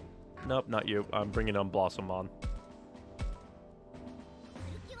 Nope, not you. I'm bringing on Blossom on.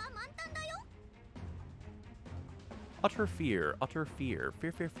 Utter fear, utter fear.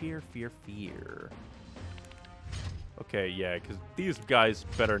 Fear, fear, fear, fear, fear. Okay, yeah, because these guys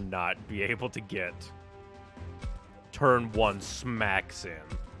better not be able to get turn one smacks in.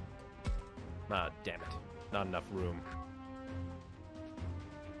 Ah, damn it. Not enough room.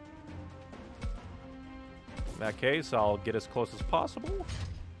 In that case, I'll get as close as possible.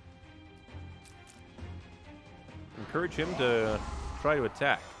 Encourage him to try to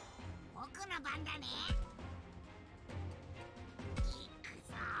attack.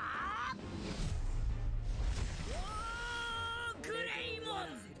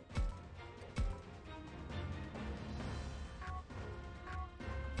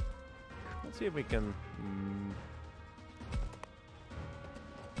 Let's see if we can...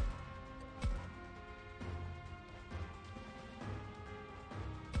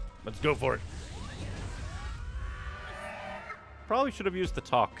 Let's go for it. Probably should have used the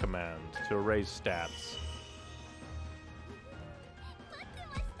talk command to raise stats.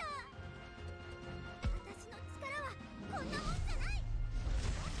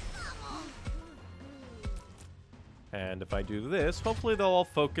 And if I do this, hopefully they'll all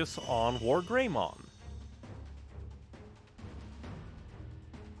focus on War Greymon.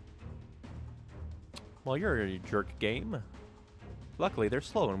 Well, you're a jerk game. Luckily, they're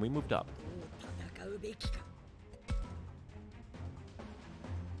slow and we moved up.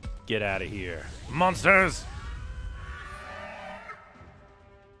 Get out of here. Monsters!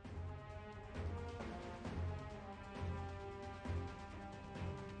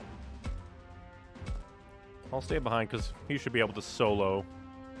 I'll stay behind because he should be able to solo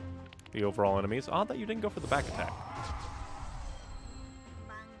the overall enemies. Odd that you didn't go for the back attack.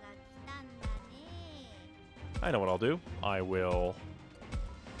 I know what I'll do. I will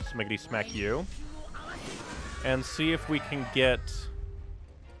smiggity smack you and see if we can get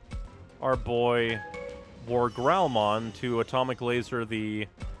our boy War Growlmon to atomic laser the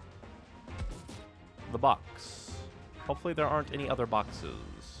the box. Hopefully there aren't any other boxes.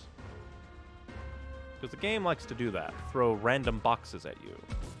 Because the game likes to do that. Throw random boxes at you.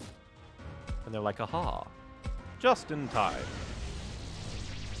 And they're like, aha. Just in time.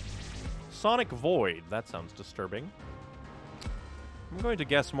 Sonic Void. That sounds disturbing. I'm going to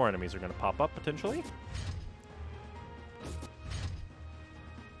guess more enemies are going to pop up, potentially.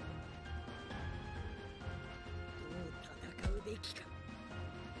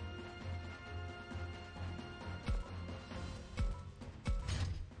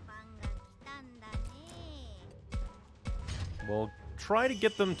 We'll try to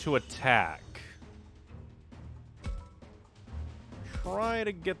get them to attack. Try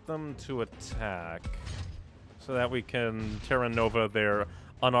to get them to attack so that we can Terra Nova their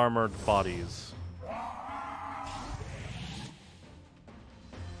unarmored bodies.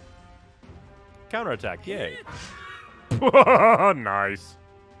 Counterattack, yay. Nice.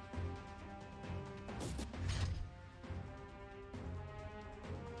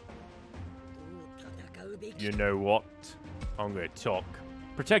 You know what? I'm gonna talk.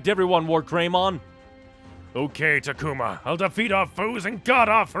 Protect everyone, War Greymon. Okay, Takuma. I'll defeat our foes and guard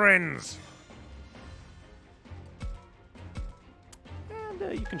our friends.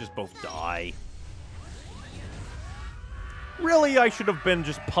 And you can just both die. Really, I should have been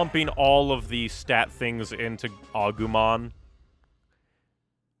just pumping all of the stat things into Agumon.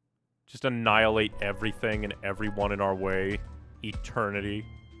 Just annihilate everything and everyone in our way. Eternity.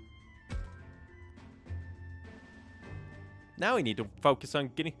 Now we need to focus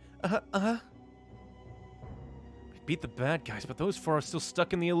on getting... We beat the bad guys, but those four are still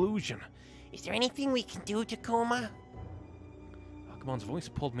stuck in the illusion. Is there anything we can do, Takuma? Agumon's voice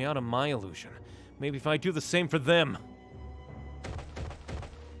pulled me out of my illusion. Maybe if I do the same for them.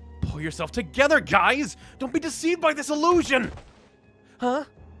 Pull yourself together, guys! Don't be deceived by this illusion! Huh?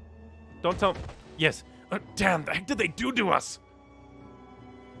 Don't tell... Yes. Damn, the heck did they do to us?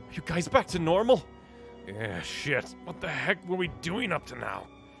 Are you guys back to normal? Yeah, shit. What the heck were we doing up to now?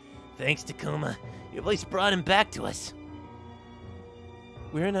 Thanks, Takuma. Your voice brought him back to us.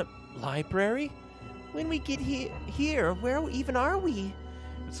 We're in a library? When we get here, where even are we?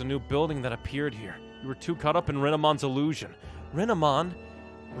 It's a new building that appeared here. You were too caught up in Renamon's illusion. Renamon?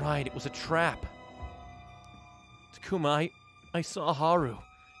 Right, it was a trap. Takuma, I saw Haru.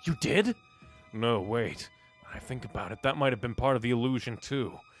 You did? No, wait. When I think about it, that might have been part of the illusion,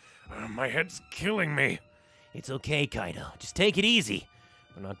 too. My head's killing me. It's okay, Kaido. Just take it easy.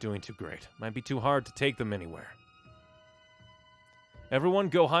 They're not doing too great. Might be too hard to take them anywhere. Everyone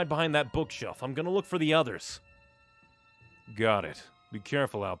go hide behind that bookshelf. I'm gonna look for the others. Got it. Be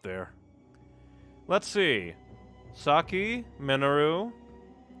careful out there. Let's see. Saki, Minoru.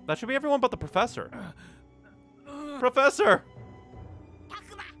 That should be everyone but the professor. Professor!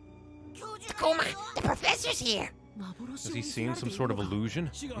 Takuma, the professor's here. Has he seen some sort of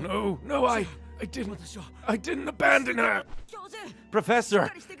illusion? No, I didn't abandon her. Professor,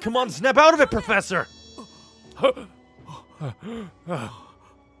 come on, snap out of it, Professor. You're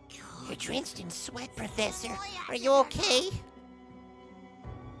drenched in sweat, Professor. Are you okay?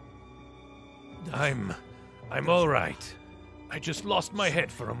 I'm all right. I just lost my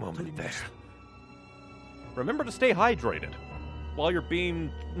head for a moment there. Remember to stay hydrated while you're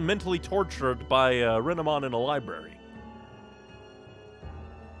being mentally tortured by Renamon in a library.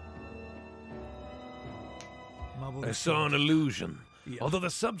 I saw an illusion, although the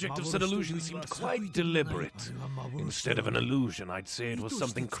subject of said illusion seemed quite deliberate. Instead of an illusion, I'd say it was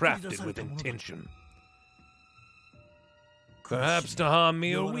something crafted with intention. Perhaps to harm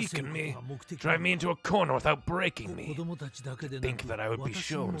me or weaken me, drive me into a corner without breaking me. Think that I would be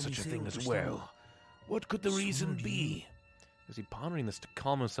shown such a thing as well. What could the reason be? Is he pondering this to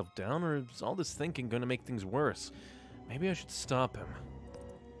calm himself down, or is all this thinking going to make things worse? Maybe I should stop him.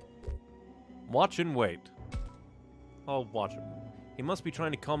 Watch and wait. I'll watch him. He must be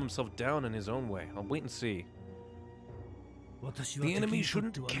trying to calm himself down in his own way. I'll wait and see. The enemy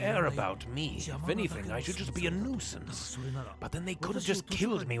shouldn't care about me. If anything, I should just be a nuisance. But then they could have just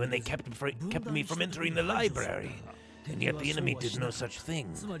killed me when they kept me from entering the library. And yet the enemy did no such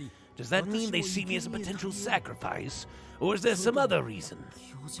thing. Does that mean they see me as a potential sacrifice? Or is there some other reason?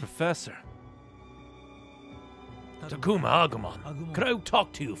 Professor. Takuma, Agumon, could I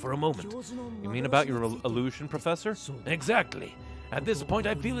talk to you for a moment? You mean about your illusion, Professor? Exactly. At this point,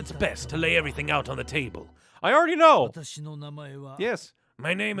 I feel it's best to lay everything out on the table. I already know! Yes.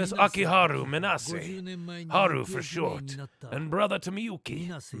 My name is Akiharu Minase, Haru for short, and brother to Miyuki,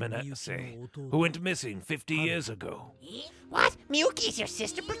 Minase, who went missing 50 years ago. What? Miyuki's your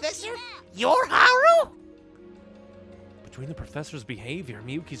sister, Professor? You're Haru? Between the professor's behavior,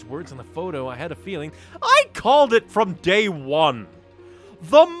 Miyuki's words, and the photo, I had a feeling. I called it from day one.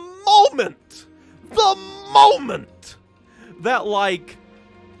 The moment that, like,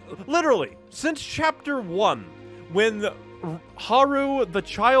 literally, since chapter 1, when Haru, the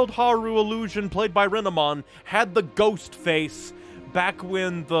child Haru illusion played by Renamon, had the ghost face back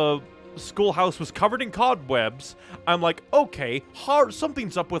when the schoolhouse was covered in cobwebs, I'm like, okay,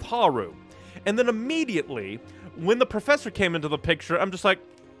 something's up with Haru. And then immediately, when the professor came into the picture, I'm just like,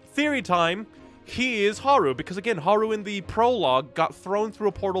 theory time, he is Haru. Because again, Haru in the prologue got thrown through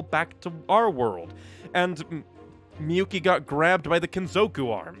a portal back to our world. And Miyuki got grabbed by the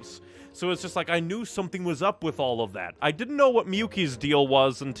Kenzoku arms. So it's just like, I knew something was up with all of that. I didn't know what Miyuki's deal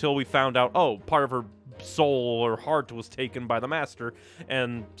was until we found out, oh, part of her soul or heart was taken by the master,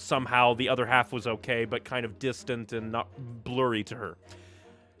 and somehow the other half was okay, but kind of distant and not blurry to her.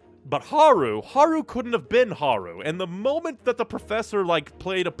 But Haru couldn't have been Haru, and the moment that the professor, like,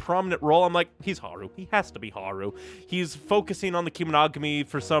 played a prominent role, I'm like, he's Haru. He has to be Haru. He's focusing on the Kemonogami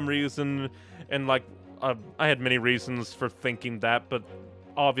for some reason, and, like, I had many reasons for thinking that, but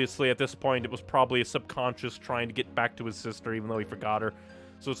obviously at this point it was probably a subconscious trying to get back to his sister, even though he forgot her.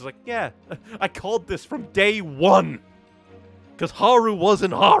 So it's like, yeah, I called this from day one, because Haru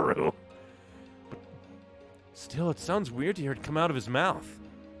wasn't Haru. But still, it sounds weird to hear it come out of his mouth.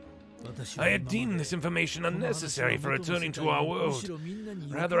 I had deemed this information unnecessary for returning to our world.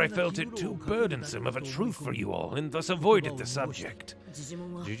 Rather, I felt it too burdensome of a truth for you all, and thus avoided the subject.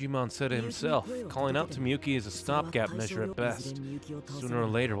 Digimon said it himself. Calling out to Miyuki is a stopgap measure at best. Sooner or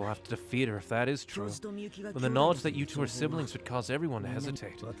later, we'll have to defeat her if that is true. But the knowledge that you two are siblings would cause everyone to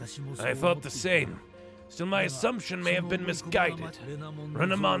hesitate. I thought the same. Still, my assumption may have been misguided.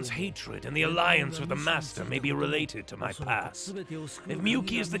 Renamon's hatred and the alliance with the Master may be related to my past. If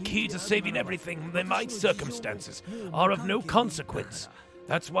Miyuki is the key to saving everything, then my circumstances are of no consequence.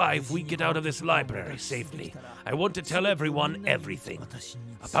 That's why, if we get out of this library safely, I want to tell everyone everything.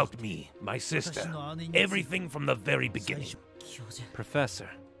 About me, my sister, everything from the very beginning. Professor.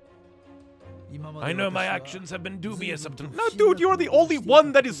 I know my actions have been dubious up to now. No, dude, you're the only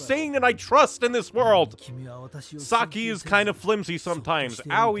one that is sane and I trust in this world. Saki is kind of flimsy sometimes.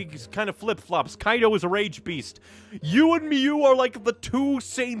 Aoi is kind of flip-flops. Kaido is a rage beast. You and Miyu are like the two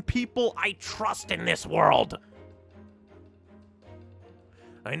sane people I trust in this world.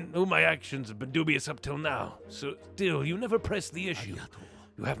 I know my actions have been dubious up till now, so still, you never pressed the issue.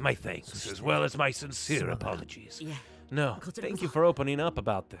 You have my thanks, as well as my sincere apologies. No, thank you for opening up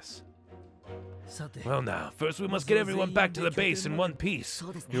about this. Well now, first we must get everyone back to the base in one piece.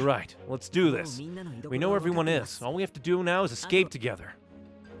 You're right. Let's do this. We know where everyone is. All we have to do now is escape together.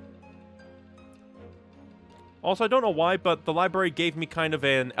 Also, I don't know why, but the library gave me kind of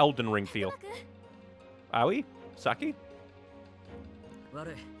an Elden Ring feel. Aoi? Saki?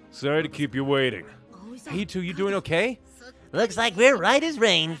 Sorry to keep you waiting. Hey, two, you doing okay? Looks like we're right as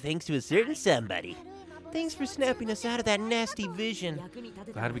rain, thanks to a certain somebody. Thanks for snapping us out of that nasty vision.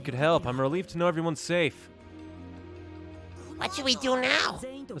 Glad we could help. I'm relieved to know everyone's safe. What should we do now?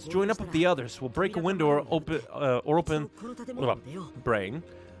 Let's join up with the others. We'll break a window or open brain.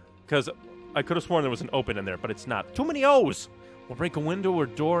 Because I could have sworn there was an open in there, but it's not. Too many O's! We'll break a window or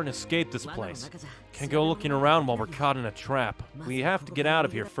door and escape this place. Can't go looking around while we're caught in a trap. We have to get out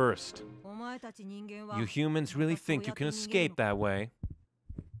of here first. You humans really think you can escape that way?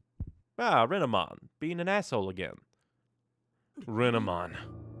 Ah, Renamon, being an asshole again. Renamon.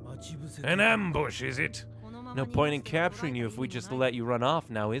 An ambush, is it? No point in capturing you if we just let you run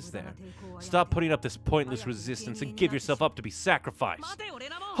off now, is there? Stop putting up this pointless resistance and give yourself up to be sacrificed.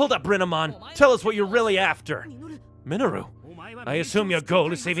 Hold up, Renamon! Tell us what you're really after! Minoru, I assume your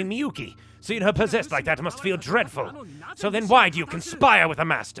goal is saving Miyuki. Seeing her possessed like that must feel dreadful. So then why do you conspire with the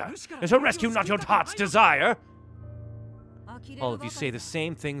Master? Is her rescue not your heart's desire? all of you say the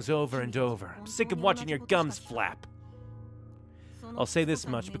same things over and over. I'm sick of watching your gums flap. I'll say this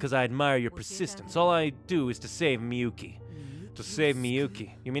much because I admire your persistence. All I do is to save Miyuki. To save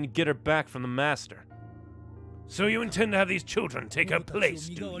Miyuki? You mean to get her back from the Master? So you intend to have these children take her place,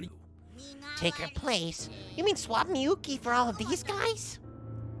 do you? Take her place? You mean swap Miyuki for all of these guys?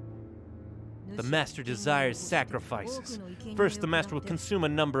 The Master desires sacrifices. First, the Master will consume a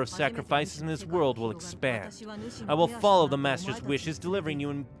number of sacrifices and his world will expand. I will follow the Master's wishes, delivering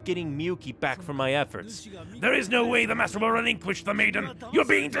you and getting Miyuki back from my efforts. There is no way the Master will relinquish the maiden! You're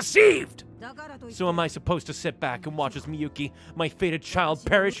being deceived! So am I supposed to sit back and watch as Miyuki, my fated child,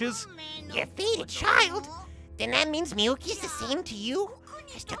 perishes? Your fated child? Then that means Miyuki's the same to you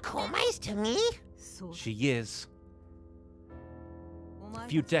as Takuma is to me? She is. A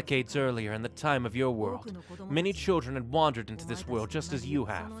few decades earlier, in the time of your world, many children had wandered into this world just as you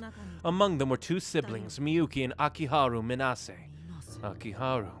have. Among them were two siblings, Miyuki and Akiharu Minase.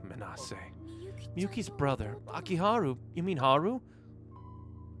 Akiharu Minase. Miyuki's brother. Akiharu? You mean Haru?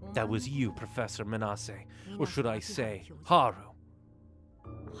 That was you, Professor Minase. Or should I say, Haru.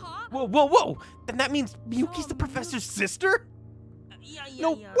 Whoa, whoa, whoa! Then that means Miyuki's the professor's sister?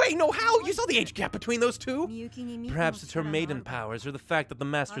 No way, no how! You saw the age gap between those two? Perhaps it's her maiden powers, or the fact that the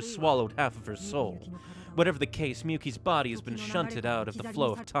master swallowed half of her soul. Whatever the case, Miyuki's body has been shunted out of the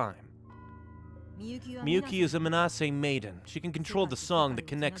flow of time. Miyuki is a Minase maiden. She can control the song that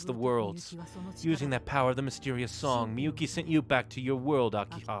connects the worlds. Using that power of the mysterious song, Miyuki sent you back to your world,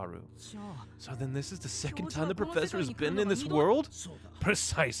 Akiharu. So then this is the second time the professor has been in this world?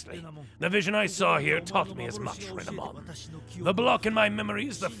 Precisely. The vision I saw here taught me as much, Renamon. The block in my memory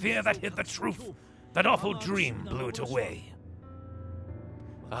is the fear that hid the truth. That awful dream blew it away.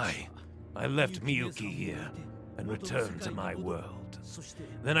 I left Miyuki here and returned to my world.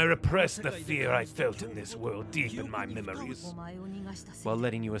 Then I repressed the fear I felt in this world deep in my memories. While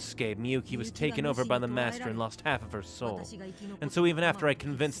letting you escape, Miyuki was taken over by the master and lost half of her soul. And so even after I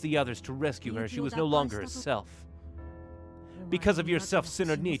convinced the others to rescue her, she was no longer herself. Because of your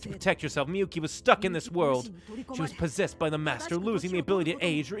self-centered need to protect yourself, Miyuki was stuck in this world. She was possessed by the master, losing the ability to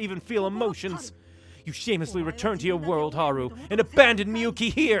age or even feel emotions. You shamelessly returned to your world, Haru, and abandoned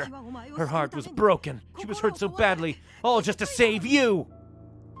Miyuki here. Her heart was broken. She was hurt so badly, all just to save you.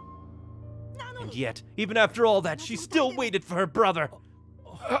 And yet, even after all that, she still waited for her brother.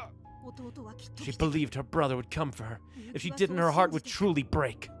 She believed her brother would come for her. If she didn't, her heart would truly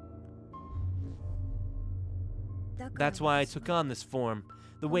break. That's why I took on this form.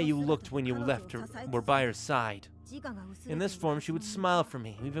 The way you looked when you left her were by her side. In this form, she would smile for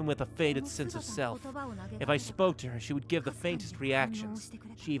me, even with a faded sense of self. If I spoke to her, she would give the faintest reactions.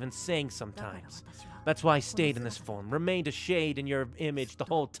 She even sang sometimes. That's why I stayed in this form, remained a shade in your image the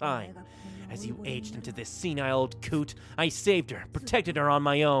whole time. As you aged into this senile old coot, I saved her, protected her on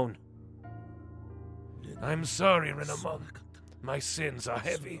my own. I'm sorry, Renamon. My sins are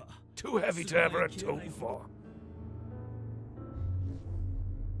heavy. Too heavy to ever atone for.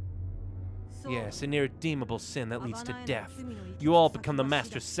 Yes, an irredeemable sin that leads to death. You all become the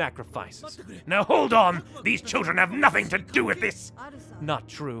master's sacrifices. Now hold on! These children have nothing to do with this! Not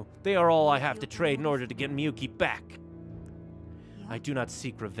true. They are all I have to trade in order to get Miyuki back. I do not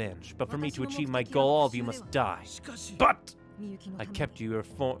seek revenge, but for me to achieve my goal, all of you must die. But I kept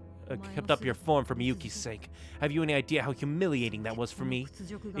up your form for Miyuki's sake. Have you any idea how humiliating that was for me?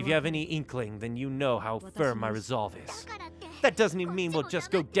 If you have any inkling, then you know how firm my resolve is. That doesn't even mean we'll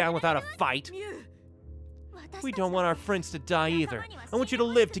just go down without a fight. We don't want our friends to die either. I want you to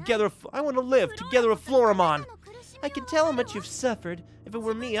live together. I want to live together with Floramon. I can tell how much you've suffered. If it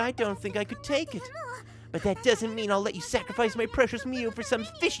were me, I don't think I could take it. But that doesn't mean I'll let you sacrifice my precious Miu for some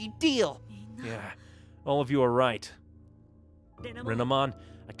fishy deal. Yeah, all of you are right. Renamon,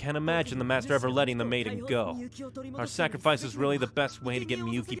 I can't imagine the master ever letting the maiden go. Our sacrifice is really the best way to get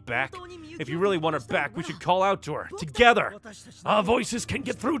Miyuki back. If you really want her back, we should call out to her, together. Our voices can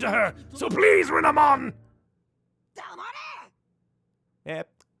get through to her, so please, Renamon! Yep,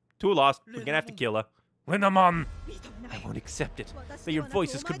 two lost. We're gonna have to kill her. Renamon! I won't accept it, that your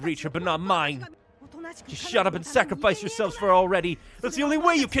voices could reach her, but not mine. Just shut up and sacrifice yourselves for her already. That's the only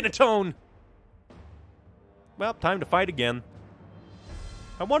way you can atone! Well, time to fight again.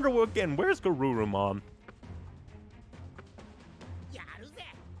 I wonder, again, where's Garurumon?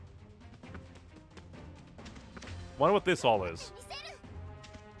 Wonder what this all is.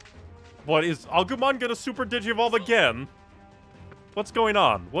 What, is Agumon gonna Super Digivolve again? What's going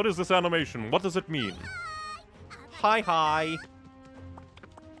on? What is this animation? What does it mean? Hi, hi.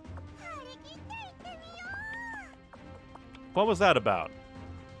 What was that about?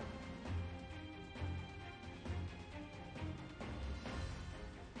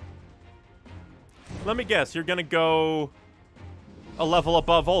 Let me guess, you're gonna go a level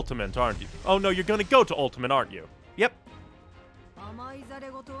above Ultimate, aren't you? Oh no, you're gonna go to Ultimate, aren't you? Yep.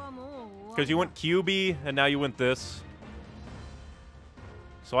 Because you went QB, and now you went this.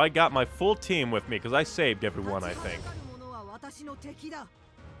 So I got my full team with me, because I saved everyone, I think.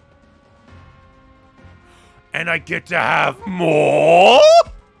 And I get to have more?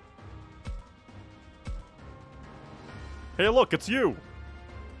 Hey look, it's you!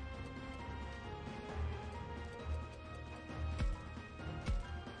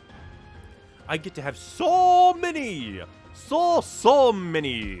 I get to have so many! So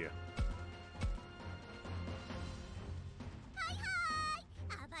many!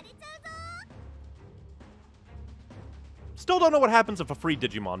 still don't know what happens if a free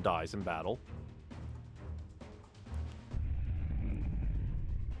Digimon dies in battle.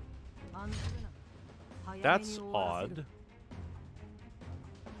 That's odd.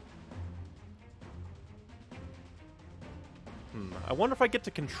 I wonder if I get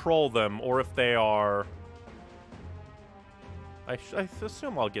to control them, or if they are... I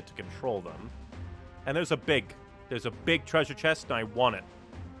assume I'll get to control them. And there's a big treasure chest, and I want it.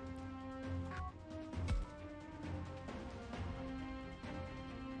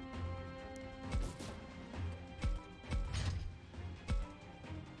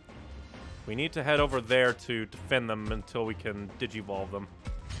 We need to head over there to defend them until we can digivolve them.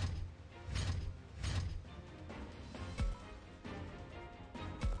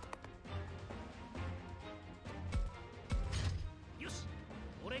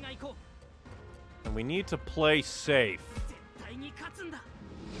 And we need to play safe.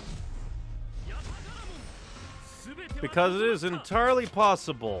 Because it is entirely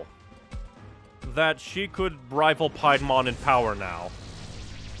possible that she could rival Piedmon in power now.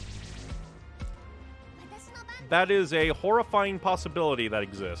 That is a horrifying possibility that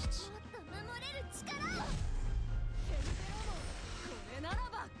exists.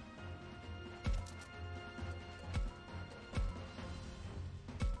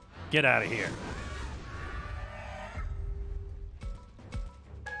 Get out of here.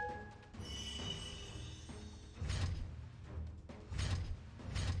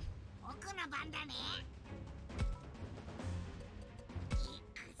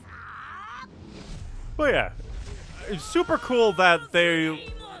 But yeah, it's super cool that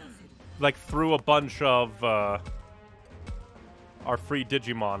they like threw a bunch of our free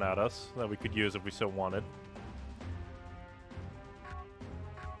Digimon at us that we could use if we so wanted.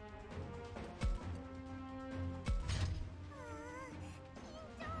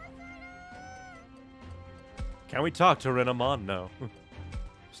 Can we talk to Renamon? No.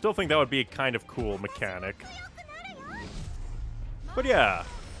 Still think that would be a kind of cool mechanic. But yeah.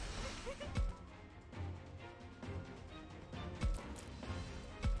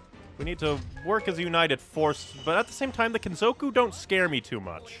 We need to work as a united force, but at the same time, the Kenzoku don't scare me too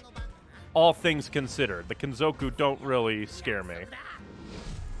much. All things considered, the Kenzoku don't really scare me.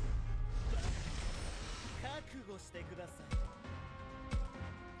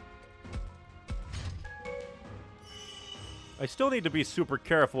 I still need to be super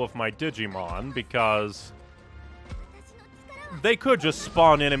careful with my Digimon, because they could just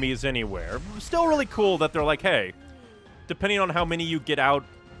spawn enemies anywhere. Still really cool that they're like, hey, depending on how many you get out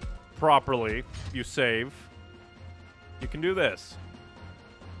properly, you save, you can do this.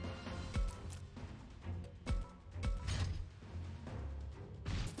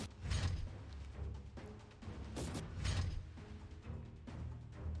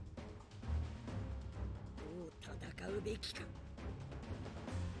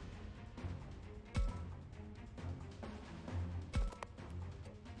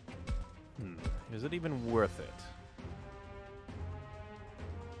 Is it even worth it?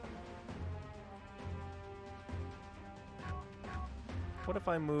 What if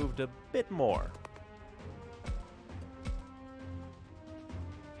I moved a bit more?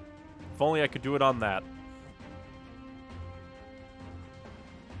 If only I could do it on that.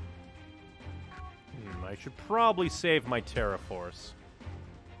 I should probably save my Terraforce.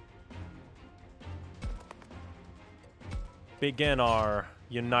 Begin our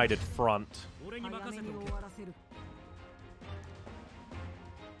united front.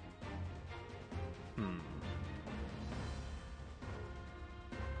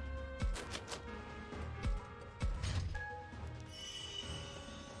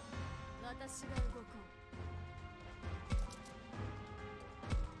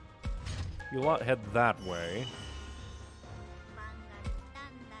 You'll not head that way.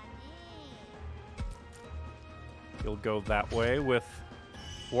 You'll go that way with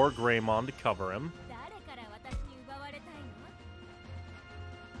War Greymon to cover him.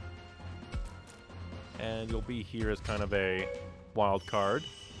 And you'll be here as kind of a wild card.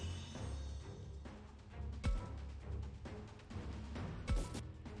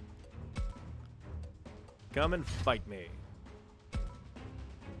 Come and fight me.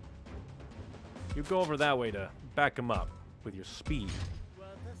 You go over that way to back him up with your speed.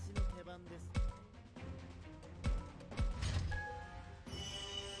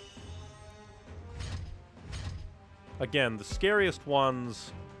 Again, the scariest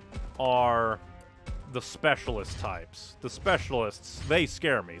ones are the specialist types. The specialists, they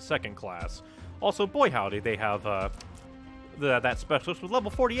scare me, second class. Also, boy howdy, they have that specialist with level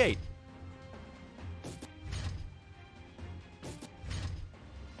 48.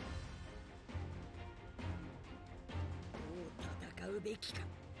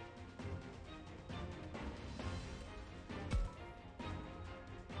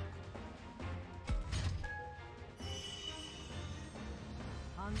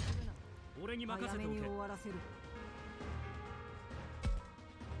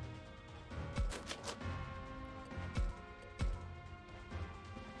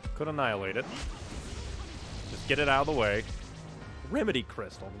 Could annihilate it. Just get it out of the way. Remedy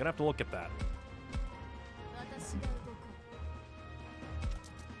crystal. I'm gonna have to look at that.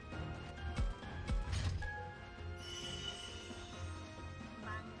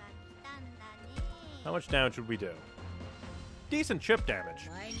 How much damage would we do? Decent chip damage.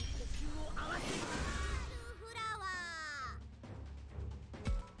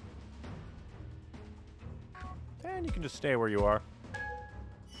 And you can just stay where you are.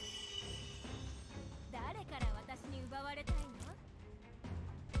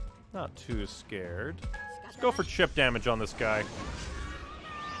 Not too scared. Let's go for chip damage on this guy.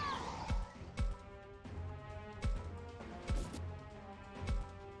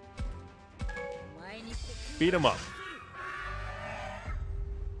 Beat him up.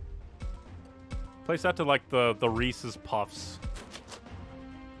 Place that to like the Reese's Puffs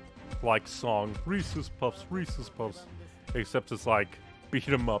like song. Reese's Puffs, Reese's Puffs. Except it's like beat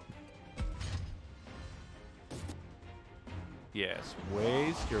him up. Yes,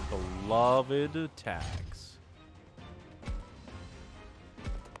 waste your beloved attacks.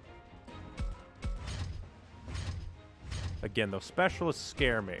 Again, those specialists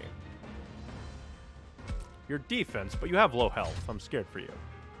scare me. Your defense, but you have low health. I'm scared for you.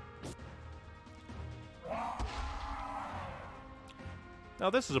 Now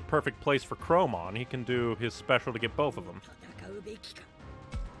this is a perfect place for Chromon. He can do his special to get both of them.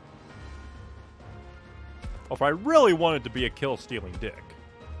 If I really wanted to be a kill-stealing dick,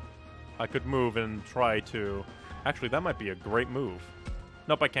 I could move and try to... Actually, that might be a great move.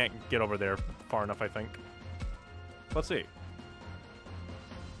 Nope, I can't get over there far enough, I think. Let's see.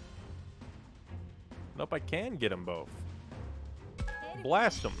 Nope, I can get them both.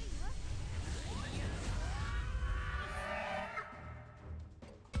 Blast them.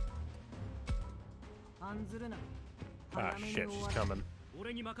 Ah, shit, she's coming.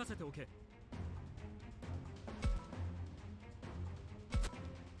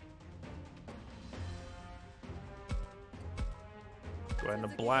 Go ahead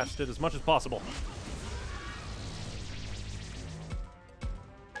and blast it as much as possible.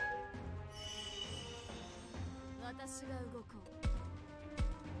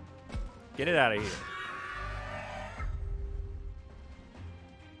 Get it out of here.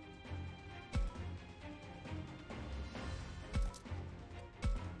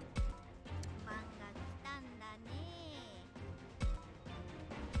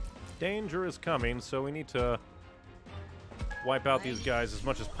 Danger is coming, so we need to wipe out these guys as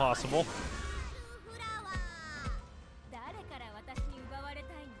much as possible.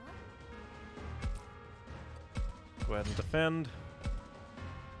 Go ahead and defend.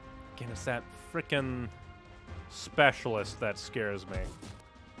 Again, it's that frickin' specialist that scares me.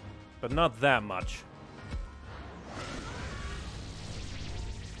 But not that much.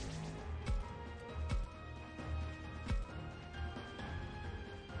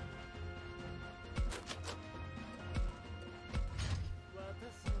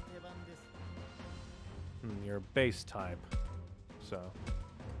 You're base type, so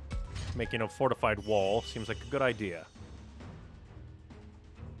making a fortified wall seems like a good idea.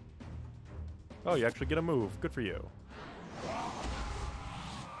 Oh, you actually get a move. Good for you.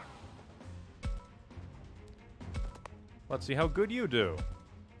 Let's see how good you do.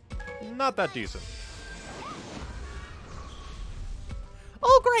 Not that decent.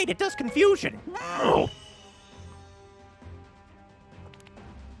 Oh, great! It does confusion! Oh.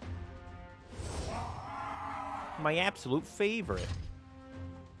 My absolute favorite.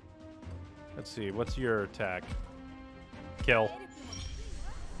 Let's see, what's your attack? Kill.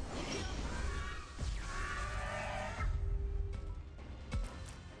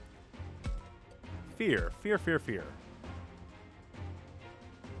 Fear, fear, fear, fear.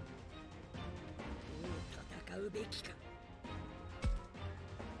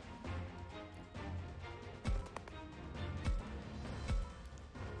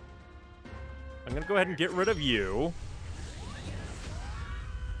 I'm gonna go ahead and get rid of you.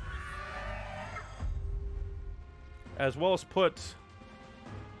 As well as put...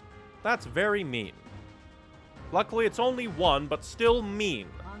 That's very mean. Luckily, it's only one, but still mean.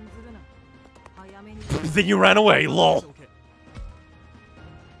 Then you ran away, lol.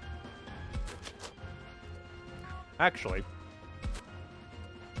 Actually...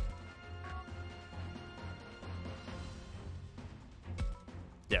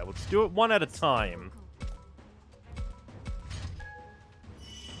 Yeah, let's do it one at a time.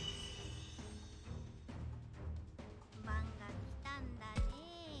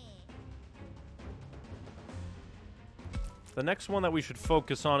 The next one that we should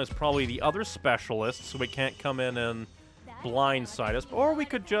focus on is probably the other specialists, so we can't come in and blindside us. Or we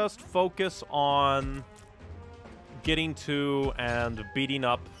could just focus on getting to and beating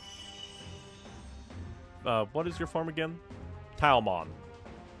up... what is your form again? Talmon.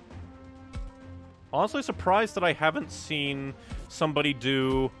 Honestly surprised that I haven't seen somebody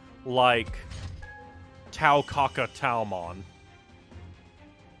do, like, Tau Kaka Talmon.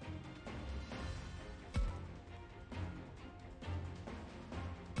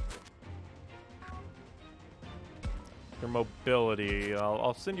 Your mobility.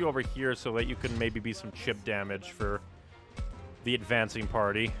 I'll send you over here so that you can maybe be some chip damage for the advancing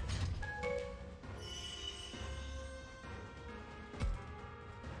party.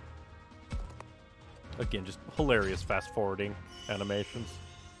 Again, just hilarious fast-forwarding animations.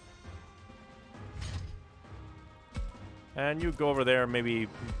 And you go over there and maybe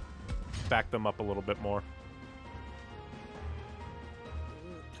back them up a little bit more.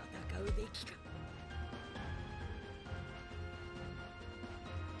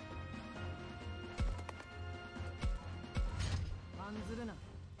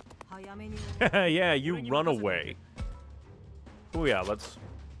 Yeah, you run away. Oh yeah, let's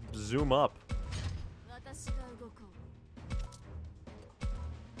zoom up.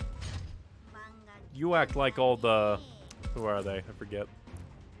 You act like all the... Who are they? I forget.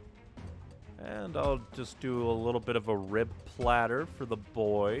 And I'll just do a little bit of a rib platter for the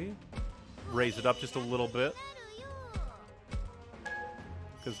boy. Raise it up just a little bit.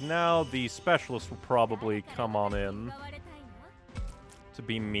 Because now the specialist will probably come on in to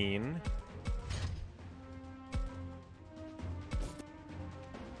be mean.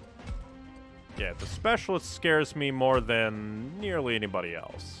 Yeah, the specialist scares me more than nearly anybody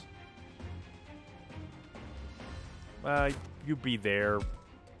else. You be there,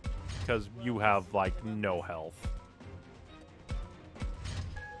 because you have, like, no health.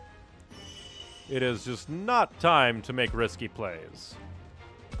 It is just not time to make risky plays.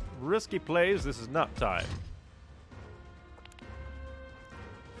 Risky plays, this is not time.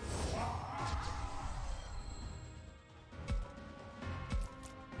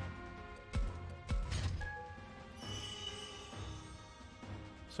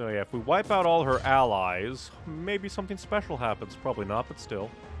 So yeah, if we wipe out all her allies, maybe something special happens. Probably not, but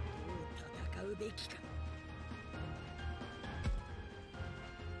still.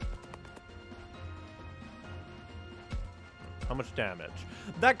 How much damage?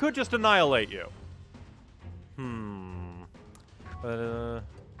 That could just annihilate you.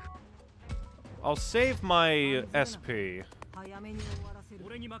 I'll save my SP.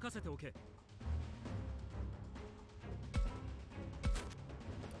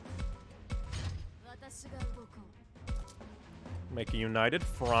 Make a united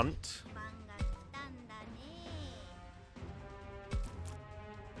front.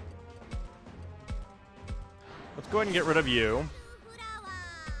 Let's go ahead and get rid of you.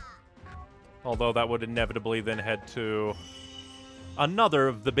 Although that would inevitably then head to another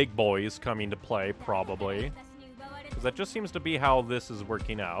of the big boys coming to play, probably. Because that just seems to be how this is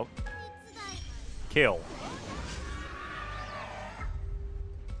working out. Kill.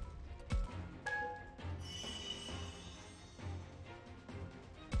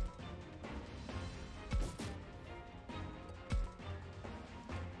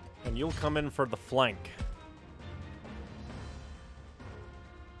 And you'll come in for the flank.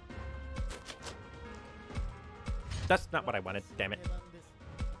 That's not what I wanted, damn it.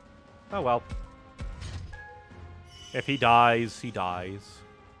 Oh well. If he dies, he dies.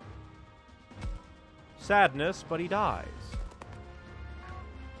 Sadness, but he dies.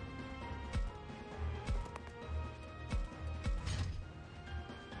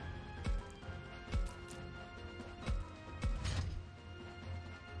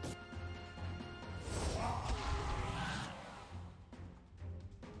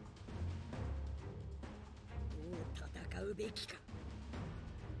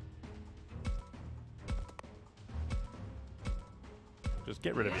 Just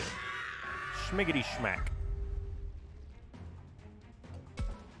get rid of you. Schmiggity schmack.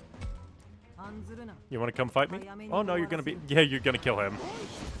 You want to come fight me? Oh no, you're gonna be... Yeah, you're gonna kill him.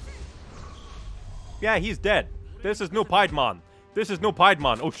 Yeah, he's dead. This is no Piedmon. This is no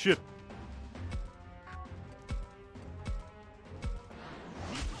Piedmon. Oh shit.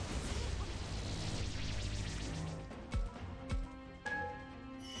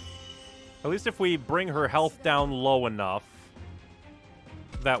 At least if we bring her health down low enough,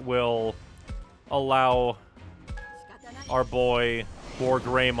 that will allow our boy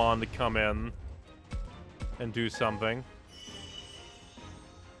Borgreymon to come in and do something.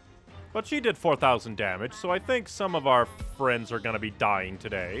 But she did 4,000 damage, so I think some of our friends are going to be dying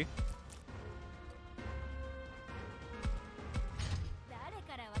today.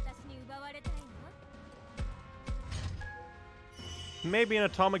 Maybe an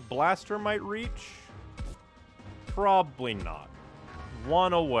atomic blaster might reach? Probably not.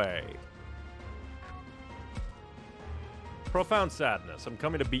 One away. Profound sadness. I'm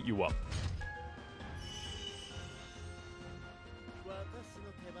coming to beat you up.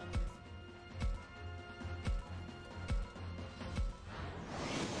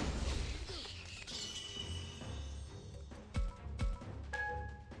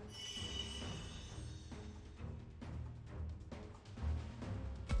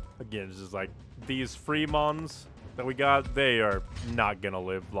 Again, it's just like, these Fremons that we got, they are not gonna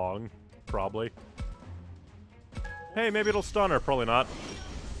live long, probably. Hey, maybe it'll stun her, probably not.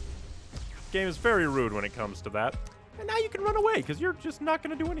 Game is very rude when it comes to that. And now you can run away, because you're just not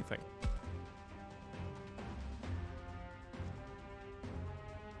gonna do anything.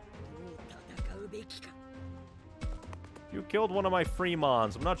 You killed one of my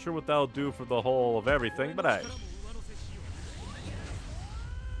Fremons. I'm not sure what that'll do for the whole of everything, but hey.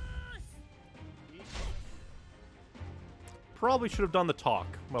 Probably should have done the talk.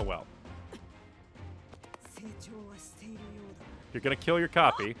 Oh well. You're gonna kill your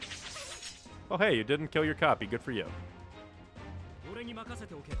copy. Oh hey, you didn't kill your copy. Good for you.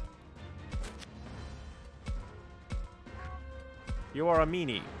 You are a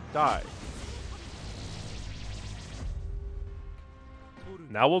meanie. Die.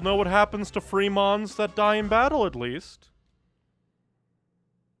 Now we'll know what happens to Fremons that die in battle, at least.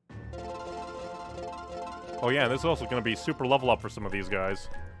 Oh yeah, and this is also going to be super level up for some of these guys.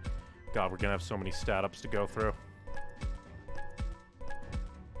 God, we're going to have so many stat ups to go through.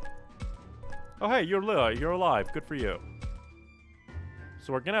 Oh hey, you're alive. Good for you.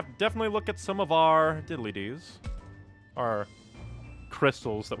 So we're going to have to definitely look at some of our diddly-dees. Our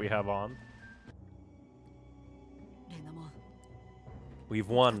crystals that we have on. We've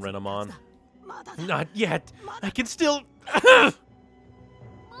won, Renamon. Not yet. I can still...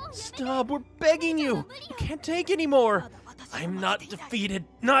 Stop, we're begging you. You can't take anymore. I'm not defeated.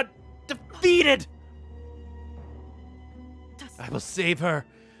 Not defeated. I will save her,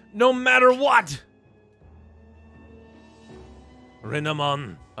 no matter what.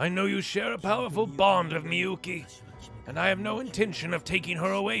 Renamon, I know you share a powerful bond with Miyuki, and I have no intention of taking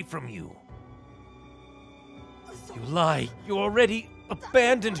her away from you. You lie. You already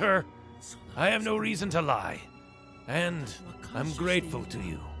abandoned her. I have no reason to lie, and I'm grateful to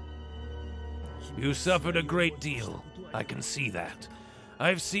you. You suffered a great deal. I can see that.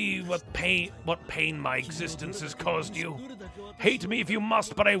 I've seen what pain my existence has caused you. Hate me if you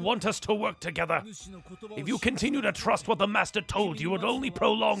must, but I want us to work together. If you continue to trust what the Master told you, it will only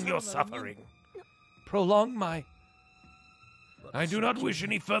prolong your suffering. Prolong my... I do not wish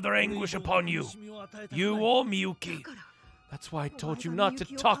any further anguish upon you. You or Miyuki. That's why I told you not to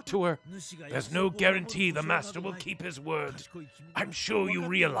talk to her. There's no guarantee the Master will keep his word. I'm sure you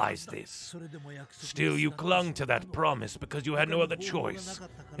realize this. Still, you clung to that promise because you had no other choice.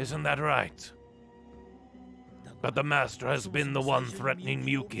 Isn't that right? But the Master has been the one threatening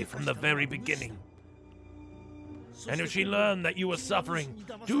Miyuki from the very beginning. And if she learned that you were suffering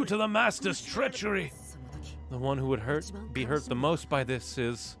due to the Master's treachery... The one who would be hurt the most by this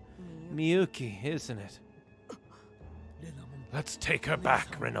is Miyuki, isn't it? Let's take her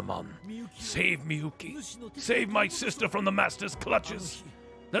back, Renamon. Save Miyuki. Save my sister from the Master's clutches.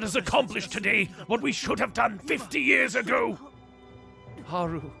 Let us accomplish today what we should have done 50 years ago.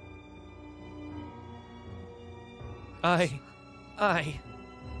 Haru. I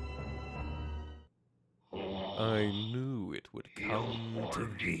knew it would come to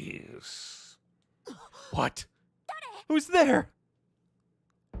this. What? Who's there?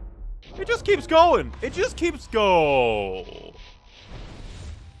 It just keeps going. It just keeps going.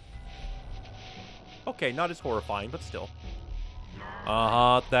 Okay, not as horrifying, but still. A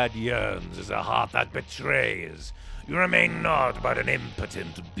heart that yearns is a heart that betrays. You remain naught but an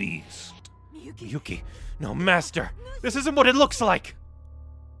impotent beast. Miyuki, no, Master. This isn't what it looks like.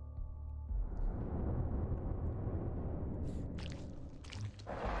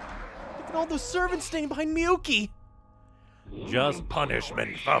 Look at all those servants standing behind Miyuki. Just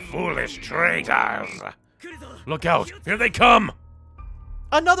punishment for foolish traitors. Look out, here they come.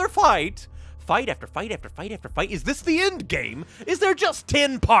 Another fight? Fight after fight after fight after fight. Is this the end game? Is there just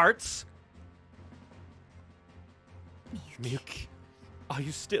 10 parts? Miyuki, Are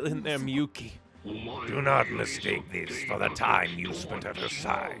you still in there, Miyuki? Do not mistake this for the time you spent at her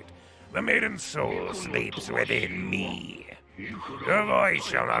side. The maiden's soul sleeps within me. Your voice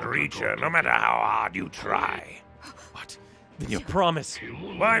shall not reach her, no matter how hard you try. What? Then you promise.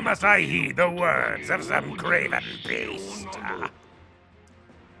 Why must I heed the words of some craven beast?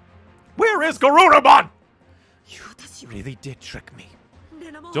 Where is Garurumon? You really did trick me.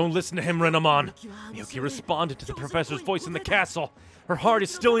 Don't listen to him, Renamon. Miyuki responded to the professor's voice in the castle. Her heart is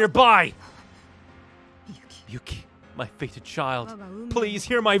still nearby. Miyuki, my fated child, please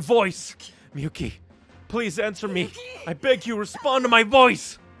hear my voice. Miyuki, please answer me. I beg you, respond to my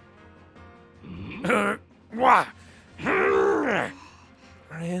voice. What?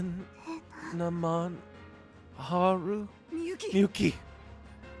 Renamon Haru? Miyuki.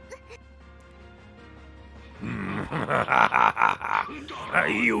 A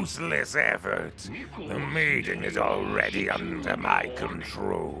useless effort. The maiden is already under my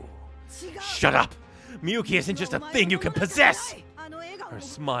control. Shut up! Miyuki isn't just a thing you can possess! Her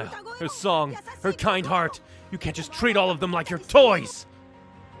smile, her song, her kind heart. You can't just treat all of them like your toys!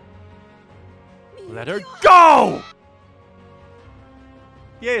 Let her go!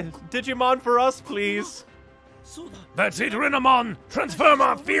 Yeah, Digimon for us, please. That's it, Renamon! Transform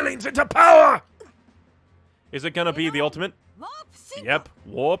our feelings into power! Is it gonna be the ultimate? Yep,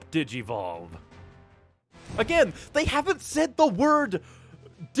 Warp Digivolve. Again, they haven't said the word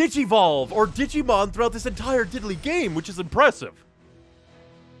Digivolve or Digimon throughout this entire diddly game, which is impressive.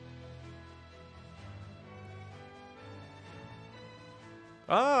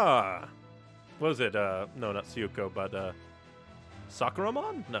 Ah. What is it? No, not Syuko, but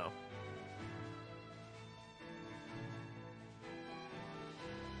Sakuramon? No.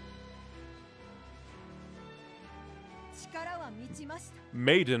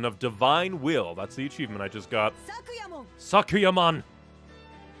 Maiden of Divine Will. That's the achievement I just got. Sakuyamon.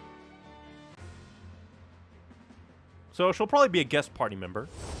 So she'll probably be a guest party member.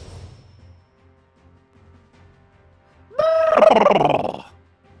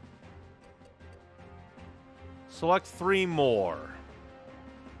 Select 3 more.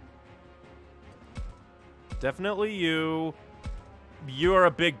 Definitely you. You're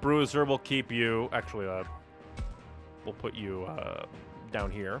a big bruiser. We'll keep you. Actually, we'll put you down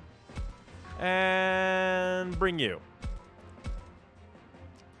here. And bring you.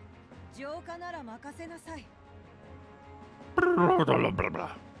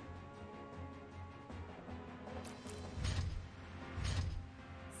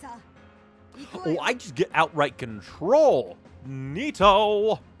 Oh, I just get outright control.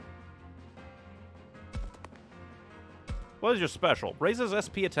 Neato. What is your special? Raises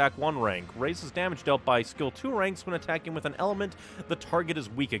SP attack 1 rank. Raises damage dealt by skill 2 ranks when attacking with an element the target is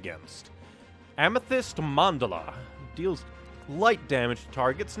weak against. Amethyst Mandala. Deals light damage to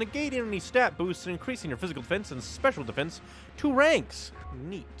targets, negating any stat boosts and increasing your physical defense and special defense 2 ranks.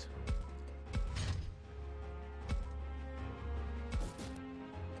 Neat.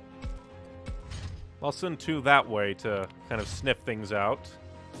 I'll send 2 that way to kind of sniff things out.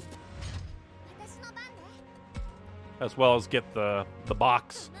 As well as get the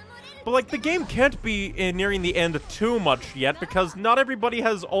box. But, like, the game can't be nearing the end too much yet, because not everybody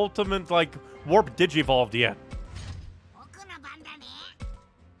has ultimate, like, Warp Digivolved yet.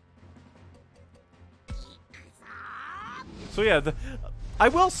 So, yeah, I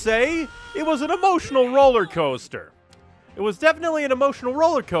will say, it was an emotional roller coaster. It was definitely an emotional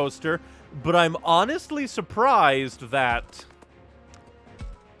roller coaster, but I'm honestly surprised that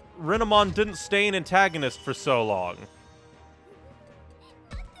Renamon didn't stay an antagonist for so long.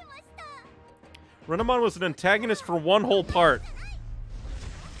 Renamon was an antagonist for 1 whole part.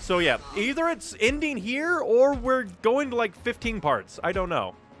 So yeah, either it's ending here or we're going to like 15 parts. I don't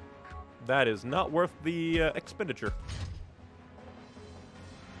know. That is not worth the expenditure.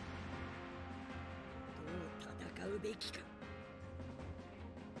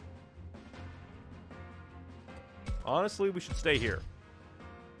 Honestly, we should stay here.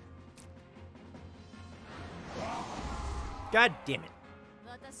 God damn it.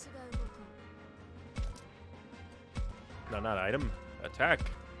 No, not item. Attack.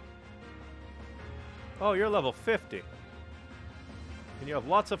 Oh, you're level 50. And you have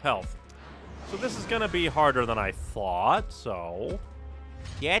lots of health. So this is gonna be harder than I thought, so...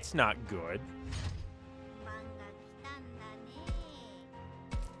 yeah, it's not good.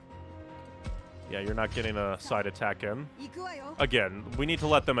 Yeah, you're not getting a side attack in. Again, we need to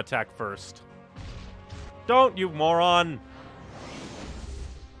let them attack first. Don't, you moron!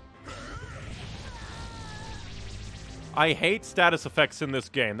 I hate status effects in this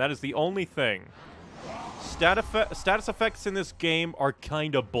game. That is the only thing. status effects in this game are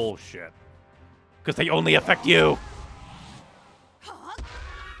kind of bullshit. Because they only affect you.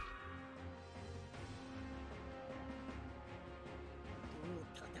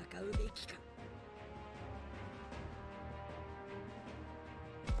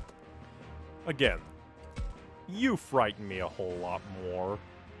 Again, you frighten me a whole lot more.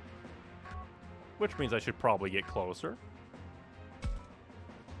 Which means I should probably get closer.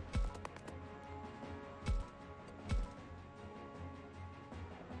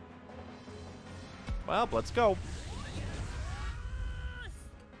 Well, let's go.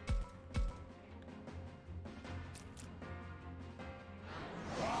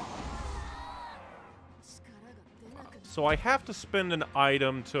 So I have to spend an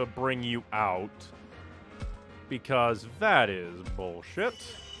item to bring you out. Because that is bullshit.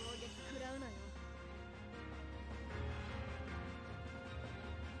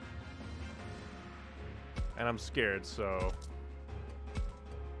 And I'm scared, so...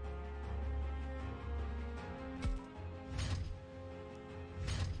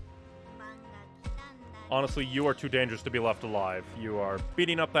 Honestly, you are too dangerous to be left alive. You are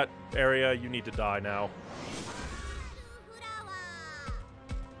beating up that area. You need to die now.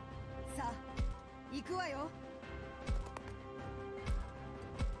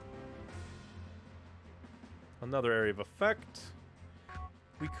 Another area of effect.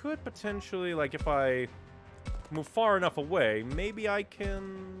 We could potentially, like, if I move far enough away, maybe I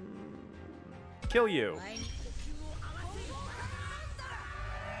can kill you.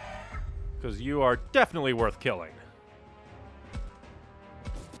 Because you are definitely worth killing.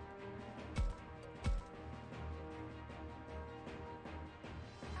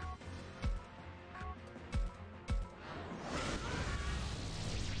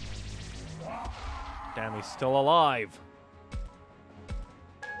 Damn, he's still alive.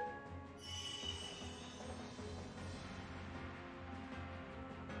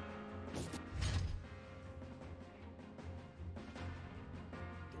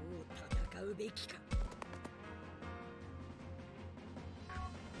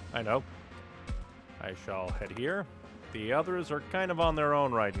 I know. I shall head here. The others are kind of on their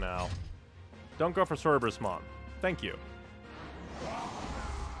own right now. Don't go for Cerberusmon. Thank you.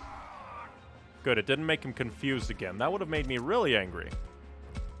 Good, it didn't make him confused again. That would have made me really angry.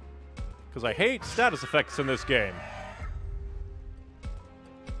 Because I hate status effects in this game.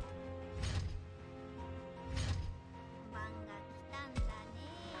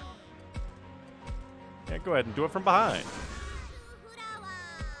 Yeah, go ahead and do it from behind.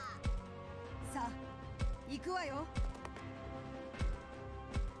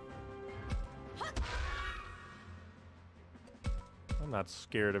 I'm not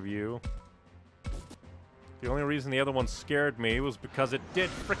scared of you. The only reason the other one scared me was because it did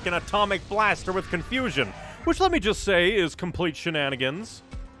frickin' atomic blaster with confusion, which let me just say is complete shenanigans.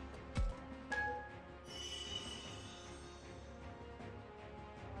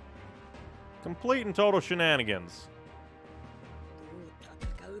 Complete and total shenanigans.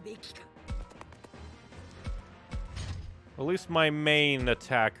 At least my main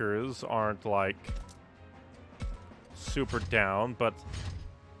attackers aren't, like, super down, but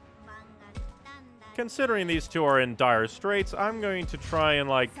considering these two are in dire straits, I'm going to try and,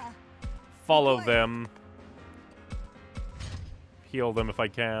 like, follow them. Heal them if I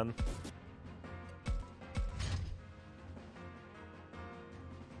can.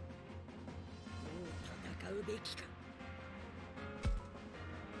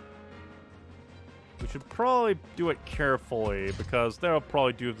 We should probably do it carefully, because they'll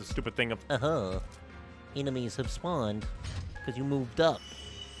probably do the stupid thing of... Enemies have spawned, because you moved up.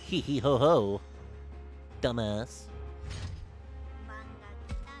 Hee hee ho ho. Dumbass.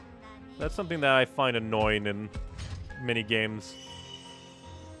 That's something that I find annoying in minigames.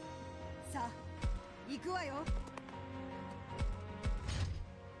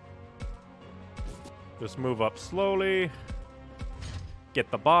 Just move up slowly.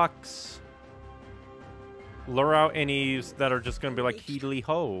 Get the box. Lure out any that are just going to be like, heedly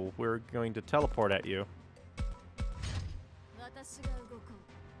ho, we're going to teleport at you.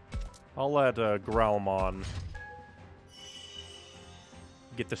 I'll let Growlmon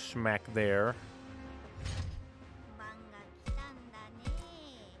get the smack there.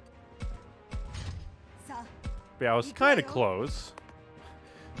 But yeah, I was kind of close.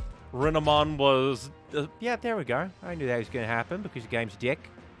 Renamon was... Yeah, there we go. I knew that was going to happen because the game's a dick.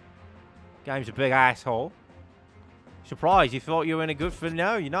 Game's a big asshole. Surprised, you thought you were in a good...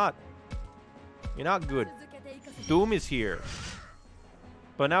 No, you're not. You're not good. Doom is here.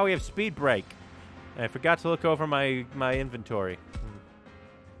 But now we have Speed Break. And I forgot to look over my inventory.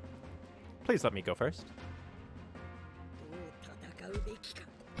 Please let me go first.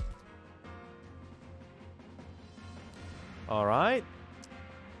 Alright.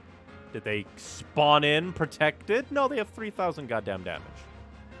 Did they spawn in protected? No, they have 3,000 goddamn damage.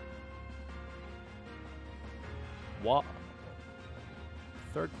 What?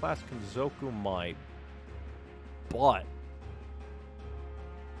 Third class Kenzoku my butt.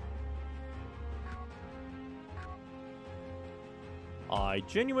 I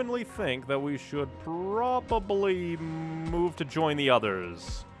genuinely think that we should probably move to join the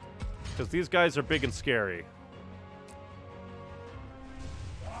others. Because these guys are big and scary.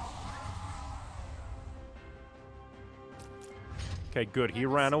 Okay, good. He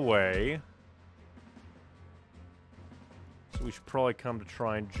ran away. So we should probably come to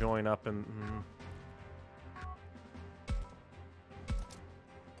try and join up and...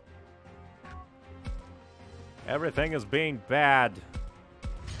 Everything is being bad.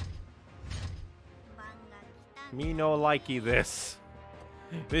 Me no likey this.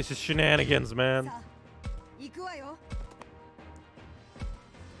 This is shenanigans, man.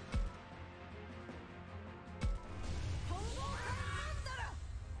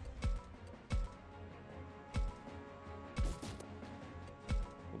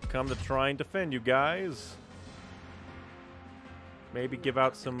 We'll come to try and defend you guys. Maybe give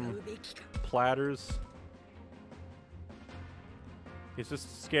out some platters. It's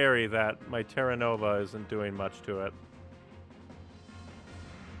just scary that my Terra Nova isn't doing much to it.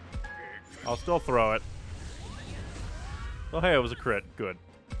 I'll still throw it. Oh, hey, it was a crit. Good.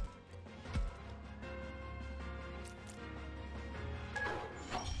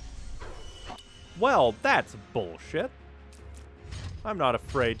 Well, that's bullshit. I'm not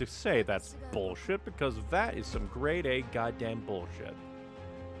afraid to say that's bullshit because that is some grade A goddamn bullshit.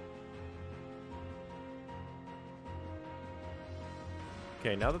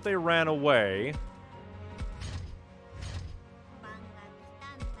 Okay, now that they ran away...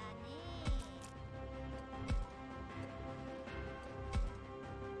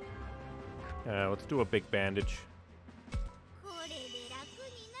 let's do a big bandage.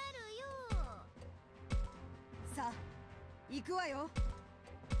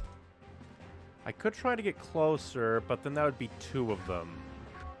 I could try to get closer, but then that would be two of them.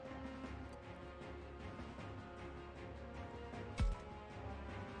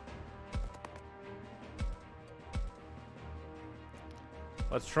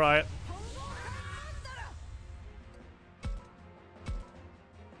 Let's try it.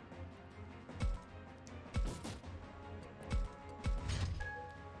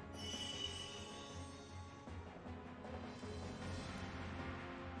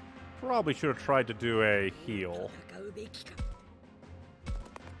 Probably should have tried to do a heal.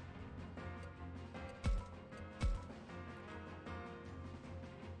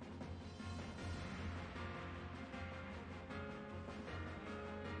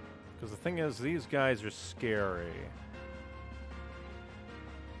 Because the thing is, these guys are scary.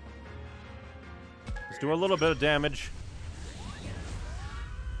 Let's do a little bit of damage.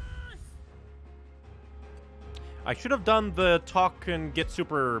 I should have done the talk and get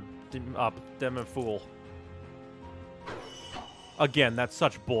super up, Demon Fool. Again, that's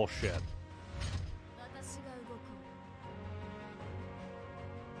such bullshit.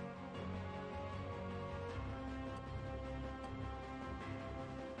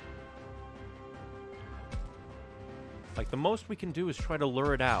 Like, the most we can do is try to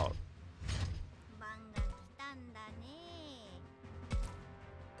lure it out.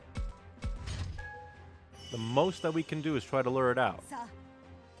 The most that we can do is try to lure it out.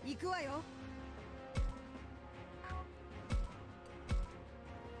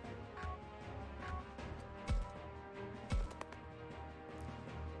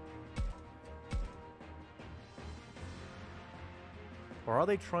 Or are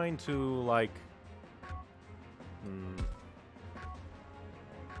they trying to, like...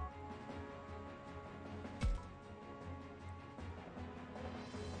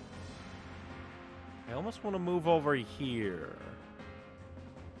 I almost want to move over here.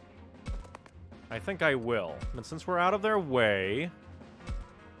 I think I will. And since we're out of their way,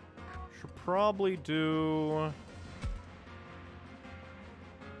 should probably do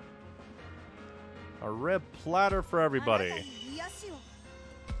a rib platter for everybody.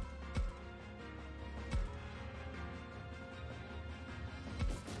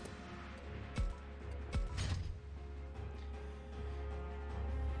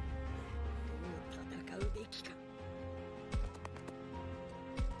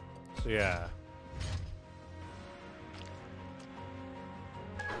 So yeah.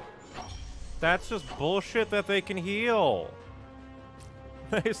 That's just bullshit that they can heal.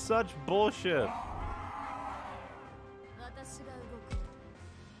 That is such bullshit.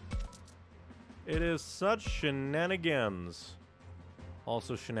 It is such shenanigans.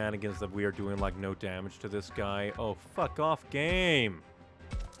 Also shenanigans that we are doing, like, no damage to this guy. Oh, fuck off, game.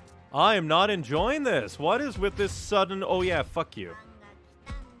 I am not enjoying this. What is with this sudden... Oh, yeah, fuck you.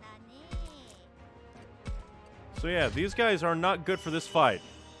 So, yeah, these guys are not good for this fight.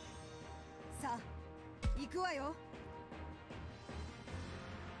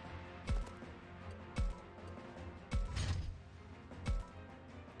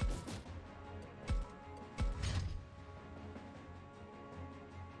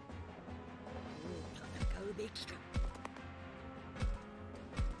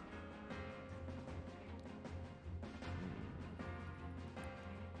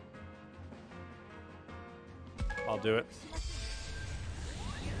 I'll do it.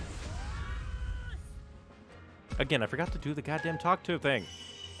 Again, I forgot to do the goddamn talk to thing.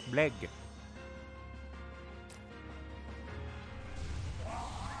 Bleg.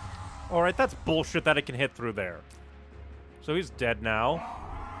 Alright, that's bullshit that it can hit through there. So he's dead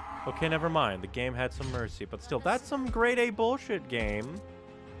now. Okay, never mind. The game had some mercy. But still, that's some grade A bullshit game.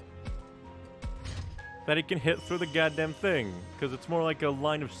 That it can hit through the goddamn thing. Because it's more like a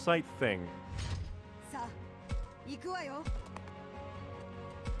line of sight thing.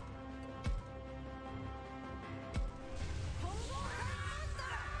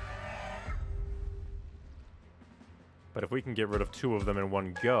 But if we can get rid of 2 of them in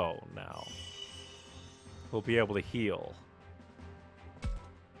one go now, we'll be able to heal.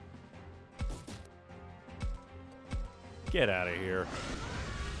 Get out of here.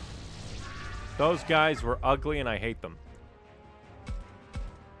 Those guys were ugly and I hate them.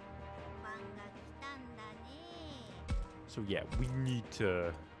 So yeah, we need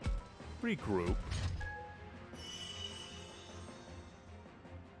to regroup.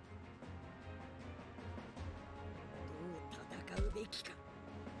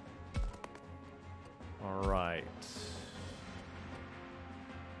 All right.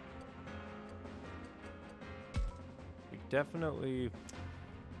 We definitely...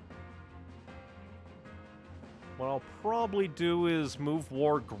 What I'll probably do is move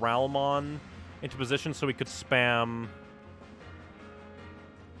War Growlmon into position so we could spam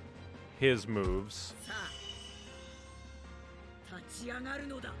his moves.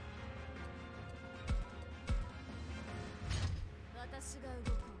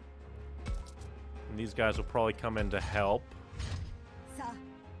 And these guys will probably come in to help.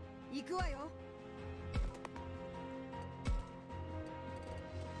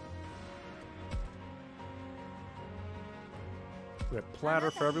 We have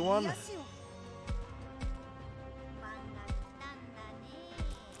platter for everyone.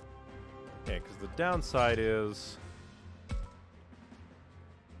 Okay, because the downside is...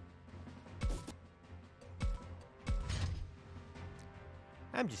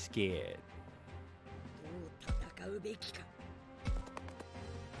 I'm just scared.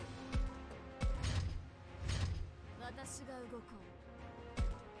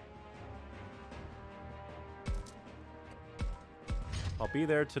 I'll be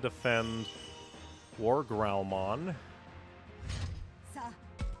there to defend War Growlmon.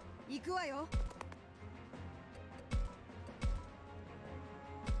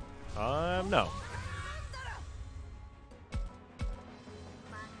 No.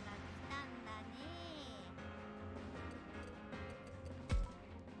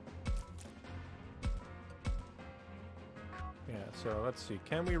 Yeah, so let's see.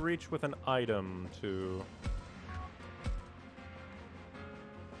 Can we reach with an item to...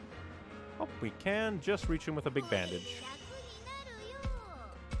 Oh, we can just reach him with a big bandage.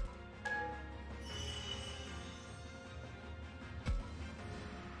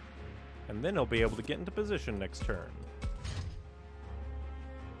 And then he'll be able to get into position next turn.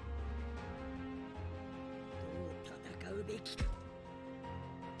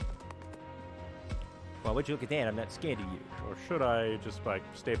 Well, would you look at that? I'm not scared of you. Or should I just, like,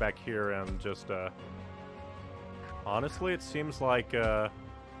 stay back here and just, Honestly, it seems like, Terra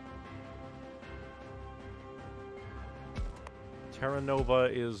Nova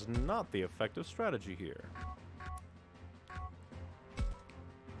is not the effective strategy here.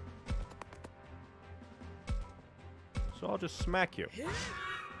 So I'll just smack you.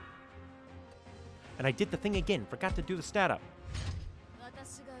 And I did the thing again. Forgot to do the stat up.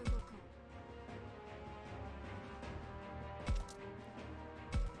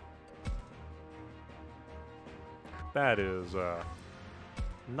 That is,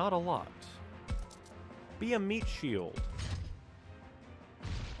 not a lot. Be a meat shield.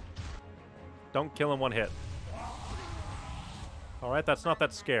 Don't kill in one hit. Alright, that's not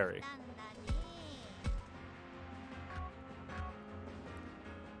that scary.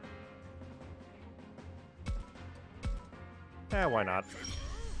 Eh, why not?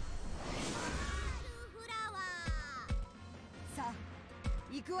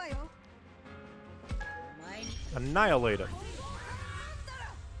 Annihilate it.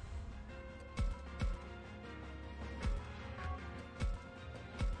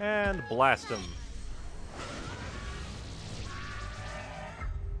 And blast him.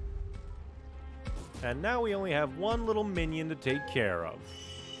 And now we only have one little minion to take care of.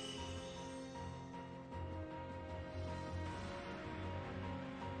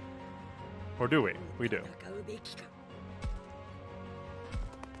 Or do we? We do.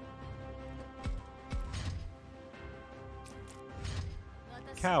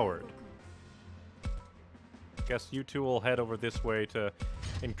 Coward. Guess you two will head over this way to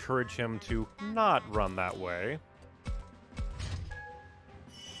encourage him to not run that way.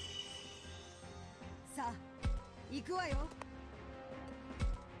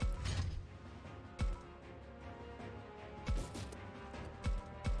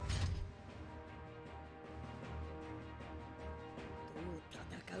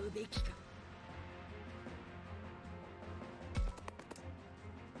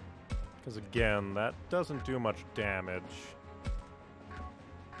 Because again, that doesn't do much damage.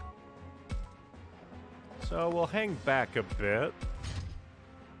 So we'll hang back a bit.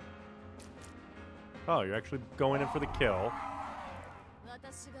 Oh, you're actually going in for the kill.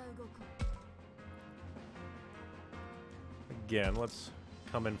 Again, let's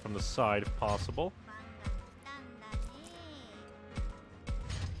come in from the side if possible.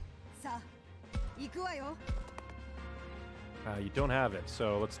 You don't have it,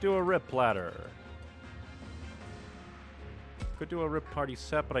 so let's do a rip platter. Could do a rip party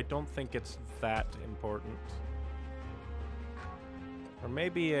set, but I don't think it's that important. Or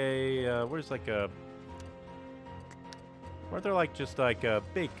maybe a, where's like a... Where they're like just like a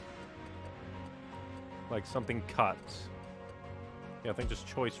big... Like something cut. Yeah, I think just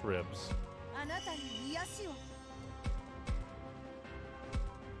choice ribs.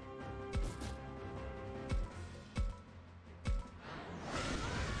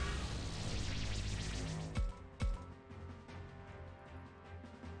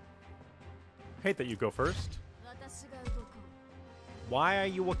 Hate that you go first. Why are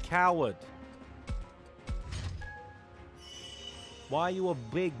you a coward? Why are you a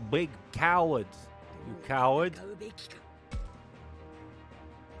big, big coward? You coward.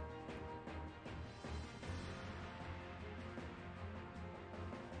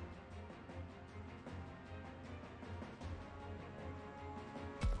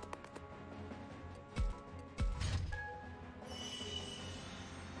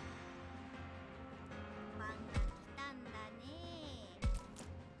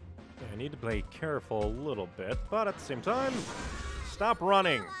 I need to play careful a little bit, but at the same time, stop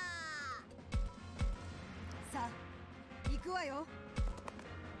running.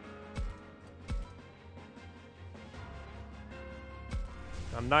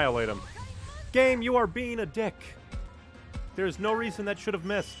 Annihilate him. Game, you are being a dick. There's no reason that should have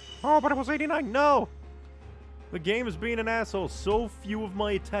missed. Oh, but it was 89. No! The game is being an asshole. So few of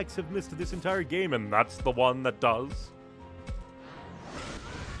my attacks have missed this entire game, and that's the one that does.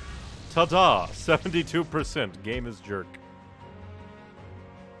 Ta-da! 72%. Game is jerk.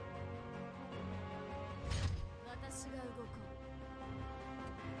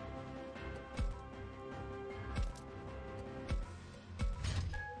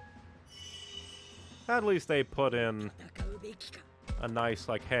 At least they put in a nice,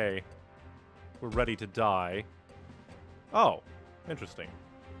 like, hey, we're ready to die. Oh, interesting.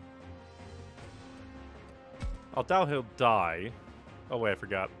 I'll doubt he'll die. Oh, wait, I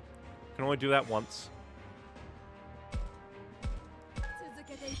forgot. Can only do that once.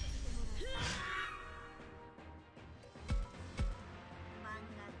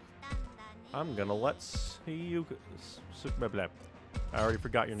 I'm gonna let you... I already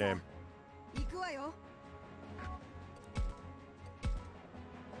forgot your name.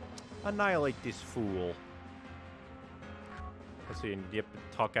 Annihilate this fool. Let's see, and yep,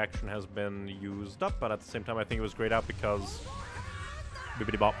 talk action has been used up, but at the same time I think it was grayed out because...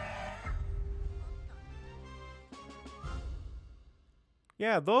 Bibbidi bop.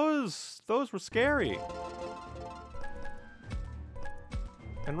 Yeah, those were scary.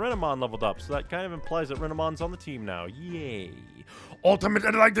 And Renamon leveled up, so that kind of implies that Renamon's on the team now. Yay. Ultimate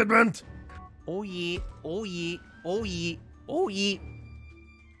Enlightenment! Oh yeah, oh yeah, oh yeah, oh yeah.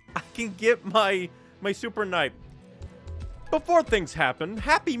 I can get my Super Knight. Before things happen,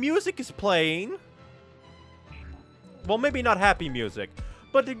 happy music is playing. Well, maybe not happy music,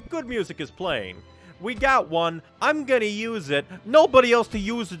 but the good music is playing. We got one. I'm gonna use it. Nobody else to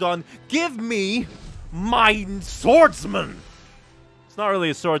use it on. Give me my swordsman. It's not really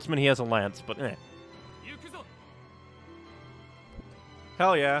a swordsman, he has a lance, but eh.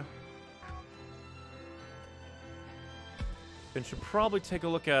 Hell yeah. Then should probably take a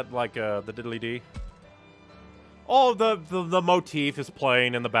look at, like, the diddly-dee. Oh, the motif is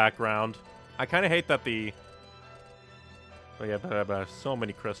playing in the background. I kind of hate that the... Oh yeah, but so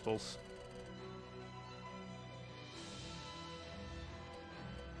many crystals.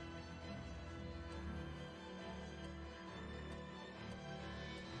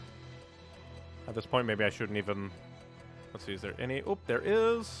 At this point, maybe I shouldn't even... Let's see, is there any... Oop, there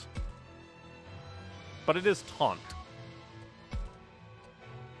is. But it is taunt.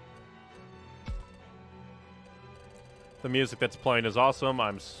 The music that's playing is awesome.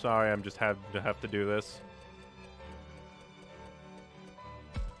 I'm sorry, I'm just have to do this.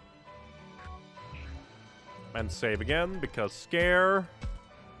 And save again, because scare.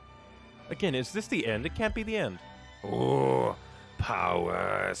 Again, is this the end? It can't be the end. Oh,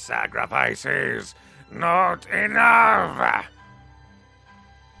 power sacrifices not enough.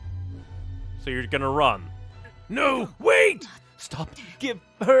 So you're gonna run. No, wait! Stop. Give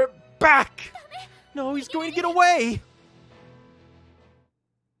her back! No, he's going to get away!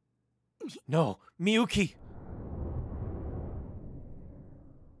 No, Miyuki!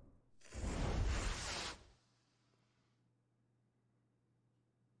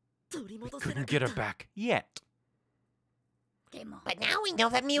 We couldn't get her back yet. But now we know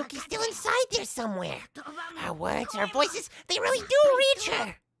that Miyuki's still inside there somewhere. Our words, our voices, they really do reach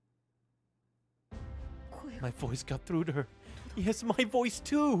her. My voice got through to her. Yes, my voice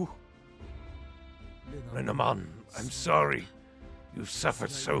too. Renamon, I'm sorry. You've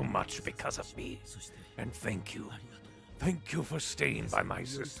suffered so much because of me. And thank you. Thank you for staying by my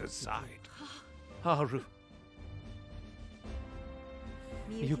sister's side. Haru.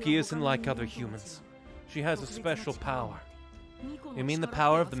 Miyuki isn't like other humans. She has a special power. You mean the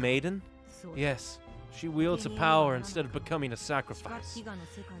power of the maiden? Yes. She wields a power instead of becoming a sacrifice.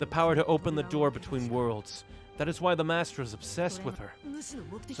 The power to open the door between worlds. That is why the Master is obsessed with her.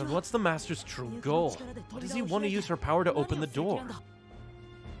 So what's the Master's true goal? Why does he want to use her power to open the door?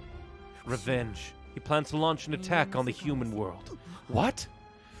 Revenge. He plans to launch an attack on the human world. What?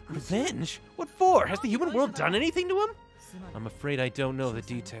 Revenge? What for? Has the human world done anything to him? I'm afraid I don't know the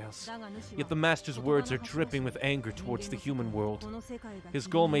details. Yet the Master's words are dripping with anger towards the human world. His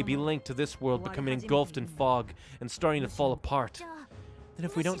goal may be linked to this world becoming engulfed in fog and starting to fall apart. Then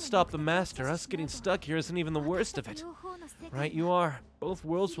if we don't stop the Master, us getting stuck here isn't even the worst of it. Right you are. Both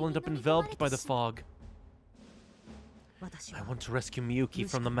worlds will end up enveloped by the fog. I want to rescue Miyuki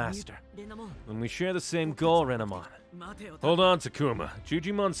from the Master. And we share the same goal, Renamon. Hold on, Takuma.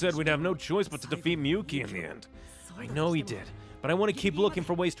 Jujimon said we'd have no choice but to defeat Miyuki in the end. I know he did, but I want to keep looking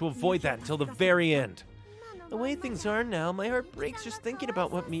for ways to avoid that until the very end. The way things are now, my heart breaks just thinking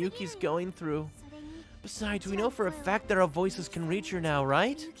about what Miyuki's going through. Besides, we know for a fact that our voices can reach her now,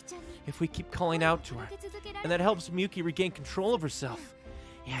 right? If we keep calling out to her, and that helps Miyuki regain control of herself.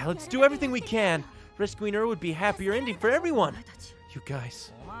 Yeah, let's do everything we can. Rescuing her would be a happier ending for everyone. You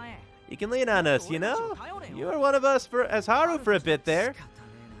guys, you can lean on us, you know? You were one of us as Haru for a bit there.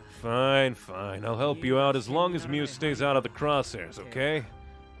 Fine, fine. I'll help you out as long as Mew stays out of the crosshairs, okay?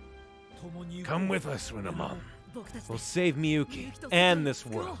 Come with us, Renamon. We'll save Miyuki and this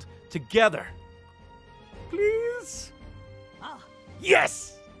world together. Please?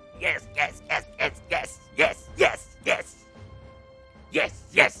 Yes! Yes, yes, yes, yes, yes, yes, yes, yes. Yes,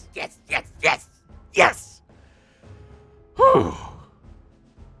 yes, yes, yes, yes, yes! Whew.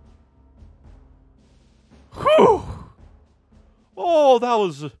 Whew. Oh, that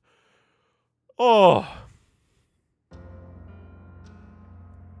was... Oh.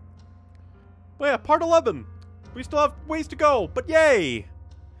 Well, yeah, part 11. We still have ways to go, but yay!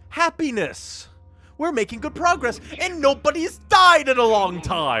 Happiness! We're making good progress, and nobody's died in a long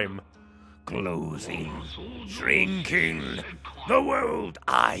time! Closing, shrinking, the world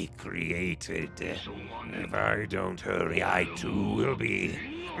I created. If I don't hurry, I too will be.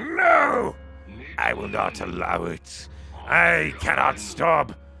 No! I will not allow it. I cannot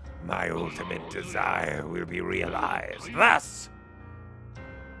stop. My ultimate desire will be realized. Thus,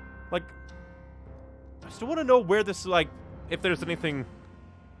 Like, I still want to know where this, like, if there's anything,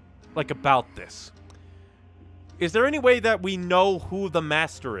 like, about this. Is there any way that we know who the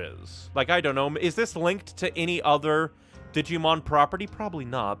Master is? Like, I don't know. Is this linked to any other Digimon property? Probably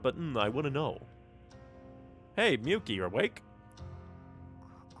not, but I want to know. Hey, Miyuki, you're awake?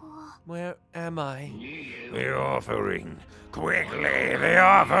 Where am I? the offering. Quickly, the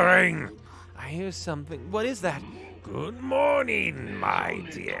offering. I hear something. What is that? Good morning, my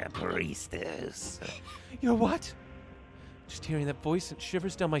dear priestess. You're what? Just hearing that voice sent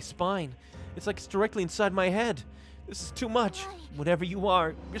shivers down my spine. It's like it's directly inside my head. This is too much. Whatever you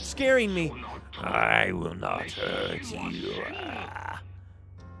are, you're scaring me. I will not hurt you.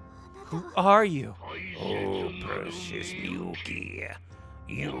 Who are you? Oh, precious Miyuki,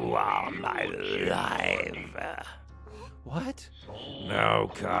 you are my life. What?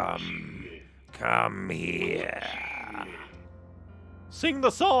 Now come here. Sing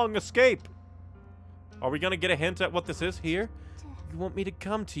the song, Escape! Are we gonna get a hint at what this is here? You want me to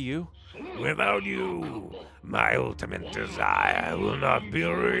come to you? Without you, my ultimate desire will not be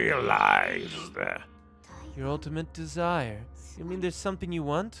realized. Your ultimate desire? You mean there's something you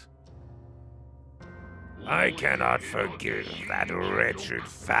want? I cannot forgive that wretched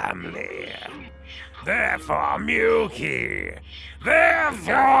family. Therefore, Miyuki,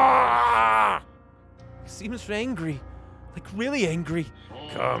 therefore! He seems angry. Like really angry.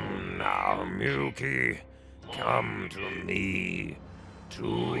 Come now, Miyuki. Come to me.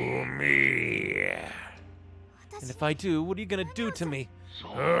 To me. And if I do, what are you gonna do to me?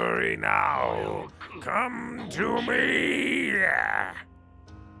 Hurry now. Come to me.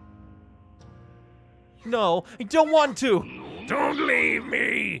 No, I don't want to! Don't leave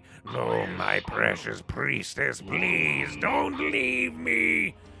me. No, my precious priestess, please don't leave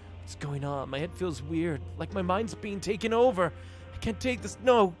me. What's going on? My head feels weird, like my mind's being taken over. I can't take this.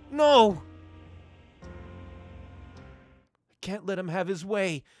 No, no! I can't let him have his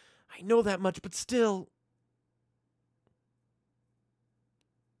way. I know that much, but still.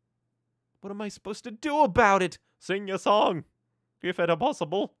 What am I supposed to do about it? Sing your song, if at all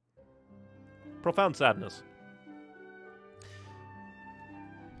possible. Profound sadness.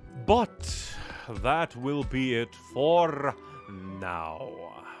 But that will be it for now.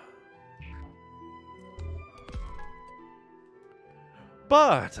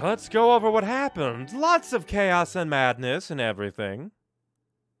 But let's go over what happened. Lots of chaos and madness and everything.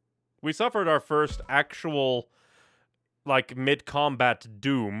 We suffered our first actual, like, mid-combat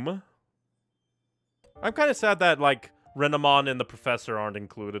doom. I'm kind of sad that, like, Renamon and the Professor aren't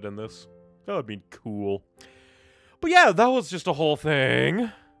included in this. That would be cool. But yeah, that was just a whole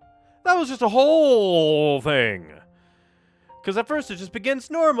thing. That was just a whole thing. Because at first it just begins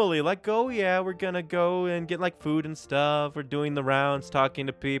normally. Like, oh yeah, we're gonna go and get like food and stuff. We're doing the rounds, talking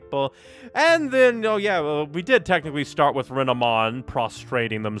to people. And then, oh yeah, well, we did technically start with Renamon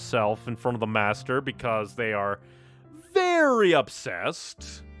prostrating themselves in front of the Master because they are very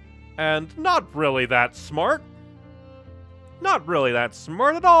obsessed. And not really that smart. Not really that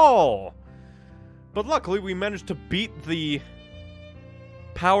smart at all. But luckily we managed to beat the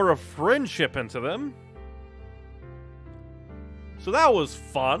power of friendship into them. So that was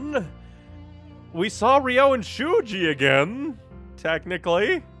fun. We saw Ryo and Shuji again,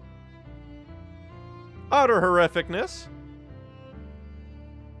 technically. Utter horrificness.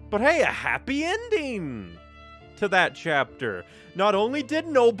 But hey, a happy ending to that chapter. Not only did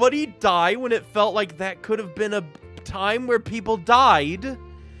nobody die when it felt like that could have been a time where people died.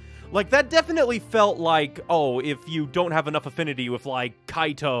 Like, that definitely felt like, oh, if you don't have enough affinity with, like,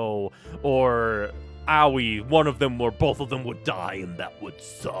 Kaito or Aoi, one of them or both of them would die, and that would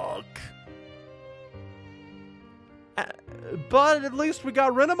suck. But at least we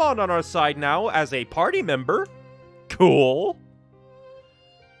got Renamon on our side now as a party member. Cool.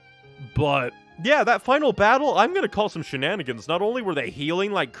 But yeah, that final battle, I'm gonna call some shenanigans. Not only were they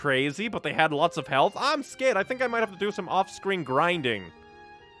healing like crazy, but they had lots of health. I'm scared. I think I might have to do some off-screen grinding.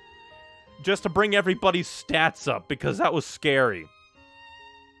 Just to bring everybody's stats up, because that was scary.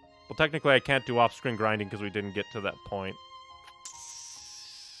 Well, technically I can't do off-screen grinding because we didn't get to that point.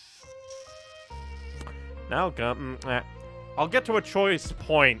 Now, I'll get to a choice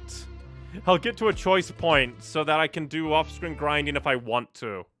point. I'll get to a choice point so that I can do off-screen grinding if I want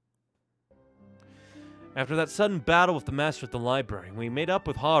to. After that sudden battle with the Master at the library, we made up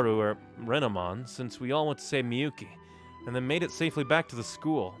with Haru, or Renamon, since we all went to save Miyuki, and then made it safely back to the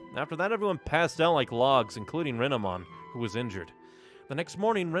school. After that, everyone passed out like logs, including Renamon, who was injured. The next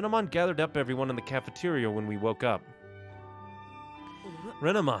morning, Renamon gathered up everyone in the cafeteria when we woke up.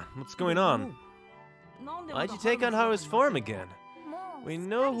 Renamon, what's going on? Why'd you take on Haru's form again? We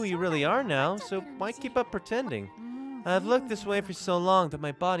know who you really are now, so why keep up pretending? I've looked this way for so long that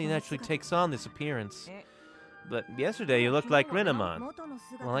my body naturally takes on this appearance. But yesterday you looked like Renamon.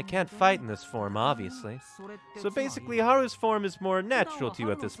 Well, I can't fight in this form, obviously. So basically, Haru's form is more natural to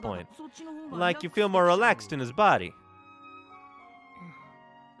you at this point. Like you feel more relaxed in his body.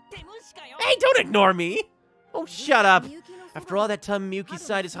 Hey, don't ignore me! Oh, shut up! After all that time Miyuki's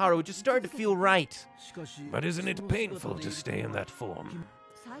side is Haru, it just started to feel right. But isn't it painful to stay in that form?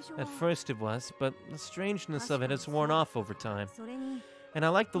 At first it was, but the strangeness of it has worn off over time. And I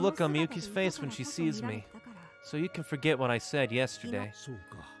like the look on Miyuki's face when she sees me. So you can forget what I said yesterday.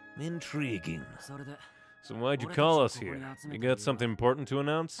 Intriguing. So why'd you call us here? You got something important to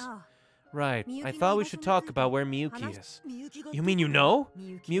announce? Right, I thought we should talk about where Miyuki is. You mean you know?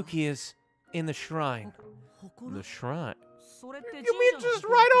 Miyuki is in the shrine. The shrine? You mean just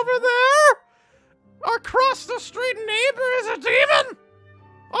right over there? Our across the street neighbor is a demon?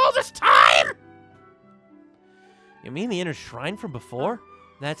 All this time? You mean the inner shrine from before?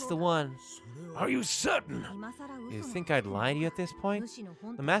 That's the one. Are you certain? You think I'd lie to you at this point?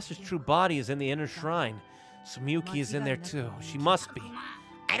 The Master's true body is in the inner shrine, so Miyuki is in there too. She must be.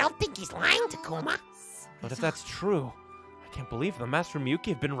 I don't think he's lying, Takuma. But if that's true, I can't believe the Master and Miyuki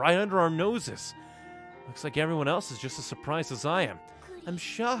have been right under our noses. Looks like everyone else is just as surprised as I am. I'm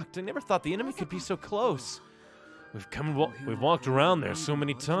shocked. I never thought the enemy could be so close. We've walked around there so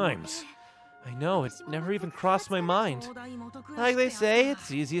many times. I know, it never even crossed my mind. Like they say, it's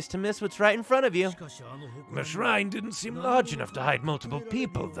easiest to miss what's right in front of you. The shrine didn't seem large enough to hide multiple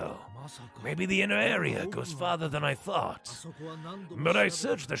people, though. Maybe the inner area goes farther than I thought. But I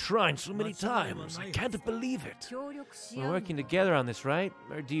searched the shrine so many times, I can't believe it. We're working together on this, right?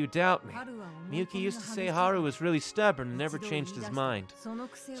 Or do you doubt me? Miyuki used to say Haru was really stubborn and never changed his mind.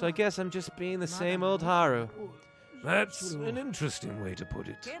 So I guess I'm just being the same old Haru. That's an interesting way to put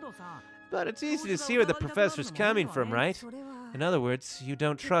it. But it's easy to see where the professor's coming from, right? In other words, you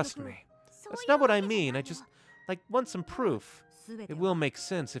don't trust me. That's not what I mean. I just, want some proof. It will make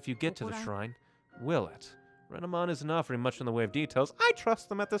sense if you get to the shrine. Will it? Renamon isn't offering much in the way of details. I trust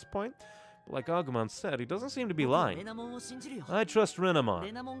them at this point. But like Agumon said, he doesn't seem to be lying. I trust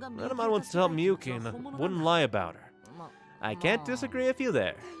Renamon. Renamon wants to help Miyuki and wouldn't lie about her. I can't disagree with you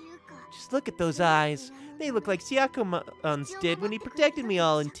there. Just look at those eyes. They look like Syakumon's did when he protected me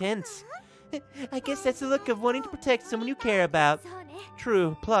all intense. I guess that's the look of wanting to protect someone you care about.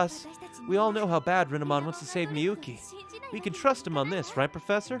 True, plus, we all know how bad Renamon wants to save Miyuki. We can trust him on this, right,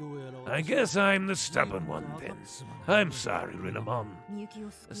 Professor? I guess I'm the stubborn one, then. I'm sorry, Renamon.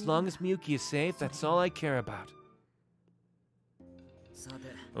 As long as Miyuki is safe, that's all I care about.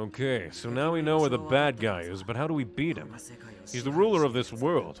 Okay, so now we know where the bad guy is, but how do we beat him? He's the ruler of this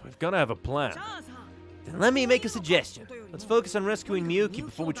world. We've got to have a plan. Then let me make a suggestion. Let's focus on rescuing Miyuki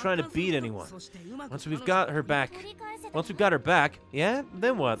before we try to beat anyone. Once we've got her back, yeah,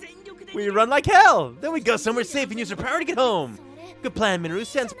 then what? We run like hell! Then we go somewhere safe and use her power to get home! Good plan, Minoru.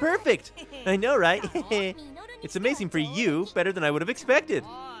 Sounds perfect! I know, right? It's amazing for you, better than I would have expected.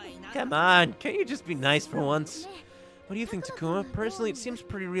 Come on, can't you just be nice for once? What do you think, Takuma? Personally, it seems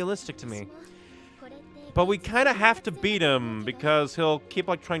pretty realistic to me. But we kind of have to beat him because he'll keep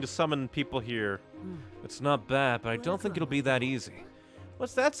trying to summon people here. It's not bad, but I don't think it'll be that easy.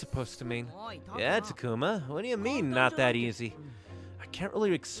 What's that supposed to mean? Yeah, Takuma, what do you mean, not that easy? I can't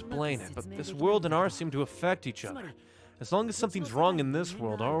really explain it, but this world and ours seem to affect each other. As long as something's wrong in this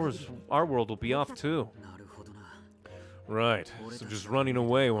world, our world will be off too. Right, so just running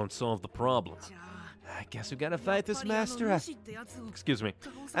away won't solve the problem. I guess we gotta fight this master. Excuse me.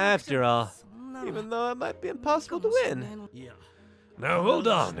 After all, even though it might be impossible to win. Now hold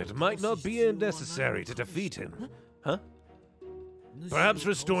on, it might not be necessary to defeat him. Huh? Perhaps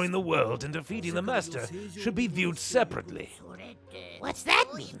restoring the world and defeating the master should be viewed separately. What's that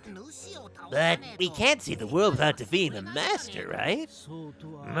mean? But we can't see the world without defeating the master, right?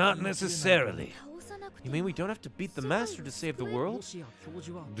 Not necessarily. You mean we don't have to beat the master to save the world?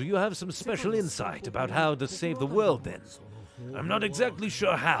 Do you have some special insight about how to save the world then? I'm not exactly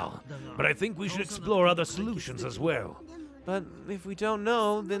sure how, but I think we should explore other solutions as well. But if we don't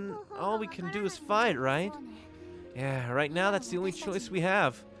know, then all we can do is fight, right? Yeah, right now that's the only choice we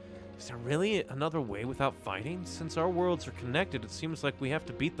have. Is there really another way without fighting? Since our worlds are connected, it seems like we have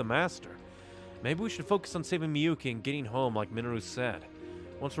to beat the master. Maybe we should focus on saving Miyuki and getting home like Minoru said.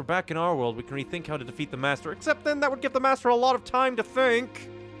 Once we're back in our world, we can rethink how to defeat the master, except then that would give the master a lot of time to think.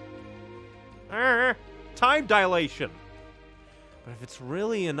 Time dilation. But if it's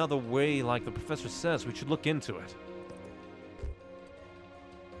really another way like the professor says, we should look into it.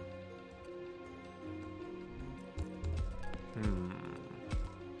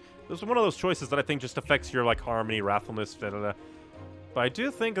 This is one of those choices that I think just affects your harmony, wrathfulness, da-da-da. But I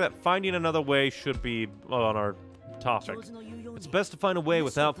do think that finding another way should be on our topic. It's best to find a way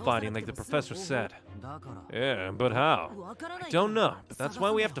without fighting, like the professor said. Yeah, but how? I don't know, but that's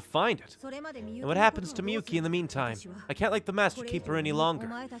why we have to find it. And what happens to Miyuki in the meantime? I can't let the master keep her any longer.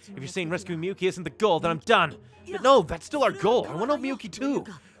 If you're saying rescuing Miyuki isn't the goal, then I'm done. But no, that's still our goal. I want to help Miyuki too.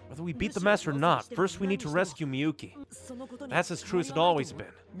 Whether we beat the master or not, first we need to rescue Miyuki. That's as true as it's always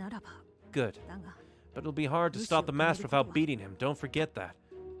been. Good. But it'll be hard to stop the master without beating him, don't forget that.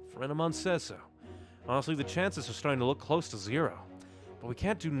 Renamon says so. Honestly, the chances are starting to look close to 0. But we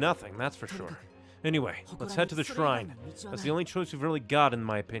can't do nothing, that's for sure. Anyway, let's head to the shrine. That's the only choice we've really got, in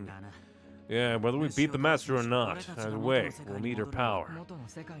my opinion. Yeah, whether we beat the master or not, either way, we'll need her power.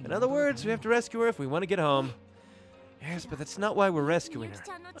 In other words, we have to rescue her if we want to get home. Yes, but that's not why we're rescuing her.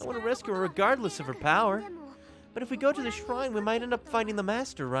 I want to rescue her regardless of her power. But if we go to the shrine, we might end up finding the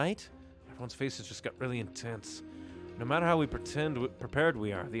master, right? Everyone's faces just got really intense. No matter how we prepared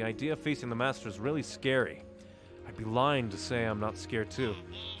we are, the idea of facing the master is really scary. I'd be lying to say I'm not scared too.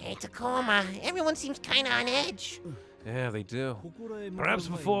 Hey, Tacoma, everyone seems kinda on edge. Yeah, they do. Perhaps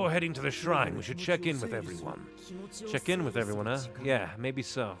before heading to the shrine, we should check in with everyone. Check in with everyone, huh? Yeah, maybe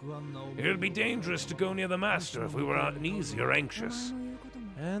so. It would be dangerous to go near the master if we were uneasy or anxious.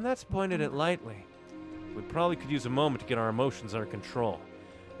 And that's pointed it lightly. We probably could use a moment to get our emotions under control.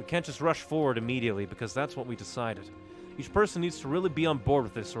 We can't just rush forward immediately because that's what we decided. Each person needs to really be on board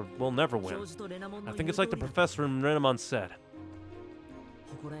with this or we'll never win. I think it's like the professor in Renamon said.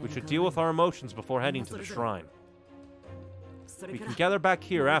 We should deal with our emotions before heading to the shrine. We can gather back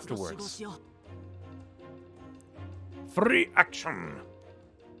here afterwards. Free action!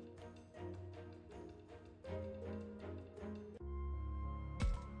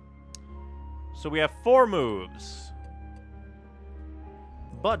 So we have 4 moves.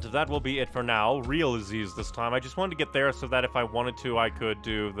 But that will be it for now. Real Aziz this time. I just wanted to get there so that if I wanted to, I could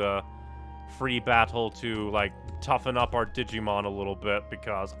do the free battle to, like, toughen up our Digimon a little bit,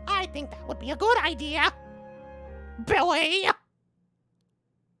 because I think that would be a good idea. Billy!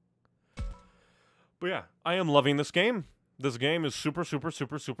 But yeah, I am loving this game. This game is super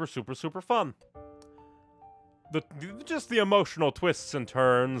fun. Just the emotional twists and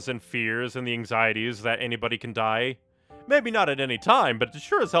turns and fears and the anxieties that anybody can die. Maybe not at any time, but it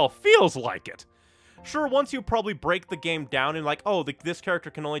sure as hell feels like it. Sure, once you probably break the game down and like, oh, this character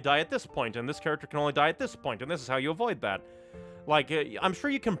can only die at this point, and this character can only die at this point, and this is how you avoid that. Like, I'm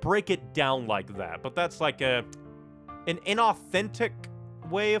sure you can break it down like that, but that's like an inauthentic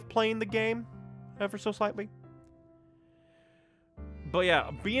way of playing the game, ever so slightly. But yeah,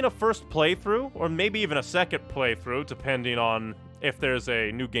 being a first playthrough, or maybe even a second playthrough, depending on if there's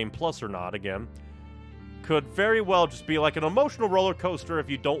a New Game Plus or not again, could very well just be like an emotional roller coaster if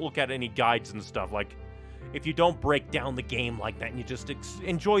you don't look at any guides and stuff. Like, if you don't break down the game like that and you just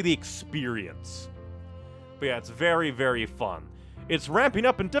enjoy the experience. But yeah, it's very fun. It's ramping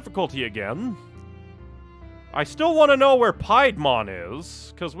up in difficulty again. I still want to know where Piedmon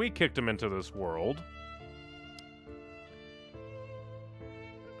is, because we kicked him into this world.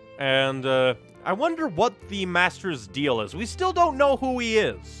 And, I wonder what the Master's deal is. We still don't know who he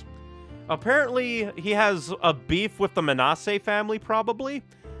is. Apparently, he has a beef with the Manase family, probably.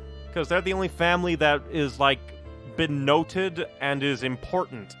 Because they're the only family that is, like, been noted and is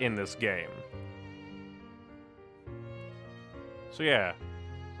important in this game. So yeah.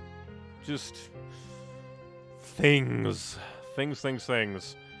 Just... things.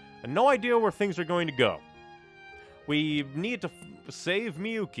 Things. And no idea where things are going to go. We need to save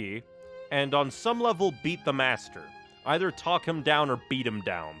Miyuki, and on some level beat the Master. Either talk him down or beat him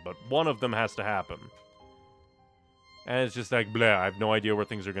down, but one of them has to happen. And it's just like, blah, I have no idea where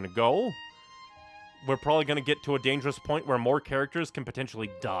things are going to go. We're probably going to get to a dangerous point where more characters can potentially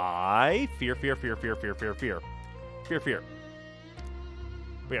die. Fear. Fear. But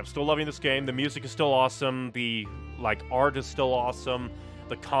yeah, I'm still loving this game. The music is still awesome. The, like, art is still awesome.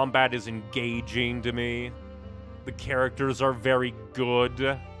 The combat is engaging to me. The characters are very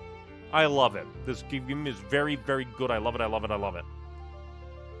good. I love it. This game is very good. I love it.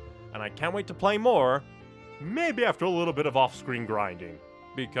 And I can't wait to play more. Maybe after a little bit of off-screen grinding.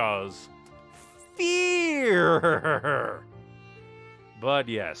 Because... fear! But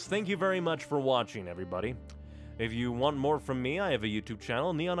yes, thank you very much for watching, everybody. If you want more from me, I have a YouTube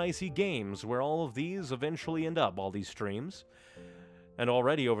channel, Neon Icy Games, where all of these eventually end up, all these streams. And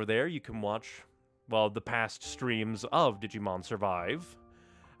already over there, you can watch, well, the past streams of Digimon Survive,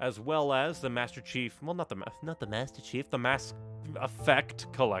 as well as the Master Chief, well, not the Master Chief, the Mass Effect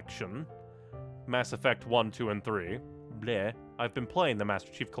Collection. Mass Effect 1, 2, and 3. Bleh. I've been playing the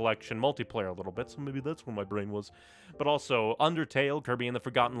Master Chief Collection multiplayer a little bit, so maybe that's where my brain was. But also Undertale, Kirby and the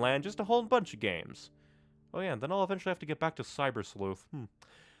Forgotten Land, just a whole bunch of games. Oh yeah, and then I'll eventually have to get back to Cyber Sleuth.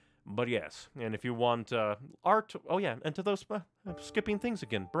 But yes, and if you want art... oh yeah, and to those... skipping things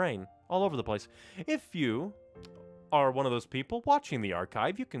again, brain, all over the place. If you are one of those people watching the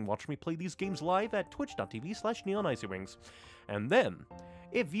archive, you can watch me play these games live at twitch.tv/neonicywings. And then,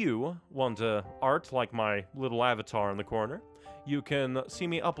 If you want art like my little avatar in the corner, you can see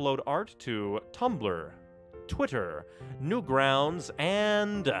me upload art to Tumblr, Twitter, Newgrounds,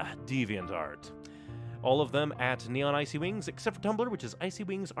 and DeviantArt. All of them at Neon Icy Wings, except for Tumblr, which is Icy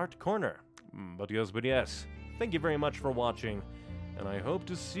Wings Art Corner. But yes, thank you very much for watching, and I hope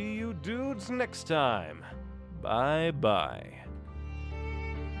to see you dudes next time. Bye-bye.